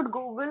you could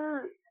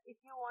Google if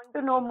you want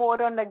to know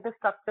more on like the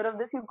structure of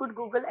this. You could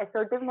Google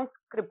assertiveness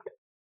script,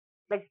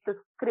 like the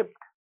script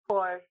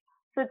for.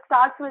 So it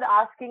starts with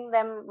asking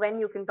them when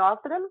you can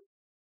talk to them,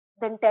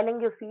 then telling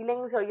your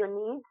feelings or your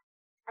needs,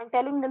 and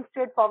telling them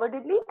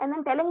straightforwardly, and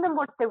then telling them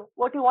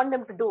what you want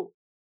them to do.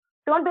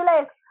 Don't be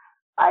like,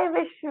 I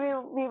wish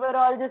we were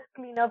all just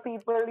cleaner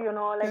people, Yeah,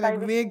 like like I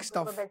wish vague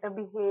people were stuff. better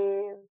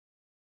behaved.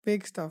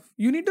 Vague stuff,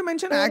 you need to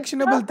mention Vague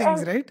actionable stuff things,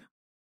 and right?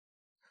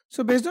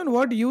 So based on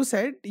what you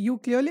said, you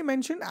clearly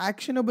mentioned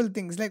actionable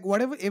things, like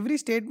whatever every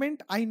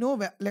statement I know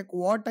like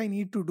what I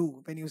need to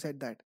do when you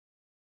said that.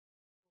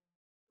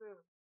 hmm.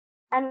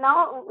 And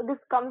now this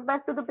comes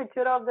back to the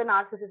picture of the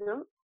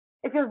narcissism.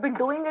 If you've been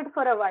doing it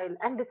for a while,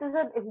 and this is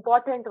an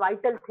important,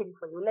 vital thing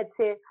for you, let's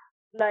say,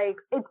 like,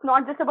 it's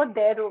not just about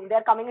their room,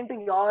 they're coming into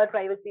your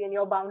privacy and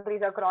your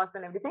boundaries are crossed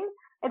and everything.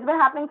 It's been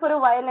happening for a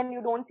while and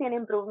you don't see an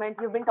improvement.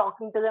 You've been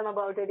talking to them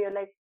about it, you're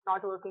like,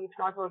 not working, it's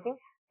not working.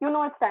 You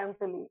know it's time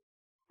to leave.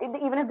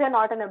 Even if they're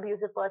not an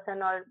abusive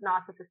person or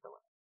narcissist or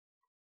whatever.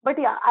 But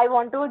yeah, I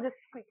want to just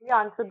quickly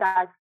answer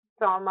that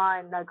trauma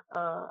and like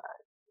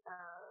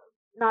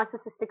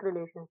narcissistic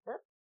relationship.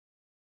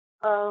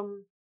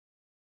 Um,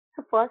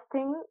 so first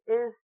thing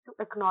is to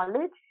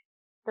acknowledge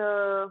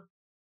the,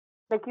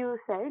 like you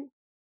said,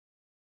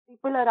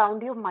 people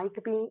around you might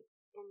be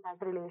in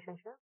that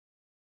relationship,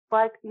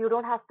 but you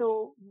don't have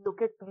to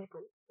look at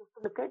people. You have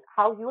to look at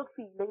how you are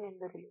feeling in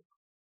the relationship.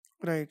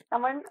 Right.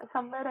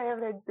 Somewhere I have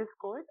read this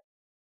quote.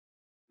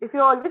 If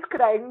you're always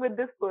crying with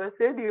this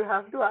person, you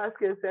have to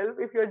ask yourself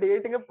if you're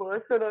dating a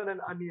person or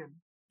an onion.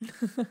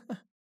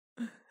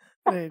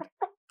 Right.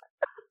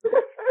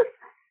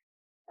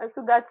 And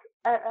so that's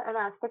an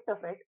aspect of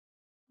it.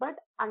 But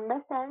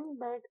understand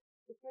that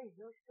if you're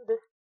used to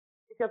this,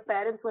 if your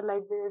parents were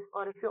like this,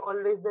 or if you're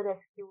always the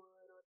rescuer,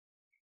 or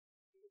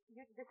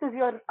this is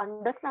your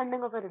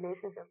understanding of a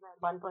relationship where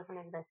one person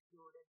is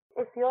rescued.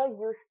 If you're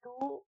used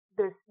to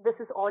this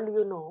is all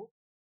you know,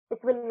 it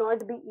will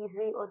not be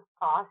easy or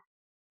fast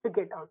to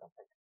get out of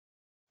it.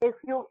 If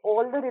you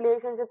all the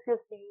relationships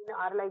you've seen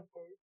are like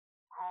this,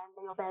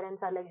 and your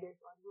parents are like this,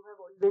 or you have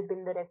always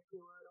been the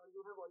rescuer, or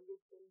you have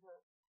always been the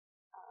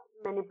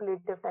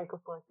manipulative type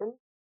of person,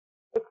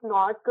 it's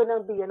not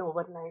gonna be an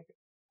overnight.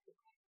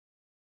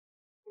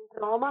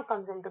 Trauma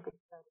comes into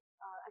picture.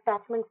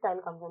 Attachment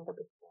style comes into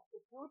picture.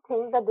 If you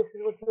think that this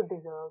is what you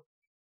deserve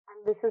and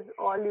this is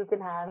all you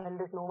can have and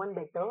there's no one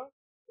better,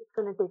 it's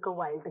gonna take a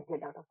while to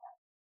get out of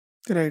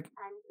that. Right.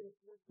 And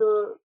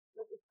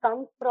it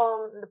comes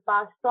from the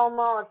past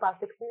trauma or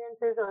past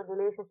experiences or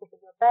relationships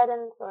with your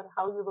parents or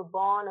how you were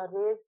born or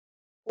raised.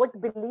 What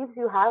beliefs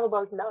you have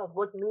about love,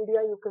 what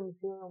media you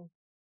consume,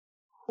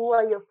 who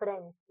are your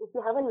friends, if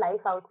you have a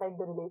life outside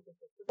the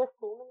relationship. There's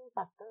so many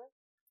factors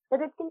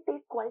that it can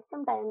take quite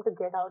some time to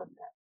get out of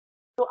that.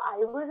 So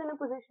I was in a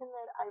position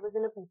where I was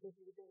in a people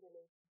pleasing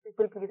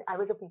relationship. I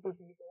was a people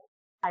pleaser.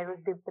 I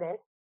was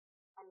depressed,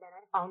 and then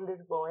I found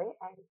this boy,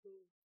 and he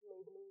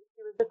made me.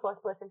 He was the first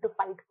person to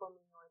fight for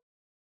me,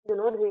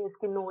 or raise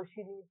ki no,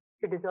 she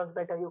deserves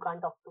better. You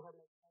can't talk to her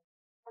like that.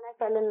 And I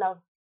fell in love,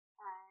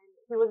 and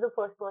he was the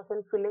first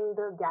person filling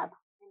the gaps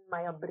in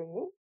my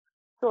upbringing.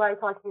 So I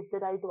thought he's the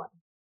right one.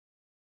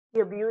 He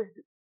abused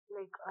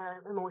like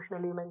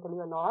emotionally, mentally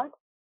a lot.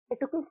 It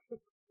took me 6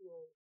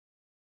 years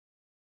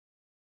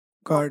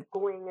of God.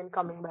 going and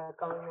coming back,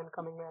 coming and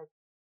coming back.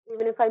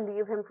 Even if I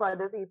leave him for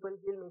other people,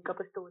 he'll make up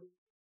a story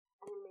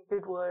and he'll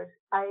make it worse.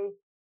 I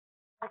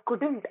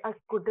couldn't. I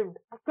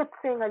kept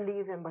saying I'll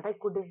leave him, but I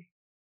couldn't.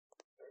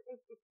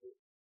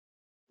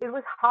 It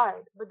was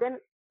hard. But then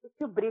if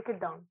you break it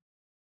down,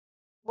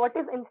 what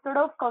if instead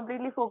of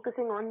completely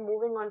focusing on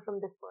moving on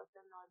from this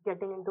person or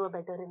getting into a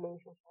better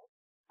relationship,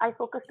 I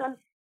focused on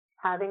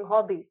having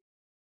hobbies,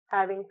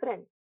 having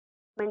friends,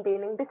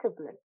 maintaining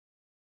discipline,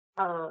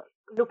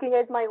 looking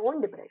at my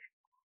own depression,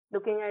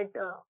 looking at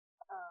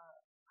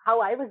how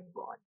I was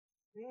born,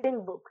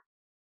 reading books,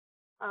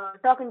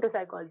 talking to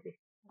psychologists,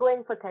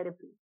 going for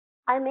therapy.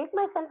 I make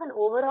myself an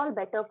overall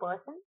better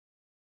person,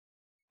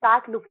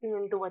 start looking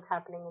into what's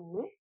happening in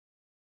me.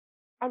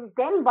 And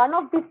then one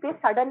of these days,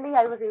 suddenly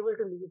I was able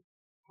to leave.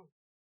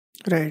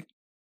 Right.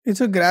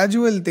 It's a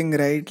gradual thing,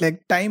 right?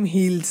 Like time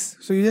heals.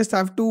 So you just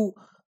have to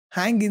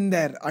hang in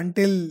there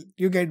until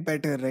you get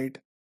better, right?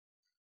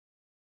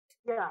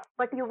 Yeah,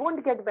 but you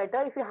won't get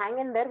better if you hang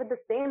in there with the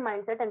same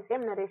mindset and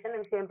same narration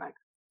and same pattern.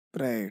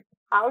 Right.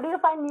 How do you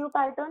find new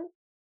patterns?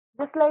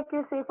 Just like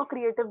you say for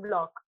creative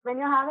block. When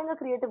you're having a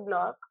creative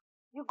block,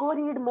 you go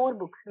read more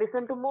books,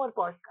 listen to more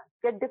podcasts,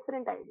 get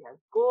different ideas,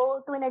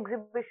 go to an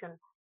exhibition,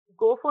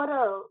 go for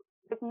a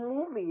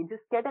movie,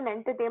 just get an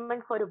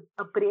entertainment for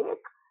a break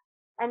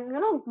and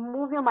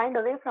move your mind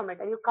away from it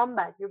and you come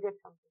back, you get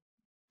something.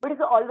 But if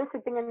you're always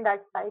sitting in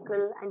that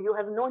cycle and you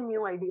have no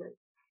new ideas,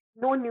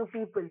 no new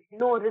people,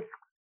 no risks,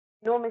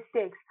 no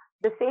mistakes,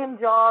 the same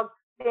job,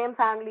 same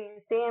family,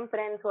 same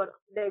friends, or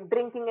like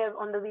drinking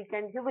on the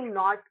weekend, you will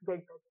not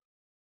get better.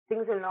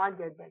 Things will not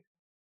get better.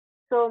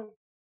 So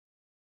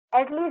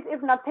at least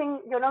if nothing,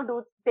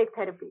 do take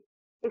therapy.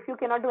 If you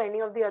cannot do any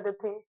of the other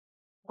things,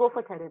 go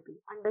for therapy.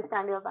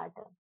 Understand your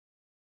pattern.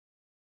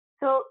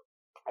 So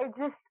it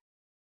just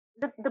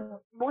the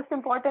most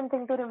important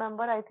thing to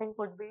remember, I think,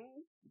 would be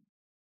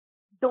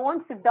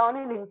don't sit down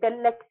and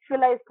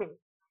intellectualize things.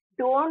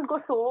 Don't go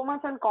so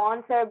much on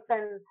concepts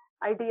and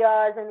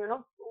ideas and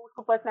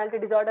उसको personality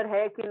disorder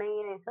है कि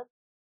नहीं है सब.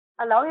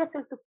 Allow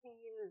yourself to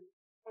feel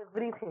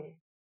everything.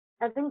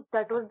 I think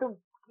that was the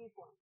key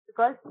point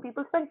because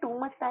people spend too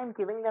much time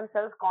giving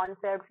themselves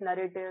concepts,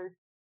 narratives,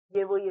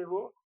 ये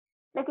वो.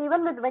 Like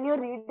even when you're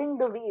reading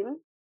The Wheel,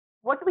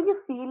 what were you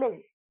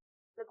feeling?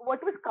 Like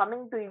what was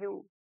coming to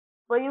you?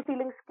 Were you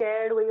feeling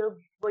scared?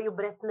 Were you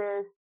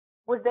breathless?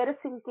 Was there a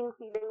sinking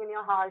feeling in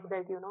your heart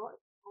that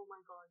oh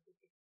my god, this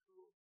is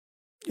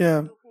true? Yeah.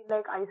 If you feel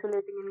like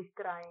isolating and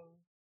crying,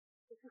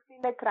 if you feel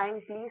like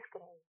crying, please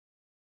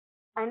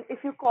cry. And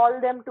if you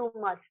call them too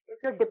much, if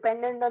you're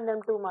dependent on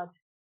them too much,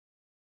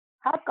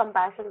 have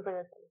compassion for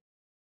yourself.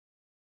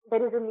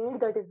 There is a need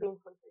that is being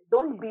fulfilled.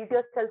 Don't beat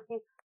yourself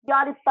कि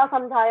यार इतना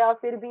समझाया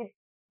फिर भी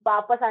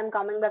वापस I'm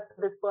coming back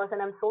to this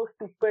person. I'm so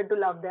stupid to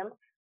love them.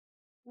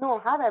 No,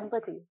 have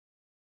empathy.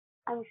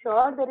 I'm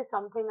sure there is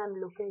something I'm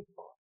looking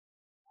for.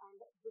 And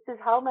this is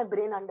how my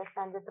brain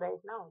understands it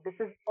right now. This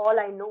is all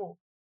I know.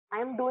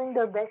 I'm doing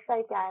the best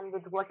I can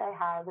with what I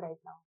have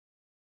right now.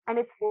 And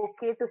it's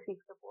okay to seek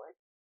support.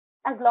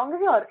 As long as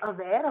you're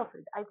aware of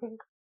it, I think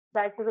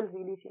that will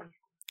really change.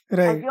 As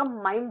Right. you're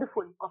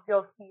mindful of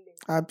your feelings,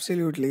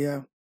 Absolutely.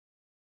 Yeah.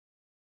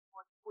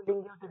 what's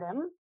pulling you to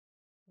them,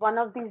 one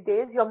of these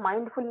days your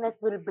mindfulness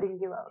will bring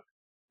you out.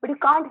 But you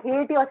can't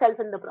hate yourself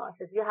in the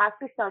process. You have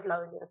to start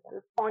loving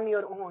yourself on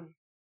your own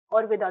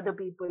or with other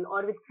people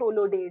or with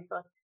solo dates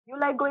or you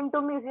like going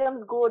to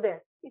museums, go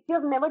there. If you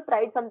have never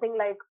tried something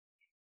like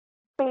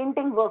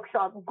painting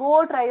workshop,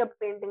 go try a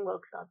painting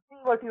workshop. See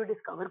what you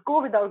discover.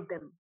 Go without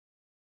them.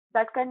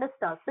 That kind of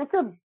stuff. So it's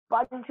a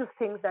bunch of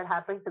things that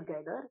happen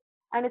together.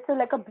 And it's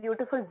like a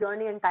beautiful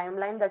journey and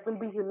timeline that will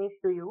be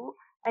unique to you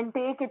and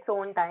take its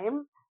own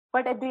time.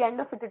 But at the end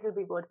of it, it will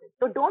be worth it.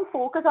 So don't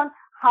focus on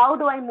how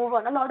do I move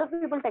on. A lot of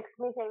people text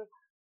me saying,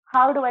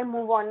 how do I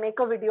move on? Make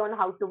a video on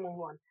how to move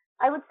on.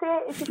 I would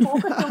say if you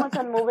focus too much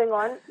on moving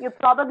on, you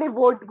probably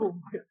won't move.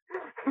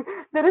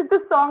 There is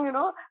this song,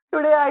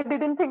 today I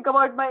didn't think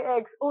about my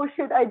ex. Oh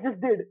shit, I just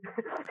did.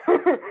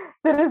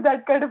 There is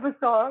that kind of a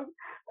song.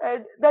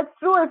 And that's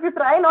true. If you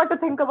try not to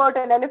think about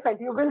an elephant,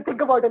 you will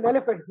think about an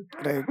elephant.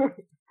 Right.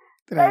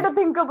 Try Right. to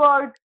think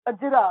about a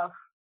giraffe.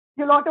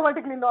 You'll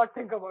automatically not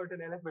think about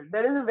an elephant.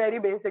 There is a very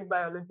basic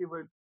biology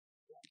word.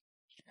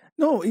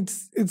 No,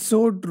 it's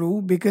so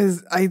true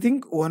because I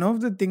think one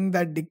of the thing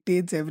that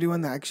dictates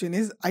everyone's action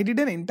is I did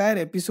an entire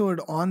episode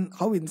on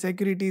how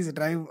insecurities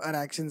drive our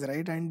actions,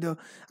 right? And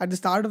at the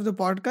start of the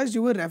podcast,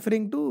 you were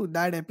referring to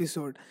that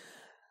episode.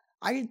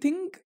 I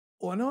think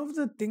one of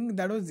the thing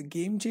that was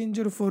game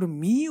changer for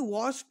me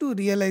was to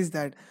realize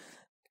that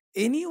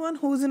anyone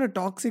who's in a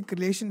toxic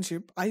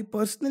relationship, I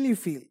personally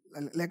feel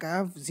like I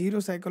have zero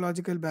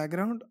psychological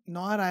background,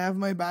 nor I have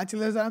my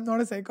bachelor's. I'm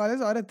not a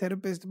psychologist or a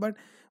therapist, but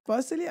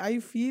personally, I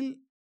feel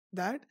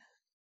that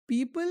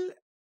people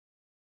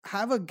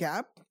have a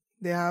gap,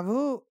 they have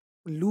a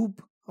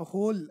loop, a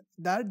hole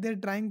that they're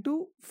trying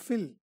to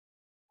fill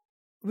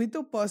with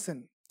a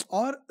person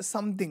or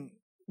something,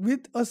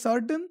 with a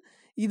certain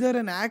either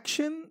an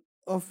action,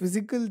 a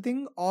physical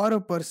thing, or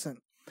a person.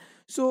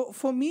 So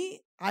for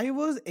me, I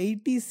was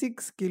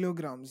 86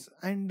 kilograms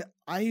and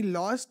I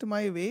lost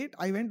my weight.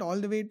 I went all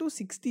the way to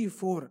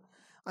 64.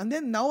 And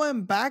then now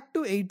I'm back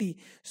to 80.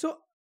 So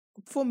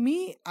for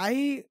me,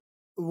 I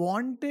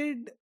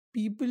wanted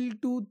people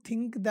to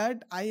think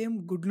that I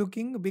am good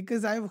looking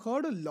because I've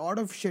heard a lot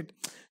of shit.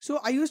 So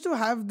I used to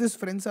have this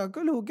friend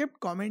circle who kept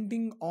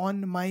commenting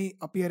on my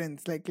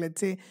appearance. Like, let's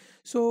say,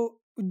 so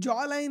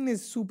jawline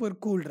is super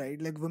cool,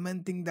 right? Like,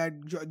 women think that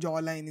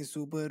jawline is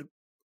super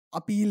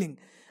appealing.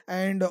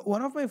 And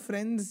one of my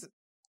friends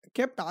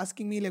kept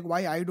asking me like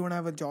why I don't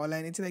have a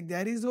jawline. It's like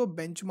there is a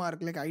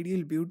benchmark like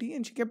ideal beauty,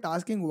 and she kept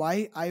asking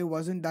why I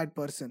wasn't that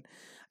person.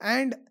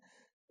 And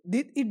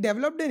it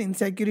developed an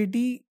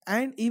insecurity.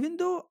 And even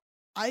though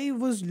I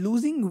was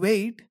losing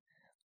weight,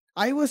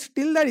 I was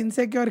still that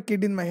insecure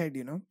kid in my head.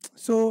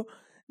 So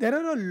there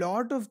are a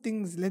lot of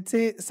things. Let's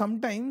say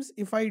sometimes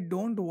if I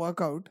don't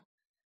work out,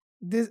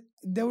 this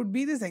there would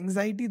be this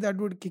anxiety that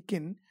would kick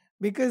in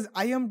because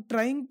I am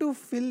trying to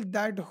fill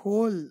that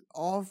hole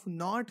of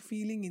not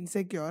feeling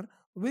insecure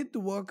with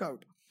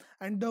workout.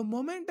 And the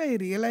moment I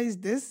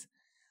realized this,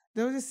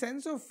 there was a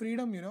sense of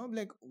freedom,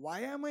 like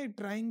why am I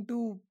trying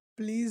to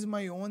please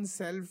my own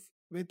self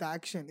with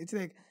action? It's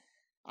like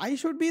I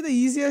should be the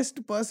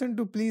easiest person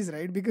to please,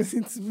 right? Because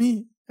it's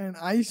me and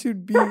I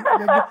should be like,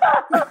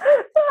 like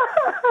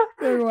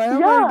why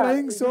am I Yeah,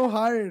 trying so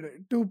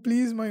hard to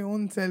please my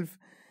own self?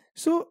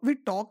 So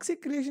with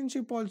toxic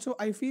relationship also,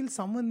 I feel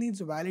someone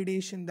needs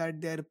validation that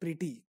they're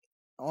pretty,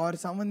 or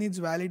someone needs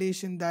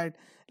validation that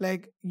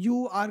like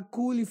you are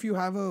cool if you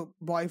have a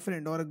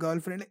boyfriend or a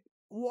girlfriend, like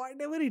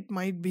whatever it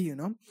might be.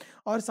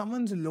 Or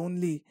someone's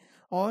lonely,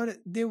 or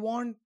they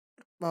want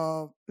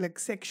like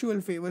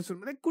sexual favors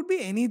from, like could be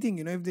anything,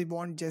 if they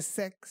want just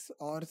sex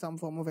or some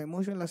form of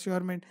emotional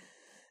assurement.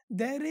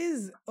 There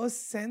is a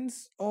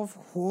sense of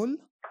whole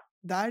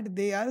that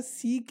they are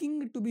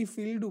seeking to be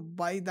filled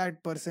by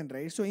that person,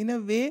 right? So in a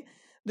way,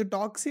 the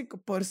toxic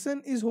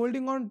person is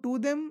holding on to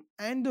them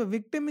and the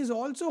victim is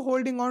also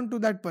holding on to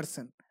that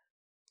person.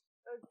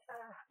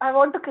 I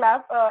want to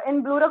clap.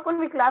 In Blue Raccoon,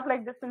 we clap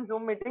like this in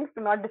Zoom meetings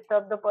to not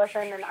disturb the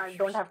person and I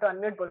don't have to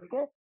unmute.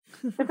 Okay?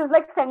 This is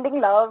like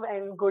sending love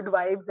and good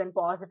vibes and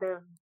positive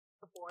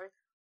support.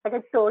 Like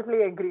I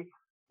totally agree.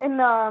 In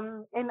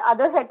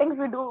other settings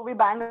we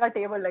bang our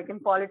table like in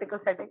political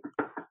settings.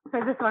 So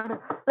I just want to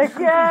like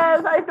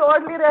yes, I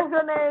totally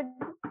resonate.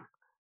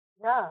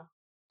 Yeah.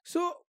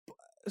 So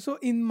so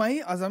in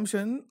my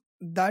assumption,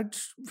 that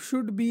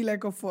should be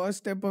like a first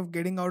step of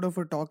getting out of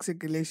a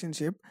toxic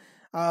relationship.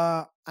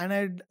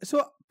 And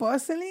so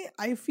personally,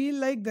 I feel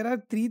like there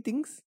are three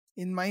things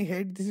in my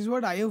head. This is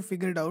what I have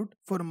figured out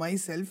for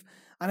myself,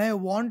 and I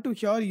want to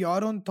hear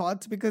your own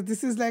thoughts because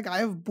this is like I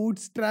have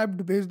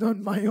bootstrapped based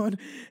on my own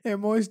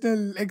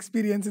emotional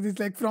experiences. It's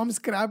like from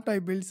scrap I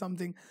built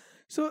something.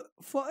 So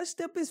first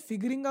step is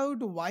figuring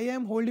out why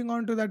I'm holding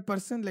on to that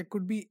person. Like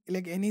could be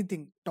like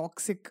anything,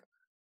 toxic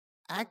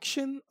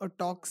action, a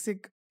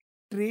toxic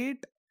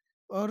trait,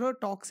 or a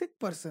toxic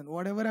person.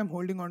 Whatever I'm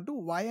holding on to,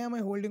 why am I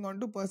holding on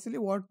to personally?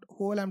 What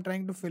hole I'm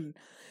trying to fill.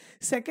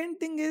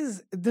 Second thing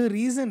is the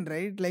reason,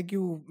 right? Like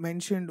you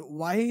mentioned,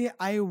 why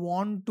I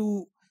want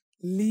to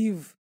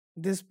leave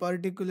this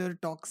particular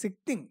toxic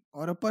thing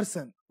or a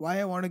person, why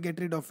I want to get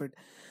rid of it.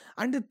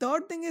 And the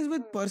third thing is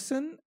with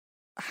person,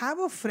 have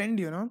a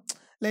friend,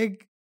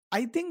 like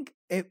I think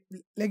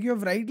like you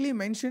have rightly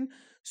mentioned.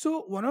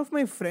 So one of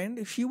my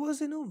friend, she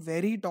was in a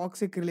very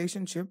toxic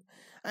relationship,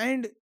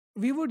 and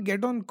we would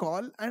get on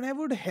call and I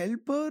would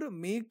help her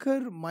make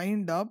her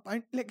mind up,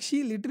 and like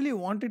she literally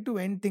wanted to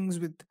end things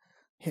with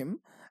him,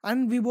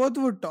 and we both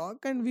would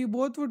talk and we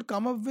both would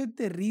come up with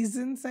the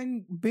reasons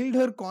and build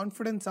her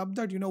confidence up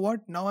that, you know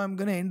what, now I'm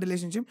gonna end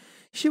relationship.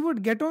 She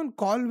would get on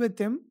call with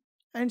him,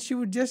 and she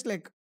would just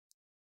like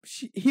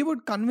he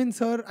would convince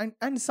her,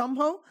 and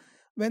somehow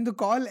when the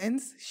call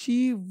ends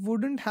she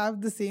wouldn't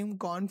have the same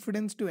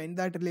confidence to end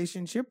that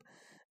relationship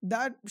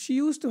that she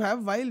used to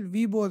have while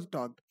we both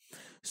talked.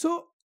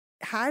 So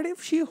had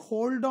if she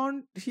held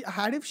on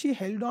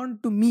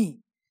to me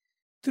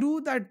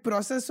through that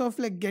process of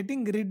like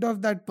getting rid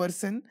of that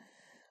person,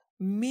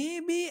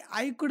 maybe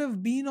I could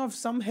have been of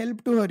some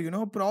help to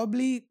her,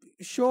 probably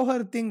show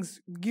her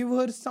things, give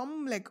her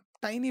some like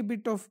tiny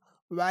bit of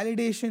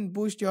validation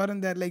boost here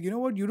and there, like, you know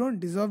what, you don't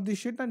deserve this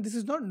shit and this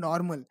is not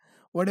normal,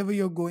 whatever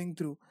you're going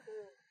through.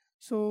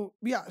 So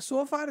yeah,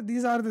 so far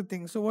these are the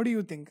things. So what do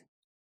you think?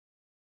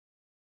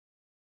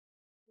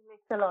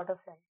 Makes a lot of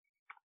sense.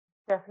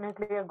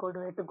 Definitely a good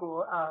way to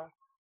go.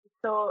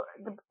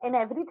 In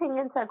everything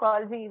in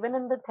psychology, even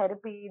in the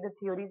therapy, the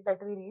theories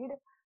that we read,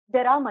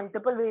 there are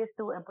multiple ways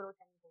to approach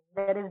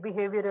anything. There is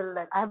behavioral,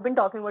 like I have been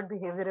talking about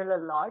behavioral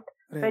a lot,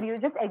 where Right. you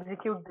just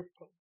execute this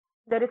thing.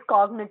 There is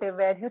cognitive,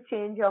 where you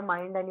change your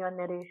mind and your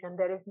narration.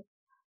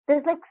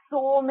 There's like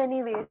so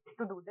many ways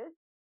to do this,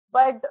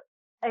 but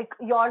like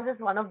yours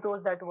is one of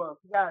those that work.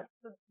 Yeah,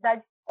 so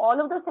that all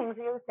of the things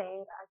you're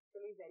saying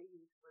actually very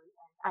useful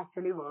and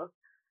actually work.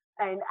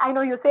 And I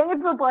know you're saying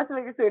it from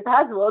personal experience, so it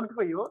has worked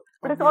for you,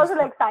 but it's also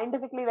Obviously. like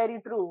scientifically very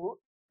true,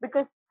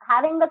 because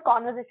having the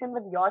conversation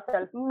with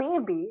yourself,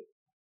 maybe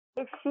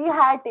if she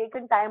had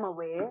taken time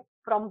away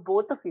from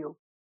both of you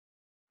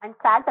and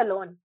sat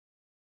alone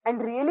and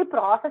really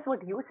process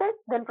what you said,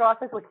 then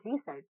process what he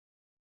said,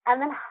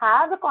 and then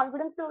have the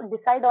confidence to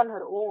decide on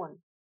her own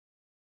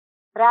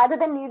rather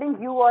than needing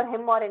you or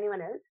him or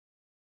anyone else,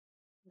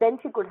 then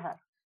she could have.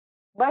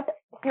 But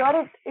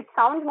here it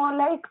sounds more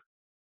like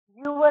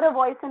you were a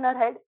voice in her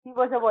head, he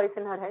was a voice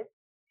in her head.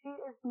 She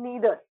is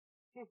neither.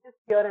 She's just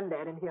here and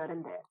there and here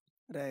and there.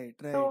 Right.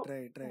 So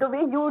Right. the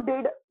way you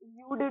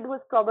did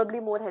was probably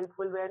more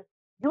helpful, where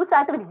you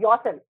sat with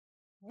yourself.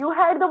 You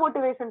had the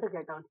motivation to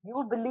get out.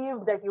 You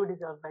believed that you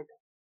deserve better.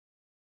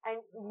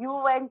 And you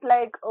went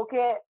like,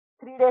 okay,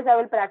 3 days I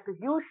will practice.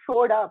 You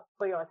showed up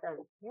for yourself.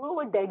 You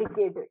were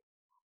dedicated.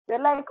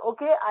 You're like,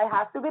 okay, I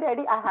have to be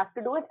ready. I have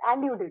to do it.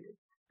 And you did it.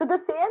 So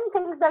the same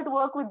things that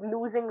work with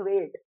losing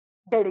weight,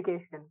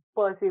 dedication,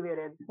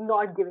 perseverance,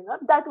 not giving up,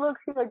 that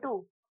works here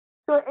too.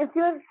 So if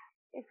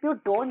you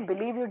don't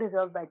believe you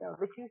deserve better,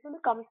 which usually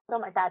comes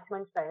from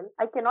attachment style,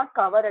 I cannot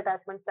cover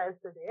attachment styles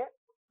today,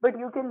 but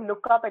you can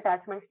look up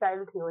attachment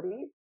style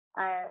theory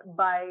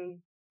by,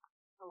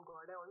 oh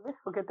god, I always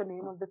forget the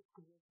name of this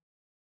theory.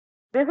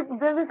 There's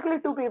basically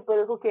two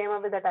people who came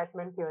up with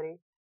attachment theory,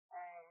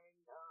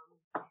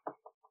 and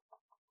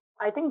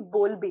I think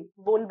Bowlby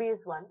is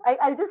one.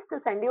 I'll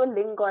just send you a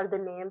link or the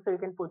name so you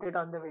can put it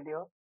on the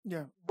video.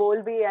 Yeah.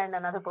 Bowlby and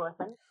another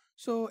person.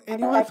 So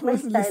And anyone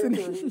attachment who's style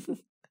listening,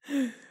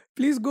 theory.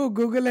 please go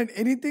Google and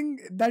anything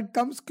that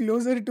comes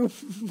closer to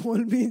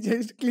Molby,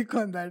 just click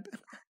on that.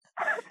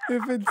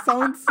 If it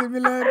sounds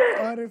similar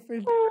or if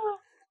it,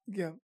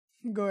 yeah,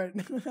 go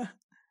ahead.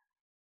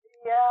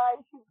 Yeah,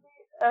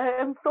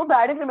 I'm so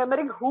bad at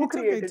remembering who It's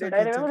okay. created It's it. I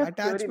okay. It's okay. remember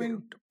the theory name.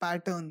 Attachment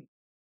pattern,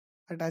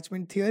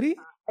 attachment theory.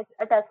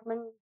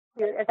 Attachment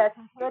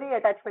theory,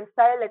 attachment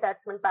style,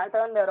 attachment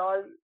pattern, they're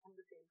all on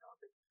the same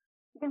topic.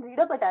 You can read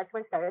up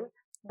attachment style.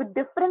 The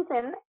difference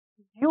in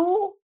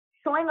you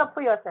showing up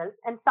for yourself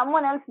and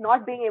someone else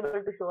not being able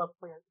to show up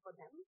for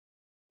them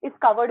is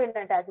covered in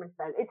attachment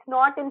style. It's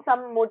not in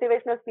some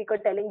motivational speaker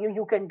telling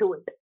you can do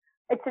it.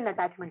 It's in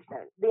attachment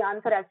style. The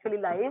answer actually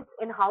lies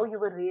in how you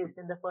were raised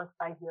in the first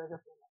 5 years of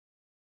your life,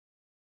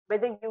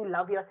 whether you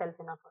love yourself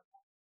enough or not.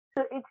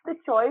 So it's the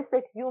choice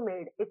that you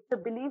made. It's the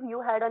belief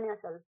you had on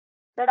yourself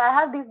that I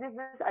have these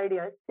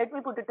ideas. Let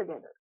me put it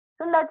together.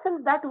 So in that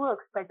sense, that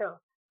works better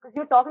because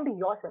you're talking to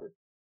yourself.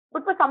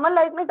 But for someone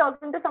like me,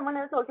 talking to someone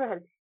else also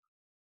helps.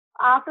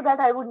 After that,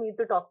 I would need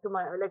to talk to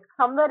like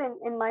somewhere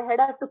in my head,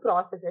 I have to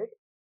process it.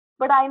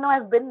 But I know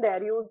I've been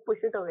there. You would push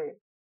it away.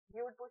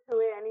 You would push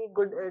away any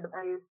good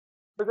advice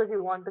because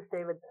you want to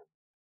stay with them.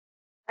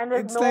 And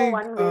there's It's no like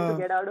one way to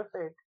get out of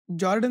it.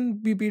 Jordan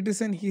B.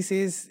 Peterson, he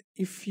says,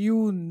 if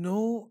you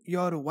know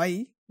your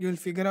why, you'll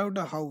figure out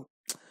a how.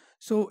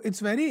 So it's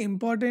very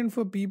important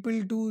for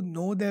people to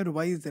know their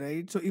whys,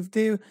 right? So if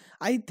they,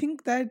 I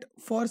think that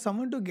for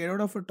someone to get out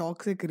of a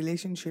toxic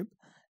relationship,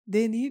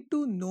 they need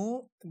to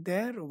know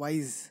their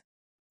whys.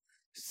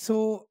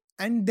 So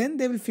and then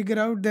they will figure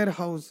out their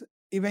house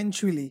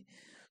eventually.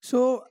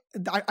 So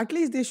at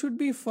least they should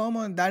be firm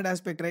on that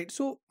aspect, right?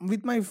 So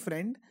with my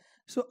friend,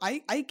 so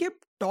I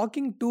kept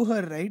talking to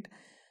her, right?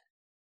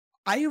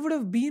 I would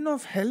have been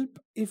of help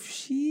if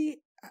she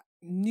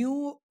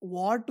knew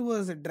what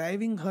was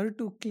driving her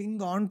to cling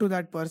on to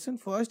that person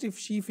first, if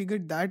she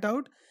figured that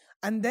out,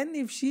 and then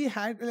if she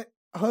had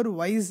her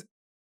whys,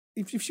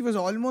 if she was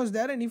almost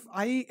there, and if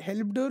I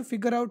helped her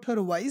figure out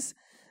her whys,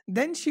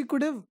 then she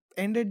could have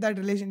ended that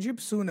relationship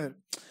sooner.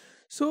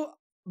 So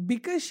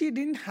because she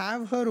didn't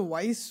have her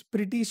whys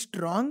pretty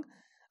strong,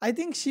 I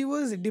think she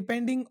was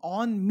depending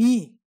on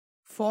me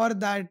for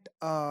that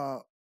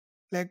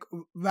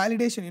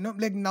validation,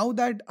 like now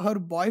that her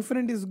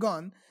boyfriend is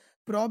gone,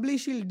 probably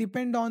she'll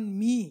depend on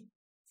me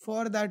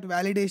for that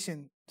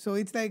validation. So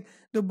it's like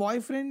the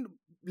boyfriend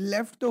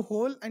left the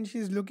hole and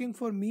she's looking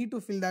for me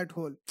to fill that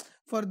hole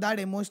for that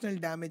emotional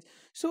damage.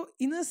 So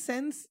in a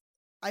sense,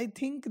 I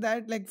think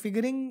that like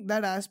figuring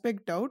that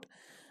aspect out.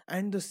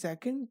 And the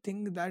second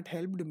thing that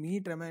helped me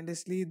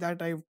tremendously,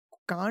 that I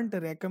can't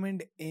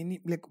recommend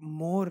any like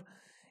more,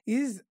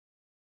 is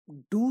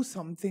do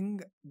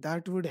something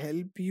that would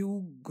help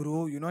you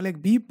grow,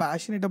 like be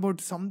passionate about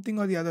something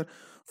or the other.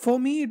 For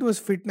me it was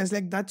fitness.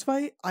 Like that's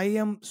why I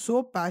am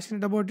so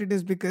passionate about it,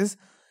 is because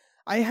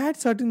I had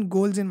certain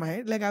goals in my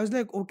head. Like I was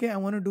like, okay, I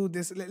want to do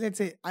this. Let's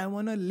say I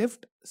want to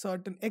lift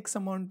certain x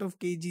amount of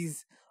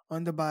kgs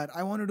on the bar,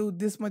 I want to do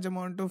this much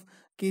amount of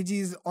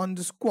kgs on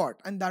the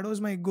squat, and that was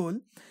my goal.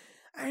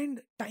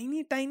 And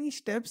tiny tiny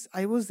steps,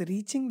 I was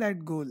reaching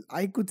that goal,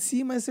 I could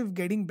see myself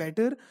getting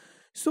better.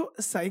 So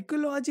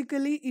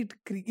psychologically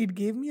it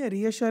gave me a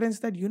reassurance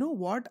that, you know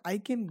what, I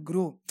can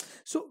grow.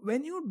 So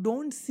when you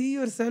don't see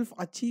yourself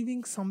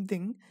achieving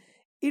something,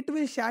 it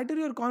will shatter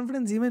your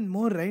confidence even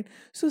more, right?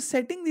 So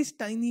setting these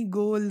tiny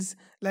goals,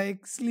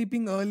 like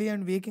sleeping early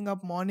and waking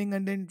up morning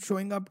and then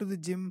showing up to the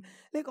gym,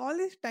 like all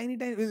these tiny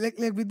tiny,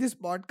 like with this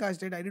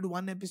podcast, right? I did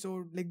one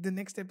episode, like the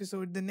next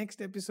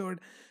episode.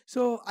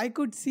 So I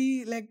could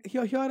see like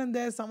here and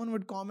there someone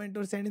would comment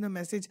or send in a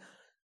message.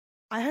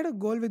 I had a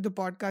goal with the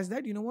podcast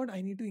that, you know what,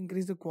 I need to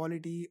increase the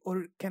quality,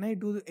 or can I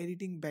do the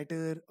editing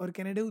better, or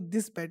can I do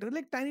this better,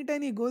 like tiny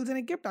tiny goals, and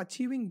I kept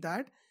achieving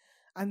that.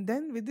 And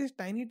then with these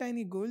tiny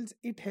tiny goals,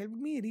 it helped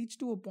me reach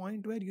to a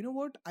point where, you know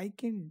what, I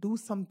can do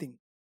something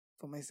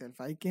for myself,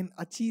 I can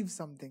achieve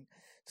something.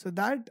 So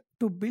that,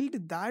 to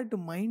build that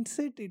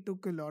mindset, it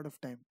took a lot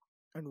of time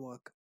and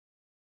work.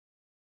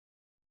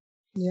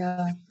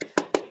 Yeah.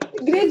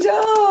 Great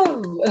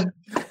job.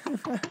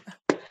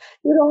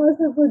 You're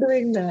awesome for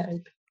doing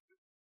that.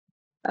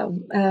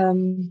 Um,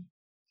 um,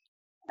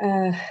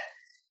 uh,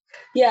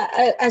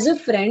 yeah, as a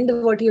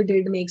friend, what you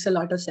did makes a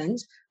lot of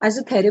sense. As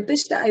a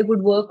therapist, I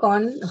would work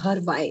on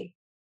her why.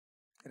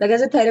 Like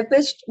as a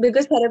therapist,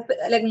 because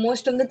like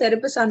most of the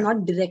therapists are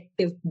not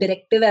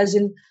directive as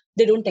in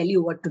they don't tell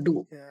you what to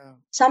do. Yeah.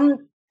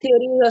 Some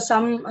theories or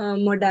some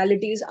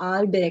modalities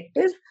are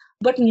directive,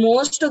 but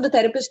most of the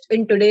therapists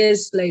in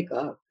today's like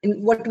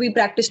in what we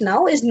practice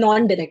now is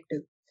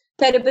non-directive.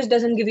 Therapist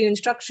doesn't give you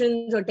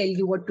instructions or tell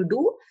you what to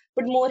do,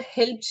 but more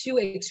helps you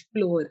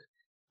explore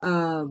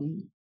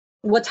um,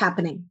 what's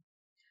happening.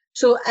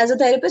 So as a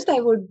therapist, I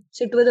would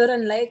sit with her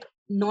and like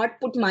not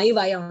put my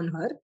why on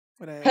her,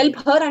 help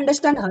Right. her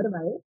understand her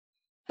why,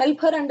 help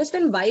her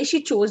understand why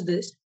she chose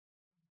this,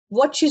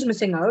 what she's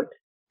missing out,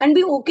 and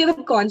be okay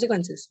with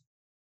consequences.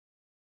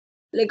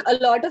 Like a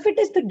lot of it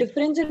is the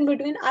difference in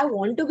between I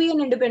want to be an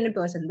independent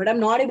person, but I'm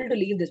not able to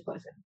leave this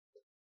person.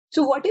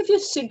 So what if you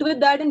sit with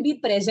that and be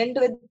present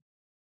with,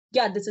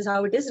 yeah, this is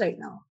how it is right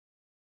now.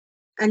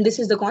 And this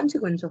is the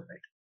consequence of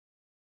it.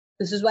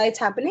 This is why it's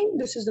happening.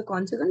 This is the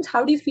consequence.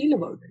 How do you feel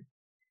about it?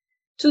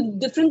 So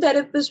different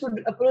therapists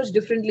would approach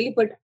differently,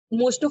 but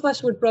most of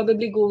us would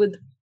probably go with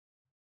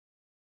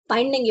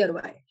finding your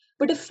why.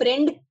 But a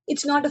friend,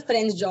 it's not a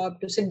friend's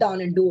job to sit down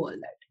and do all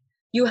that.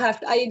 You have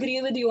to, I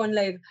agree with you on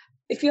like,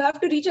 if you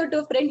have to reach out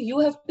to a friend, you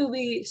have to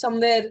be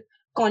somewhere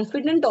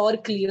confident or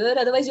clear.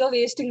 Otherwise, you're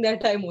wasting their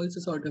time also,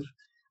 sort of.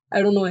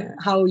 I don't know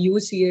how you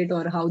see it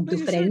or how No, the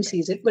you friend should,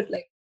 sees it, but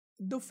like,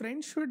 the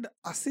friend should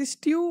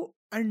assist you,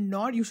 and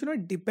not, you should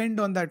not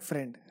depend on that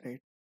friend, right?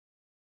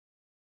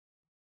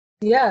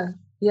 yeah,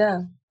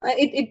 yeah.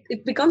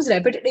 It becomes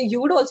repetitive.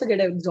 You would also get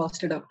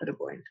exhausted after a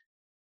point.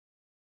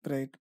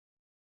 Right.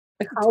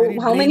 Like It's very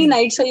how many draining.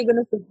 nights are you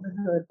gonna sit with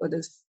her for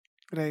this?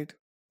 Right.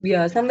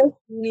 Yeah, somewhere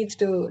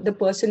the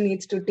person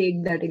needs to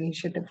take that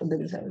initiative for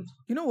themselves.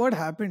 You know what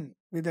happened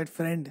with that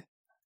friend?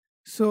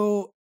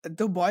 So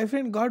the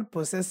boyfriend got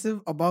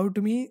possessive about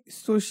me,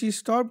 so she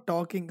stopped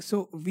talking.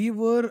 So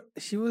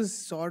she was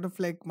sort of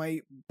like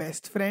my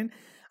best friend.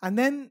 And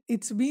then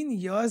it's been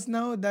years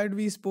now that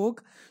we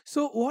spoke.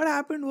 So what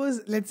happened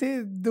was, let's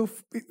say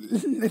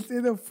let's say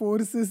the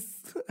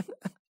forces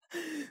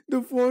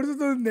the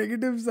forces on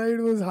negative side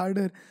was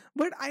harder.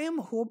 But I am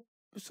hope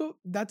So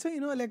that's why,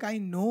 like, I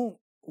know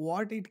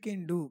what it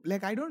can do.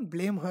 Like, I don't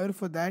blame her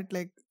for that.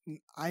 Like,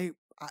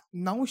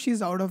 now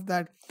she's out of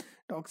that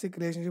toxic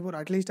relationship, or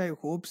at least I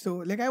hope so.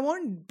 Like, I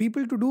want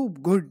people to do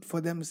good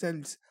for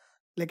themselves,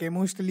 like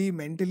emotionally,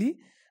 mentally.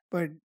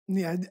 But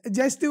yeah,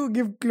 just to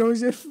give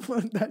closure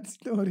for that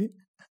story.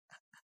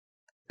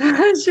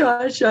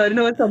 Sure, sure.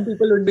 No, some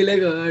people would be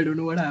like, oh, I don't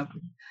know what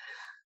happened.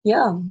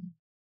 Yeah,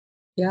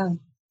 yeah.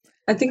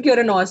 I think you're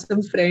an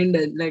awesome friend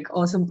and like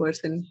awesome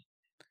person.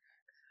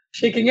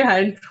 Shaking your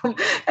hand from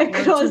What's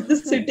across the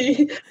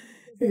city,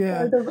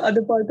 yeah, part of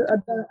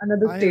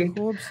another I state.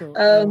 hope so.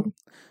 Um,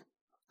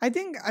 I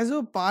think as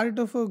a part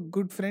of a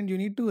good friend, you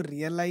need to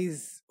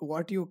realize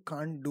what you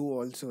can't do,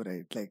 also,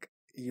 right? Like,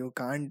 you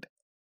can't,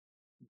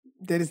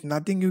 there is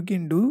nothing you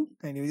can do,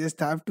 and you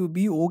just have to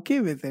be okay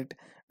with it,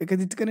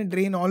 because it's going to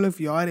drain all of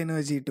your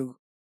energy too.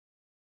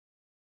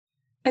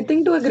 I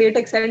think to a great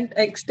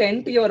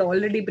extent, you're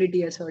already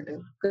pretty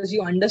assertive because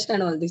you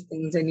understand all these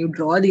things and you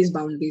draw these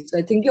boundaries. So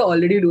I think you're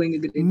already doing a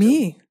great job.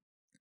 Me,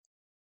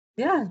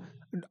 Yeah.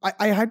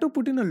 I had to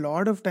put in a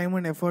lot of time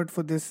and effort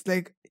for this.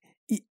 Like,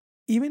 e-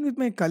 even with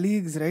my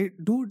colleagues, right?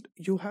 Dude,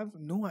 you have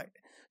no idea.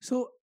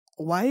 So,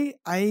 why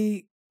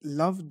I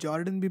love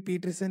Jordan B.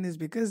 Peterson is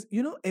because,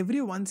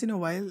 every once in a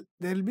while,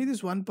 there will be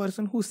this one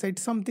person who said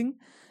something,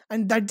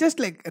 and that just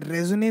like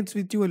resonates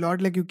with you a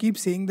lot. Like, you keep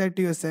saying that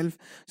to yourself.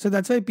 So,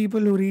 that's why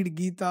people who read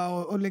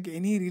Gita, or like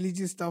any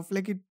religious stuff,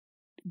 like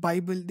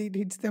Bible, it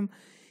hits them.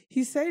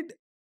 He said,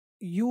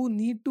 you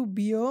need to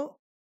be a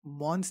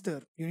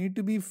monster, you need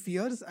to be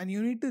fierce, and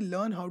you need to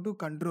learn how to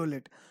control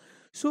it.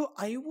 So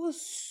I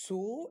was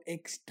so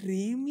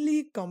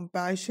extremely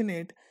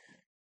compassionate.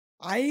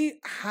 I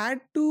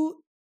had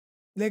to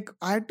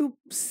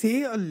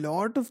say a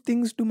lot of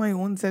things to my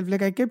own self.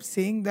 Like, I kept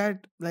saying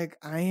that, like,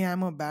 I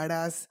am a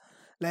badass.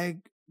 Like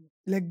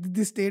like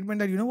this statement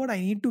that, what, I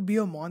need to be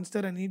a monster,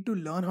 I need to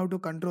learn how to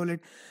control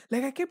it.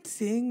 Like, I kept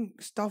saying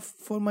stuff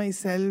for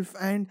myself.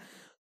 And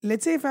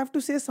let's say if I have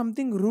to say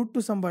something rude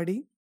to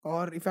somebody,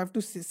 or if I have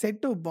to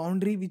set a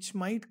boundary which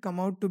might come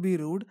out to be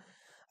rude,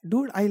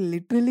 dude, I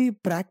literally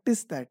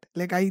practiced that.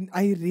 Like, I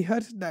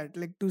rehearsed that,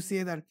 like, to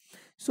say that.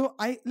 So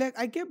I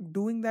kept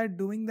doing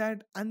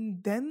that,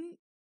 and then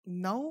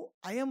now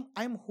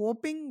I'm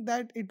hoping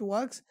that it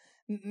works.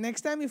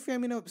 Next time, if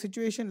I'm in a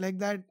situation like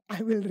that,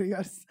 I will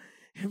rehearse.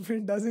 If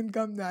it doesn't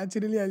come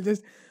naturally, I'll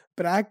just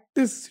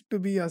practice to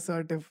be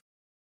assertive.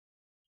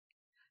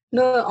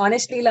 No,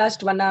 honestly,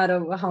 last 1 hour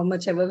of how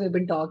much ever we've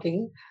been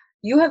talking,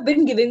 you have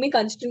been giving me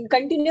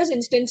continuous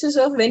instances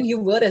of when you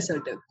were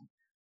assertive.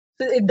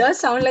 So it does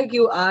sound like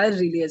you are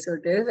really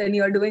assertive and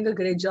you're doing a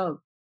great job.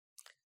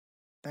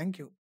 Thank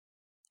you.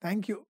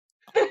 Thank you.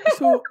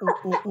 So,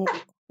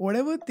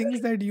 whatever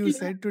things that you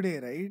said today,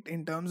 right,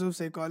 in terms of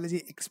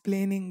psychology,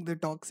 explaining the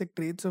toxic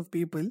traits of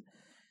people,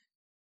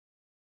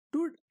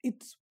 dude,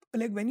 it's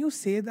like when you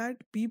say that,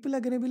 people are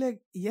gonna be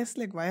like, yes,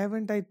 like, why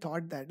haven't I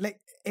thought that?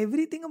 Like,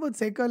 everything about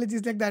psychology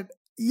is like that.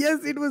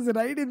 Yes, it was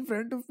right in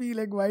front of me.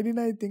 Like, why didn't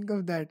I think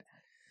of that?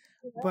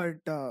 But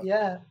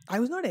Yeah. I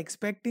was not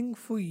expecting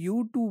for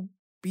you to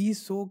be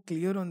so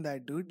clear on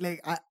that, dude.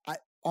 Like, I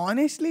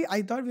honestly,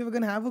 I thought we were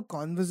gonna have a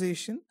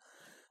conversation,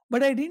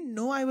 but I didn't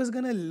know I was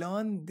gonna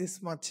learn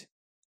this much.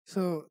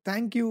 So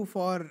thank you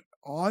for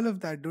all of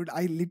that, dude.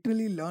 I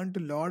literally learned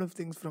a lot of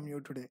things from you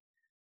today.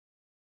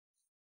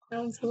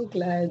 I'm so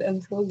glad.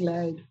 I'm so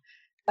glad.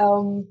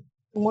 Um,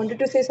 Wanted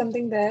to say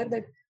something there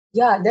that,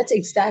 yeah, that's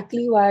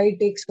exactly why it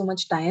takes so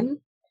much time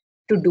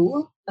to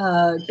do,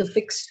 to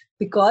fix,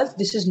 because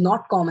this is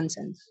not common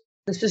sense.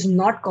 This is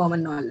not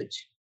common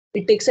knowledge.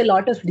 It takes a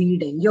lot of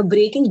reading. You're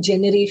breaking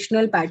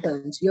generational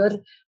patterns. You're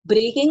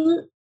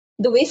breaking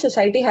the way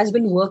society has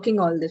been working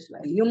all this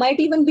while. You might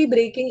even be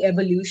breaking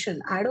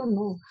evolution. I don't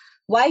know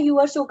why you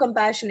are so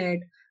compassionate.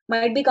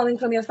 Might be coming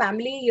from your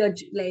family,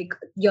 like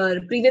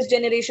your previous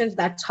generations.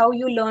 That's how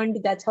you learned.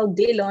 That's how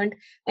they learned,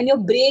 and you're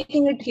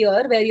breaking it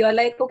here, where you're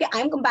like, okay,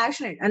 I'm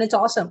compassionate and it's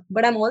awesome,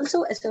 but I'm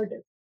also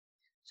assertive.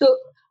 So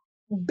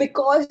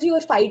because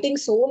you're fighting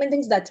so many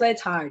things, that's why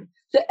it's hard.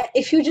 So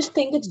if you just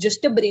think it's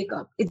just a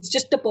breakup, it's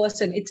just a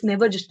person, it's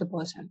never just a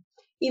person.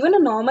 Even a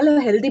normal or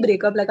healthy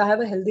breakup, like I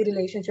have a healthy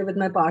relationship with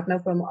my partner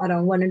from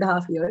around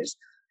 1.5 years,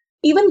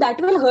 even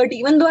that will hurt,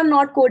 even though I'm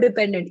not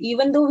codependent,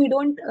 even though we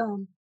don't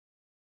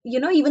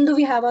even though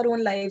we have our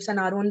own lives and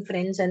our own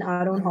friends and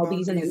our own And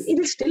hobbies and everything,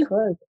 boundaries. it'll still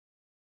hurt.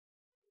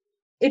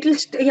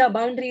 Yeah,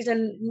 boundaries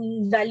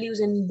and values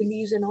and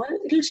beliefs and all,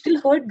 it'll still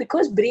hurt,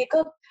 because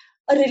breakup,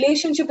 a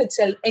relationship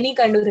itself, any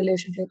kind of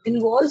relationship,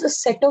 involves a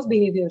set of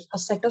behaviors, a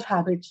set of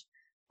habits.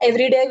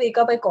 Every day I wake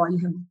up, I call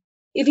him.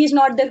 If he's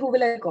not there, who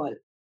will I call?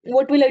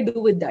 What will I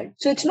do with that?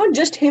 So it's not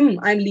just him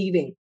I'm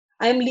leaving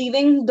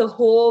the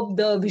hope,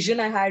 the vision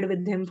I had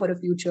with him for a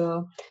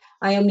future.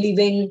 I am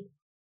leaving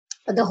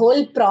the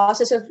whole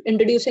process of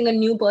introducing a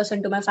new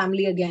person to my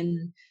family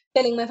again,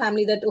 telling my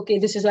family that, okay,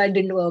 this is why it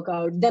didn't work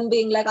out, them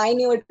being like, I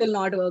knew it will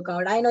not work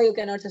out, I know you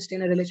cannot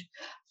sustain a relationship.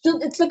 So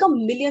it's like a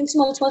million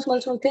small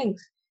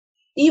things.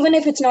 Even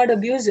if it's not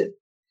abusive,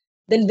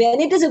 then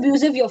when it is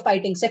abusive, you're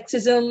fighting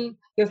sexism,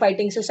 You're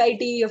fighting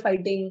society, you're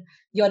fighting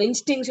your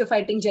instincts, you're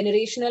fighting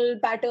generational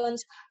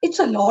patterns. It's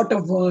a lot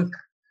of work.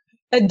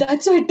 And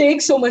that's why it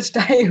takes so much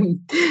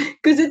time.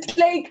 Because it's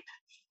like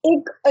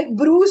एक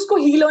bruise को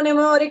heal होने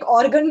में और एक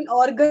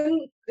organ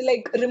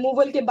like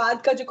removal के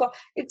बाद का जो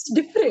it's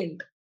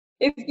different.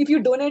 If you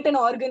donate an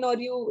organ or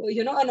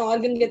an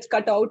organ gets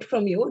cut out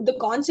from you, the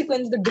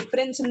consequence, the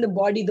difference in the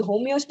body, the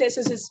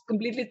homeostasis is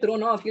completely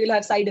thrown off. You'll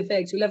have side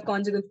effects, you'll have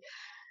consequences.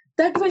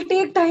 That will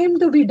take time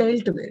to be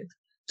dealt with.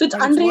 So it's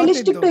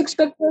unrealistic to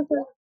expect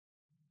yourself.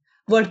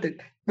 Worth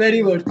it.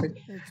 Very worth it.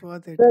 It's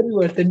worth it. Very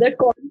worth it. That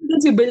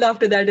confidence you build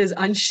after that is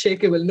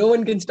unshakable. No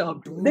one can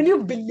stop you. Then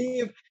you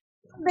believe.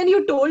 Then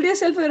you told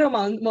yourself you're a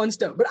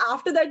monster. But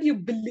after that, you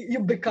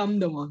become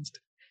the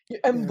monster. You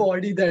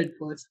embody that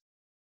person.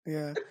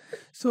 Yeah.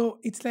 So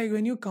it's like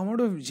when you come out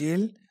of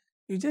jail,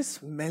 you just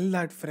smell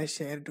that fresh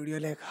air, dude. You're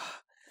like,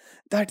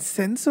 that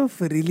sense of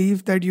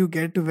relief that you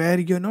get where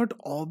you're not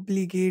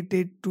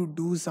obligated to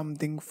do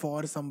something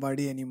for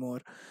somebody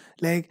anymore.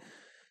 Like,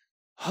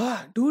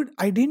 dude,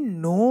 I didn't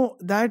know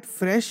that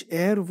fresh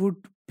air would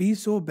be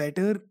so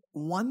better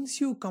once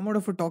you come out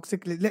of a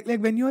toxic like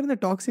when you're in a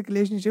toxic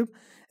relationship,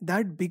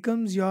 that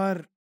becomes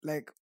your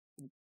like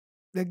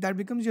that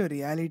becomes your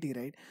reality,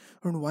 right?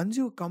 And once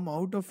you come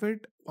out of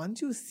it,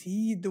 once you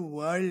see the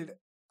world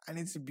and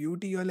its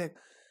beauty, you're like,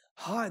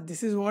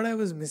 this is what I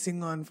was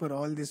missing on for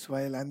all this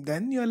while. And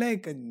then you're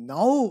like,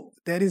 now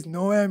there is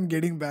no way I'm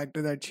getting back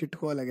to that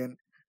shithole again.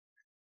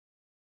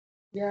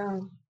 Yeah.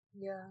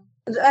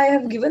 I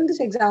have given this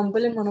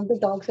example in one of the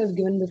talks I've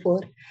given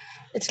before.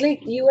 It's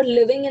like you are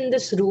living in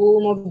this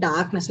room of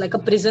darkness, like a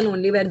prison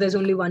only, where there's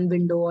only one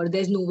window or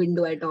there's no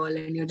window at all,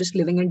 and you're just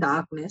living in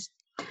darkness.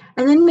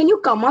 And then when you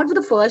come out for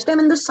the first time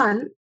in the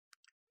sun,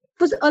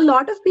 for a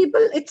lot of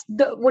people, it's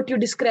what you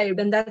described,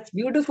 and that's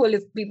beautiful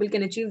if people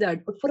can achieve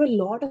that. But for a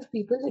lot of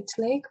people, it's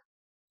like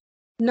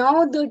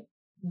now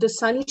the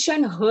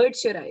sunshine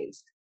hurts your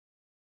eyes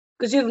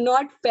because you've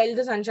not felt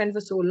the sunshine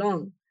for so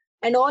long.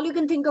 And all you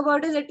can think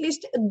about is, at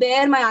least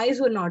there my eyes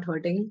were not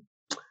hurting.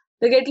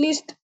 Like, at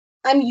least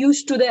I'm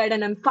used to that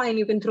and I'm fine.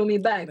 You can throw me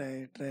back.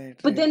 Right.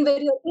 But then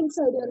when you're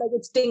inside, you're like,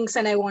 it stinks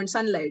and I want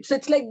sunlight. So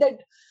it's like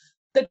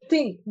that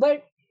thing.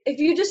 But if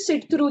you just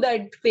sit through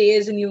that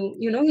phase and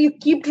you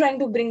keep trying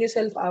to bring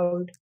yourself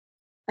out,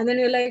 and then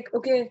you're like,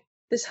 okay,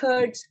 this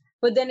hurts.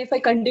 But then if I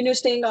continue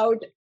staying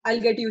out, I'll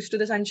get used to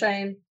the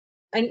sunshine.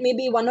 And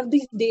maybe one of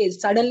these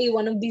days, suddenly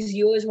one of these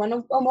years,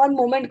 one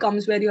moment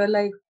comes where you're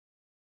like,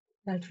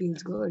 that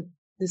feels good.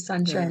 This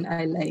sunshine,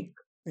 I like.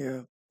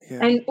 Yeah.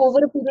 And over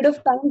a period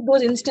of time,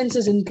 those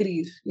instances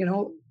increase.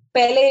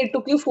 Pehle, it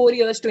took you 4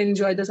 years to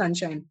enjoy the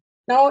sunshine.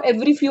 Now,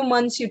 every few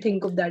months, you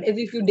think of that.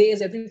 Every few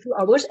days, every few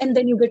hours, and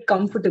then you get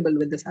comfortable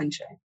with the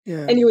sunshine.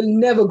 Yeah. And you will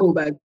never go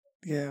back.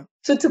 Yeah.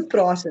 So it's a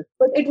process.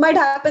 But it might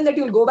happen that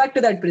you'll go back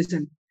to that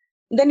prison.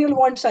 Then you'll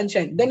want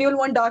sunshine. Then you'll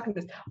want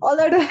darkness. All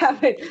that will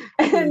happen.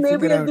 And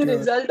maybe as the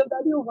result of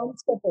that, you're one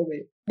step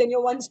away. Then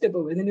you're one step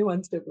away. Then you're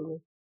one step away.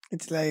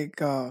 It's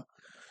like,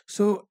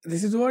 so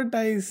this is what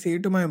I say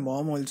to my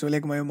mom also.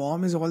 Like, my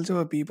mom is also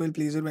a people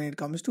pleaser when it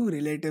comes to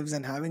relatives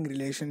and having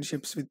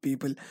relationships with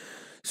people.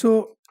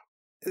 So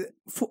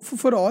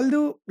for all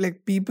the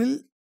people,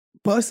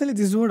 personally,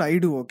 this is what I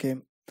do. Okay,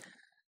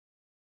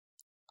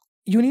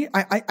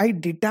 I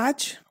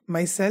detach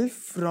myself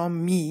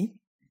from me,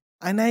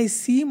 and I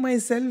see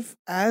myself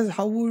as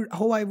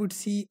how I would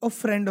see a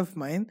friend of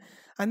mine,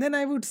 and then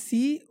I would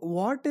see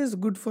what is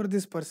good for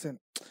this person.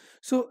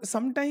 So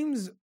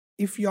sometimes,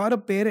 if you're a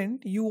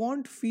parent, you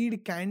won't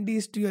feed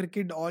candies to your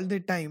kid all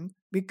the time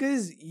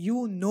because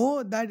you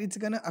know that it's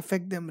gonna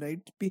affect them, right?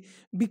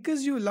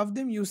 Because you love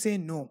them, you say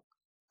no,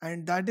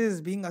 and that is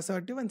being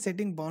assertive and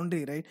setting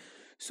boundary, right?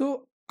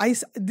 So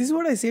this is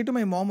what I say to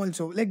my mom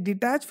also. Like,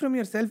 detach from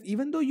yourself.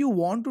 Even though you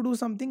want to do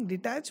something,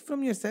 detach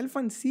from yourself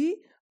and see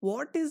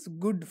what is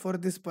good for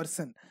this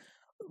person,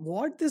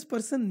 what this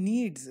person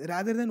needs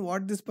rather than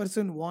what this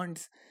person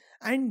wants.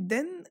 And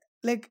then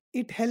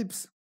it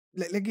helps.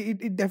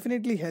 It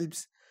definitely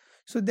helps.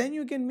 So then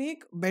you can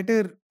make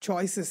better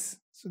choices.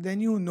 So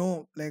then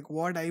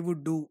what I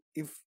would do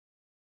if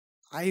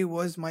I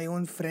was my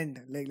own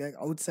friend, like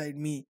outside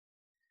me.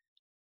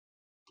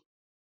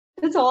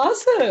 That's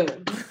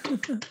awesome.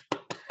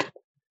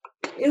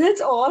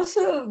 That's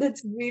awesome.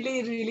 That's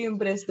really, really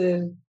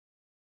impressive.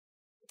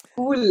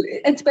 Cool.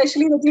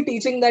 Especially that you're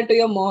teaching that to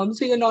your mom.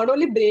 So you're not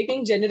only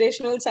breaking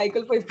generational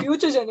cycle for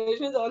future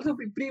generations, also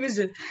previous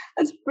generations.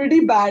 That's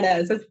pretty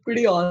badass. That's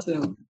pretty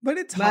awesome. But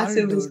it's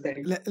massive hard,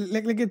 respect.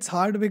 Like it's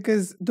hard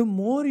because the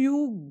more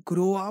you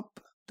grow up,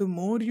 the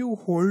more you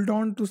hold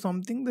on to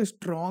something, the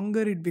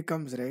stronger it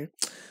becomes, right?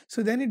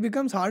 So then it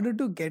becomes harder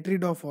to get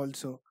rid of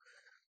also.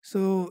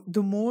 So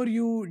the more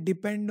you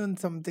depend on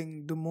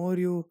something, the more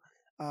you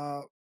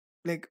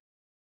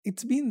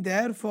it's been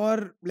there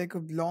for like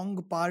a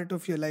long part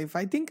of your life.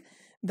 I think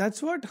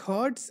that's what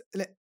hurts.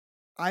 Like,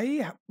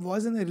 I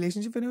was in a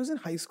relationship when I was in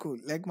high school,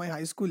 like my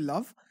high school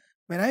love.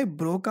 When I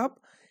broke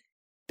up,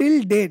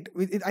 till date,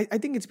 with it, I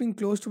think it's been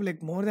close to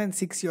like more than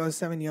 6 years,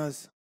 7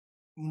 years,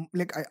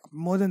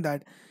 more than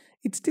that.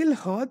 it still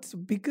hurts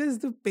because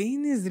the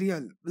pain is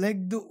real. Like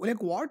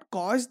what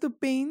caused the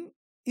pain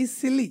is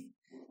silly,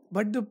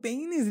 but the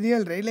pain is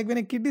real, right? Like when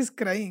a kid is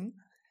crying,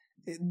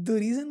 the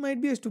reason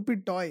might be a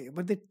stupid toy,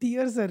 but the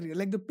tears are real,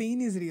 like the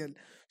pain is real.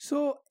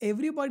 So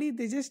everybody,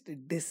 they just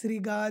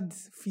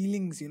disregards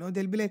feelings,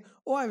 they'll be like,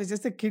 oh, I was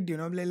just a kid,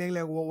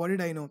 like what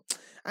did I know?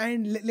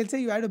 And let's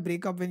say you had a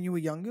breakup when you were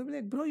young, you'll be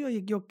like, bro,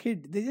 you're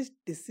kid. They just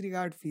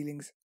disregard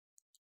feelings.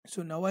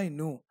 So now I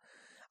know,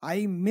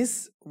 I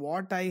miss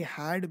what I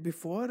had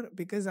before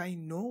because I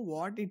know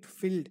what it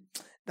felt.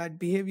 That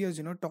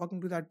behaviors, talking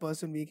to that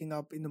person, waking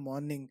up in the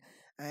morning.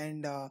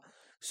 And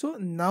so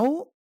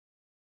now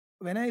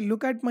when I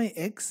look at my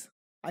ex,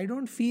 I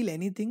don't feel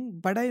anything,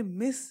 but I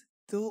miss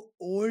the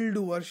old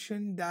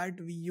version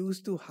that we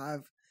used to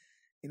have.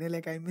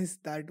 Like I miss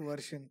that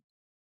version.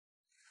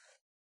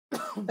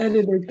 I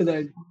relate to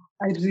that.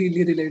 I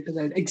really relate to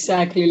that.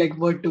 Exactly, like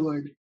word to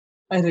word.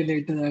 I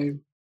relate to that.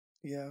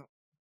 Yeah.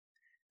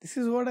 This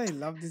is what I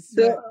love. This is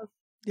So,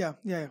 why.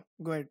 Yeah.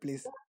 Go ahead,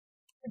 please.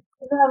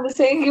 I was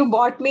saying you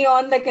bought me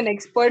on like an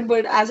expert,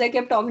 but as I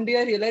kept talking to you,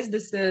 I realized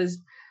this is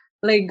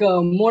like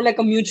more like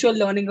a mutual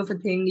learning of a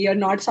thing. You're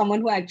not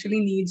someone who actually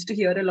needs to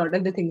hear a lot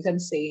of the things I'm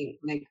saying.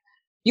 Like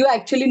you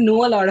actually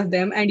know a lot of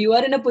them, and you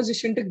are in a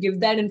position to give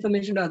that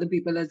information to other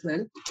people as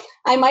well.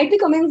 I might be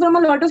coming from a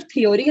lot of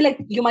theory, like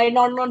you might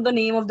not know the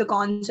name of the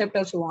concept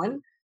or so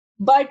on,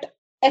 but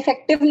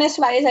effectiveness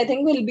wise, I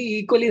think will be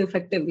equally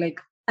effective. Like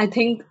I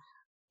think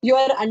you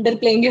are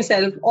underplaying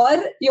yourself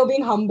or you're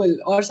being humble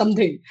or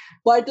something,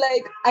 but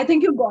like I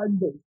think you got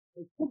this.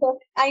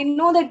 I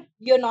know that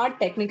you're not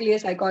technically a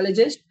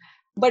psychologist,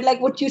 but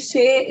like what you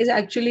say is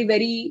actually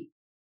very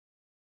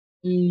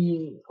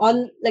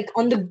on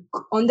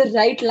the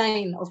right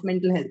line of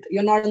mental health.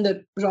 You're not on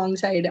the wrong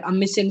side. I'm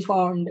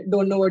misinformed,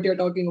 don't know what you're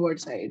talking about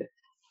side.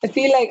 I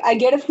feel like I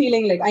get a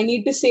feeling like I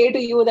need to say to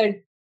you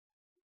that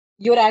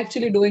you're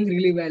actually doing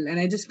really well, and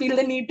I just feel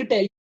the need to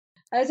tell you.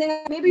 I was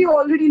saying maybe you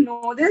already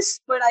know this,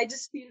 but I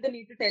just feel the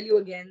need to tell you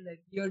again that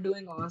you're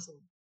doing awesome.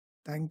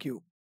 Thank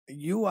you.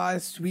 You are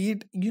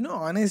sweet.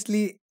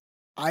 Honestly,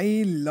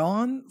 I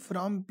learn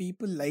from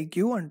people like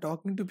you and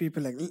talking to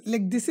people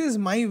like this is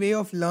my way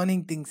of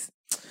learning things.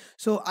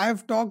 So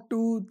I've talked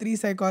to three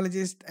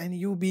psychologists and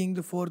you being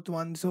the fourth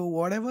one. So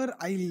whatever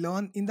I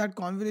learn in that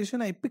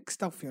conversation, I pick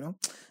stuff,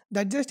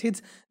 that just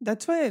hits.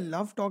 That's why I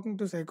love talking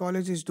to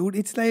psychologists, dude.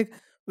 It's like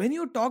when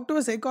you talk to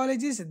a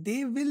psychologist,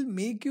 they will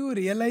make you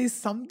realize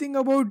something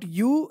about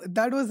you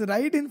that was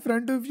right in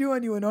front of you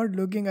and you were not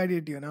looking at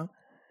it. but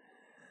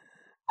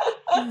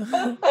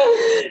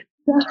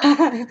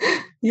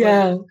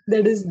Yeah,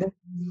 that is definitely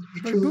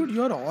but true. dude,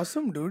 you're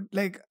awesome, dude.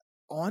 Like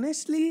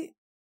honestly,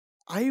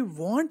 I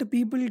want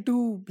people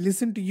to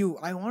listen to you.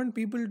 I want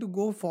people to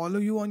go follow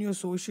you on your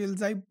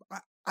socials.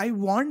 I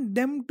want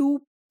them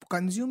to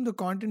consume the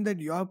content that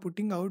you are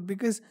putting out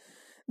because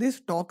this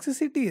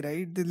toxicity,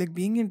 right? Like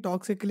being in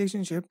toxic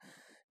relationship,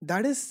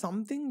 that is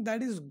something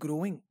that is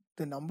growing.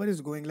 The number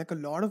is going. Like a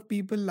lot of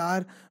people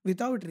are,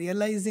 without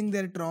realizing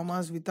their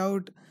traumas,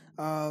 without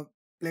uh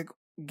like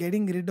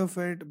getting rid of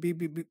it,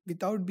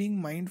 without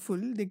being mindful,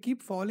 they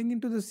keep falling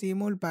into the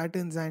same old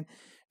patterns. And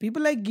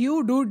people like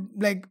you, dude,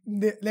 like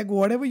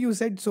whatever you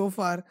said so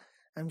far,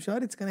 I'm sure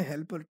it's gonna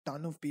help a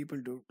ton of people,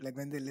 dude, like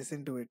when they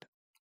listen to it.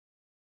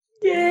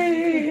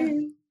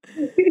 Yay!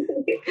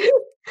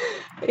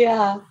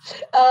 Yeah.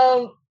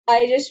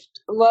 I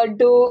just want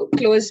to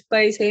close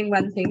by saying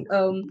one thing.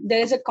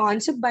 There is a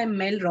concept by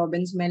Mel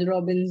Robbins. Mel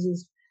Robbins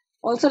is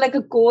also like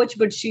a coach,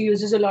 but she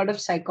uses a lot of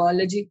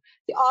psychology.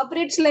 She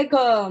operates like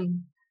a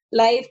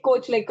life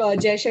coach, like a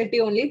Jay Shetty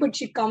only, but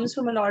she comes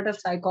from a lot of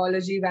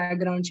psychology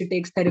background. She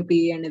takes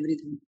therapy and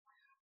everything.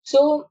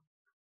 So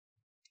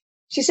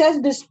she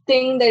says this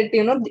thing that,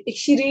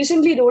 she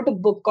recently wrote a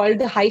book called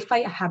The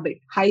Hi-Fi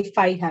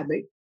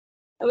Habit,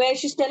 where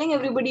she's telling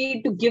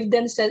everybody to give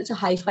themselves a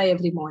high five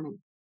every morning.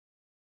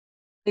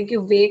 Like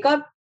you wake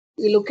up,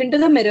 you look into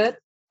the mirror,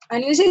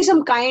 and you say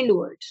some kind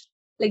words.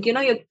 Like,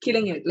 you're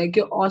killing it. Like,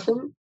 you're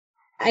awesome.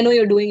 I know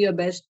you're doing your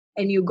best,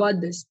 and you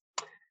got this.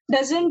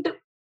 Doesn't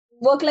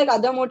work like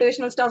other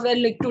motivational stuff where,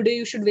 like, today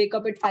you should wake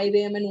up at 5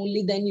 a.m. and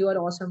only then you are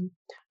awesome.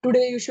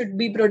 Today you should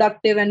be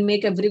productive and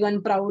make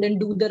everyone proud and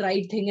do the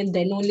right thing, and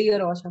then only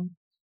you're awesome.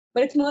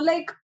 But it's more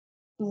like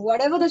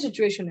whatever the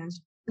situation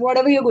is,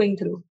 whatever you're going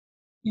through,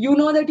 you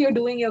know that you're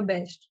doing your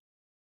best,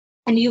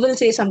 and you will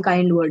say some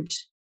kind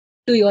words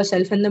to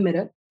yourself in the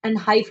mirror and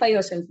high-five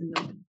yourself in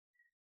the mirror.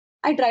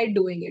 I tried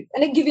doing it,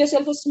 and like give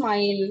yourself a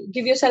smile,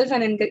 give yourself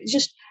an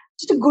just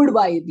a good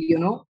vibe.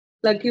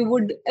 Like you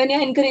would, and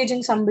you're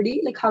encouraging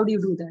somebody. Like how do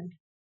you do that?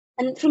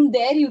 And from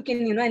there you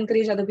can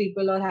encourage other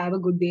people or have a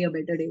good day, a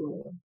better day,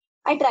 whatever.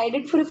 I tried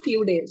it for a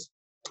few days.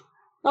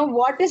 Now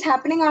what is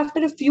happening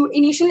after a few?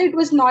 Initially it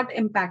was not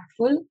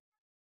impactful.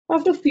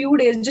 After a few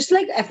days, just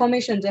like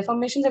affirmations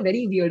are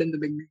very weird in the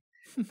beginning.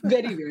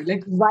 Very weird.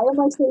 Like, why am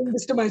I saying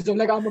this to myself?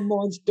 Like, I'm a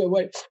monster.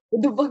 What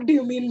the fuck do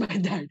you mean by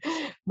that?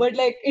 But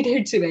like, it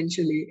hits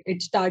eventually.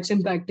 It starts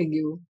impacting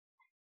you.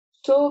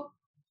 So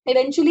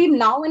Eventually,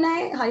 now when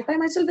I high five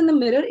myself in the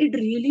mirror, it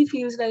really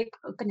feels like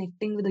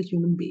connecting with a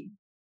human being.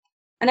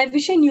 And I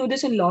wish I knew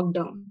this in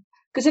lockdown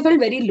because I felt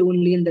very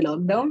lonely in the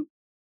lockdown,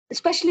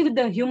 especially with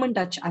the human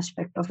touch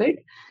aspect of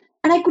it.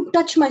 And I could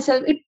touch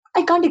myself.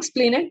 I can't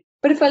explain it,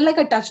 but it felt like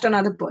I touched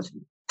another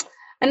person.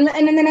 And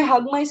then I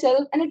hug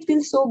myself, and it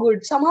feels so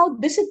good. Somehow,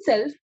 this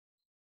itself,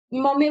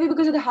 maybe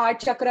because of the heart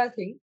chakra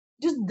thing,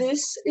 just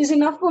this is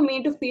enough for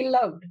me to feel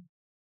loved.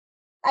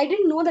 I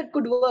didn't know that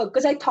could work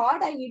because I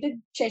thought I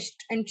needed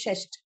chest and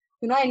chest.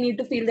 I need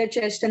to feel their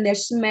chest and their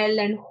smell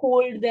and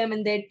hold them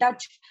and their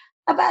touch.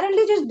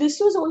 Apparently, just this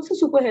was also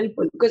super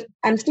helpful because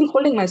I'm still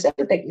holding myself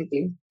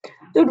technically.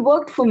 So it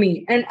worked for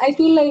me. And I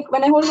feel like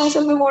when I hold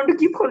myself, I want to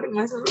keep holding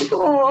myself. Like,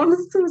 oh,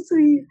 that's so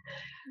sweet.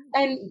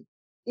 And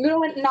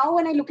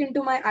when I look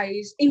into my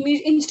eyes,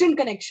 instant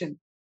connection.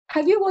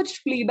 Have you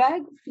watched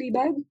Fleabag?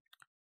 Fleabag?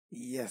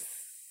 Yes.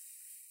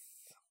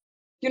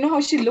 You know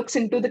how she looks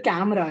into the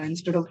camera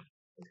instead of.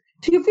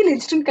 So you feel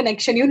instant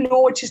connection. You know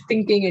what she's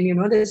thinking,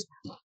 and this.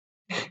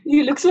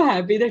 You look so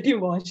happy that you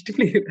watched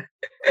Fleabag.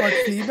 What,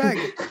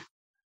 Fleabag?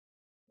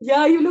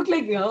 Yeah, you look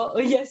like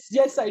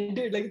yes, I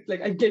did.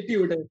 Like I get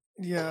you.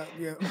 Yeah.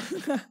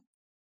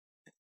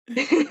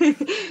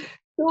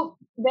 So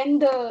when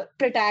the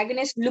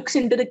protagonist looks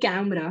into the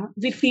camera,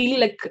 we feel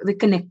like we're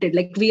connected,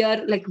 like we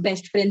are like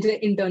best friends,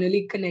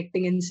 internally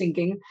connecting and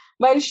syncing.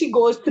 While she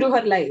goes through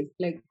her life,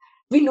 like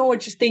we know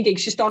what she's thinking.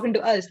 She's talking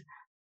to us.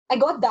 I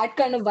got that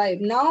kind of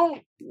vibe. Now,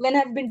 when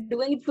I've been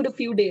doing it for a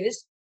few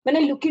days, when I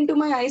look into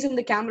my eyes in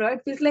the camera,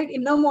 it feels like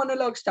inner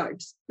monologue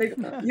starts. Like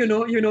you know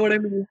what I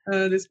mean.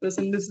 This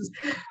person, this is.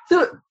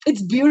 So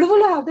it's beautiful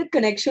to have that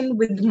connection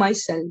with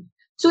myself.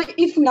 So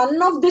if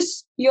none of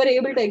this you're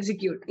able to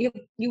execute, you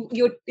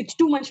it's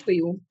too much for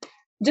you.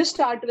 Just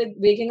start with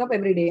waking up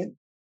every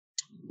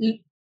day,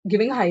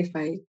 giving a high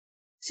five,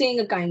 saying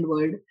a kind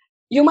word.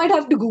 You might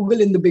have to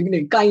Google in the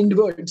beginning kind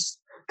words,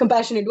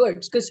 compassionate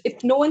words, because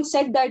if no one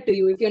said that to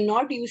you, if you're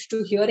not used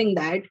to hearing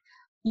that,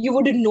 you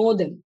wouldn't know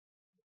them.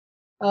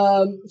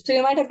 So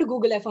you might have to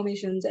Google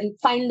affirmations and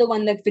find the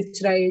one that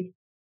fits right.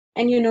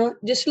 And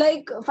just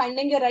like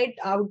finding your right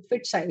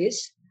outfit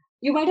size,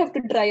 you might have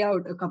to try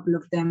out a couple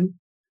of them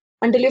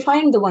until you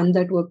find the one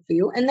that work for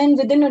you. And then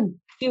within a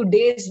few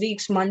days,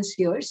 weeks, months,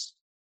 years,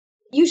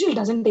 usually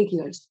doesn't take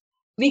years,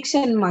 weeks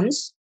and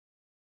months,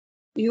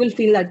 you will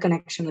feel that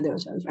connection with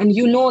yourself. And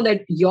you know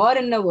that your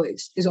inner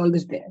voice is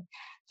always there.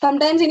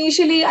 Sometimes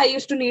initially I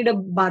used to need a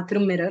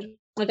bathroom mirror.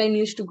 Like I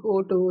used to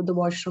go to the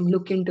washroom,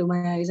 look into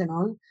my eyes and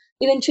all.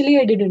 Eventually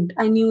I didn't.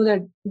 I knew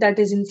that that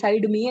is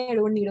inside me. I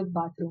don't need a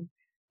bathroom.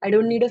 I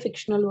don't need a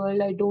fictional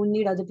world. I don't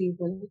need other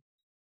people.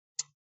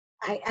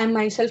 I am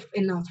myself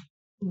enough.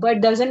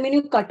 But doesn't mean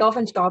you cut off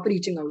and stop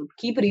reaching out.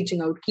 Keep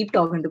reaching out. Keep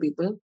talking to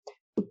people.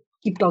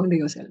 Keep talking to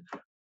yourself.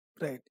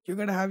 Right. You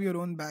gotta have your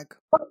own back.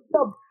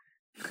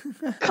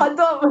 Cut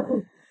off.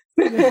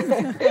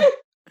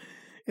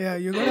 Yeah,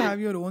 you gotta have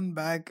your own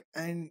back.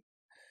 And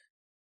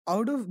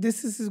out of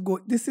this is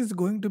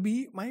going to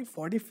be my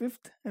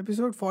 45th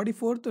episode,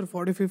 44th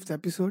or 45th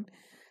episode.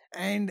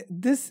 And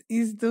this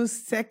is the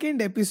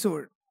second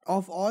episode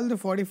of all the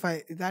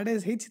 45 that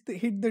has hit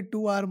the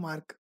 2 hour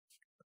mark.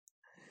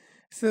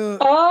 So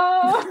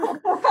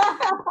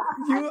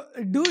you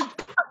dude,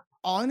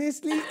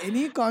 honestly,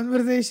 any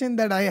conversation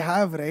that I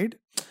have, right?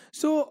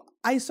 So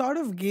I sort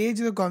of gauge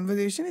the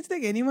conversation. It's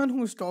like anyone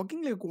who's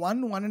talking, like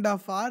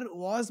 1.5 hour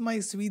was my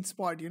sweet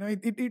spot.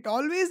 It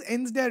always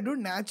ends there, dude.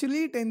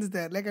 Naturally, it ends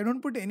there. Like I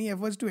don't put any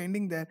efforts to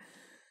ending there.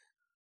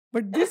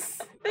 But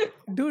this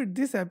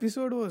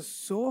episode was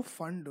so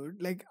fun,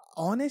 dude. Like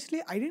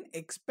honestly, I didn't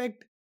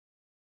expect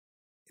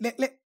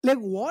like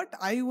what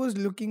I was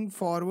looking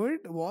forward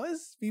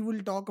was we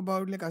will talk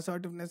about like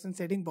assertiveness and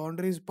setting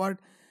boundaries, but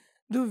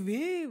the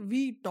way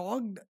we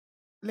talked,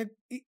 like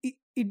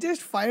it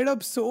just fired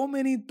up so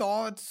many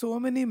thoughts, so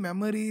many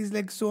memories,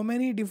 like so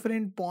many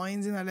different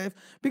points in our life,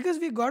 because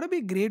we got to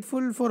be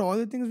grateful for all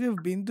the things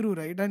we've been through,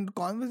 right? And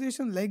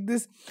conversations like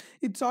this,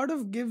 it sort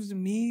of gives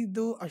me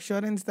the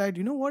assurance that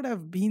you know what,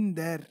 I've been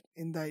there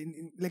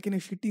like in a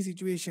shitty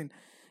situation,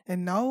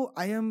 and now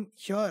I am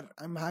here,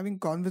 I'm having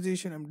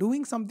conversation, I'm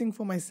doing something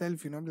for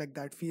myself, like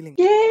that feeling.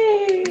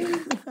 Yay!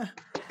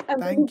 I'm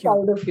very Thank you.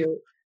 proud of you.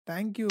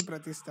 Thank you,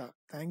 Pratishtha.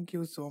 Thank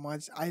you so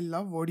much. I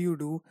love what you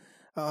do.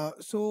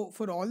 So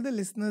for all the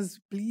listeners,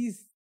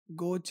 please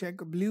go check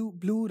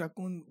Blue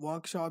Raccoon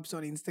workshops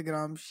on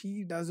Instagram.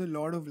 She does a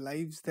lot of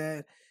lives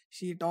there.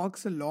 She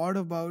talks a lot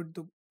about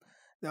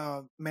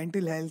the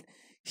mental health.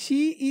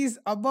 She is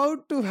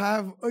about to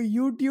have a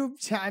YouTube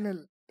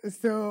channel.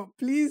 So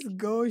please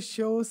go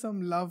show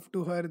some love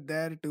to her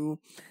there too.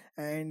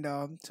 And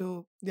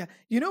so yeah,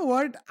 you know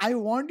what? I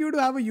want you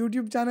to have a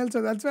YouTube channel,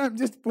 so that's why I'm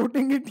just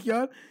putting it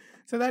here,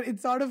 so that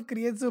it sort of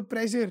creates a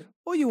pressure.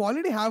 Oh, you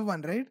already have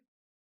one, right?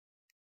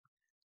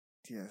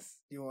 Yes,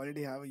 you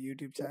already have a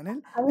YouTube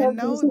channel, I and have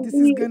now recently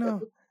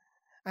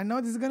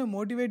this is gonna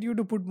motivate you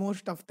to put more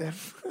stuff there.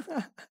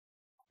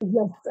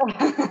 Yes.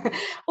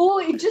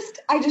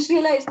 I just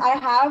realized I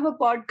have a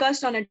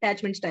podcast on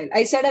attachment style.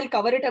 I said I'll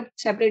cover it up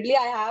separately.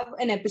 I have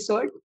an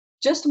episode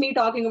just me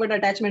talking about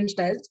attachment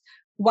styles,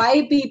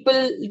 why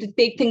people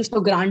take things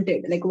for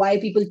granted, like why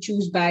people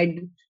choose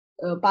bad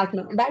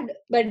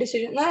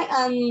decision,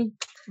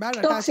 Bad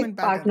toxic attachment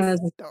partners,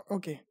 patterns.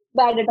 Okay.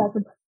 bad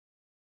attachment.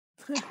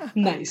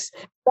 Nice.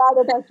 Bad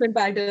attachment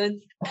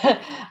patterns.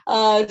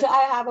 So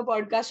I have a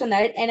podcast on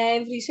that, and I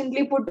have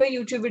recently put a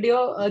YouTube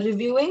video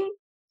reviewing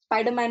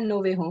Spider-Man No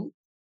Way Home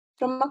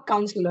from a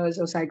counselor's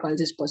or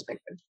psychologist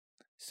perspective.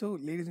 So,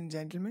 ladies and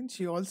gentlemen,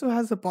 she also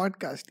has a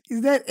podcast.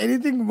 Is there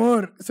anything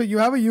more? So, you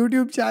have a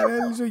YouTube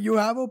channel, so you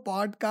have a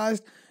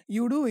podcast,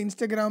 you do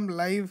Instagram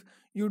live,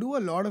 you do a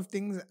lot of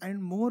things,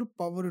 and more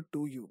power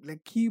to you.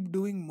 Like, keep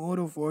doing more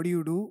of what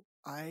you do.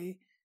 I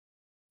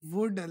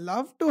would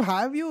love to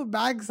have you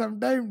back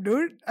sometime,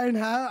 dude, and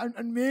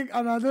and make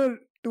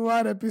another 2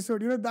 hour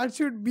episode. That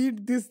should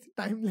beat this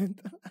time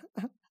length.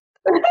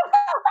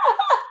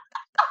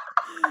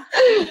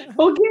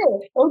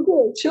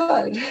 Okay,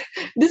 sure.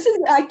 This is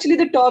actually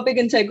the topic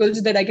in psychology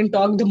that I can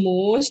talk the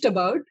most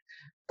about.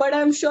 But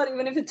I'm sure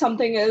even if it's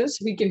something else,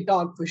 we can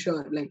talk for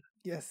sure. Like,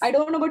 Yes. I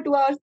don't know about 2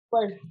 hours,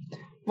 but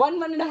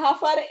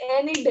 1.5 hour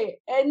any day,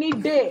 any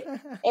day.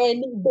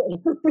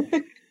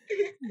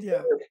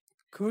 Yeah.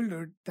 Cool,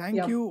 dude. Thank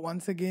Yeah. you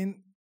once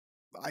again.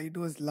 It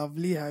was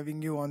lovely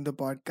having you on the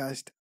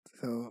podcast.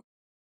 So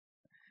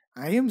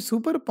I am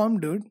super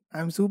pumped, dude.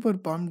 I'm super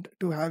pumped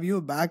to have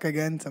you back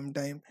again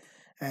sometime.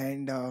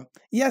 And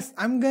yes,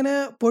 I'm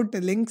gonna put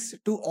links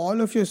to all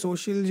of your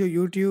socials, your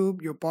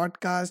YouTube, your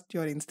podcast,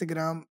 your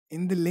Instagram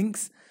in the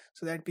links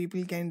so that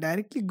people can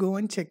directly go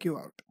and check you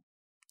out.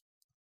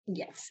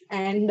 Yes,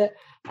 and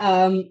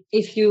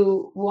if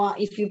you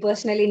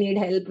personally need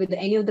help with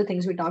any of the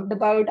things we talked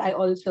about, I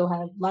also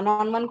have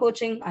one-on-one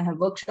coaching. I have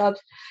workshops.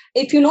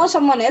 If you know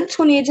someone else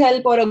who needs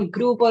help, or a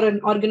group, or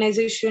an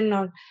organization,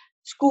 or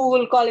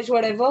school, college,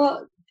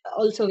 whatever,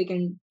 also we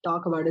can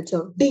talk about it.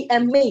 So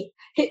DM me,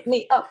 hit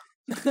me up.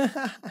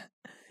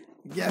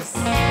 Yes.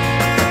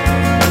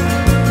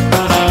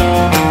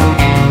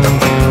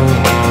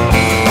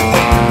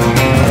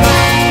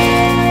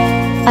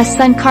 A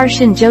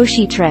Sankarshan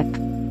Joshi trip.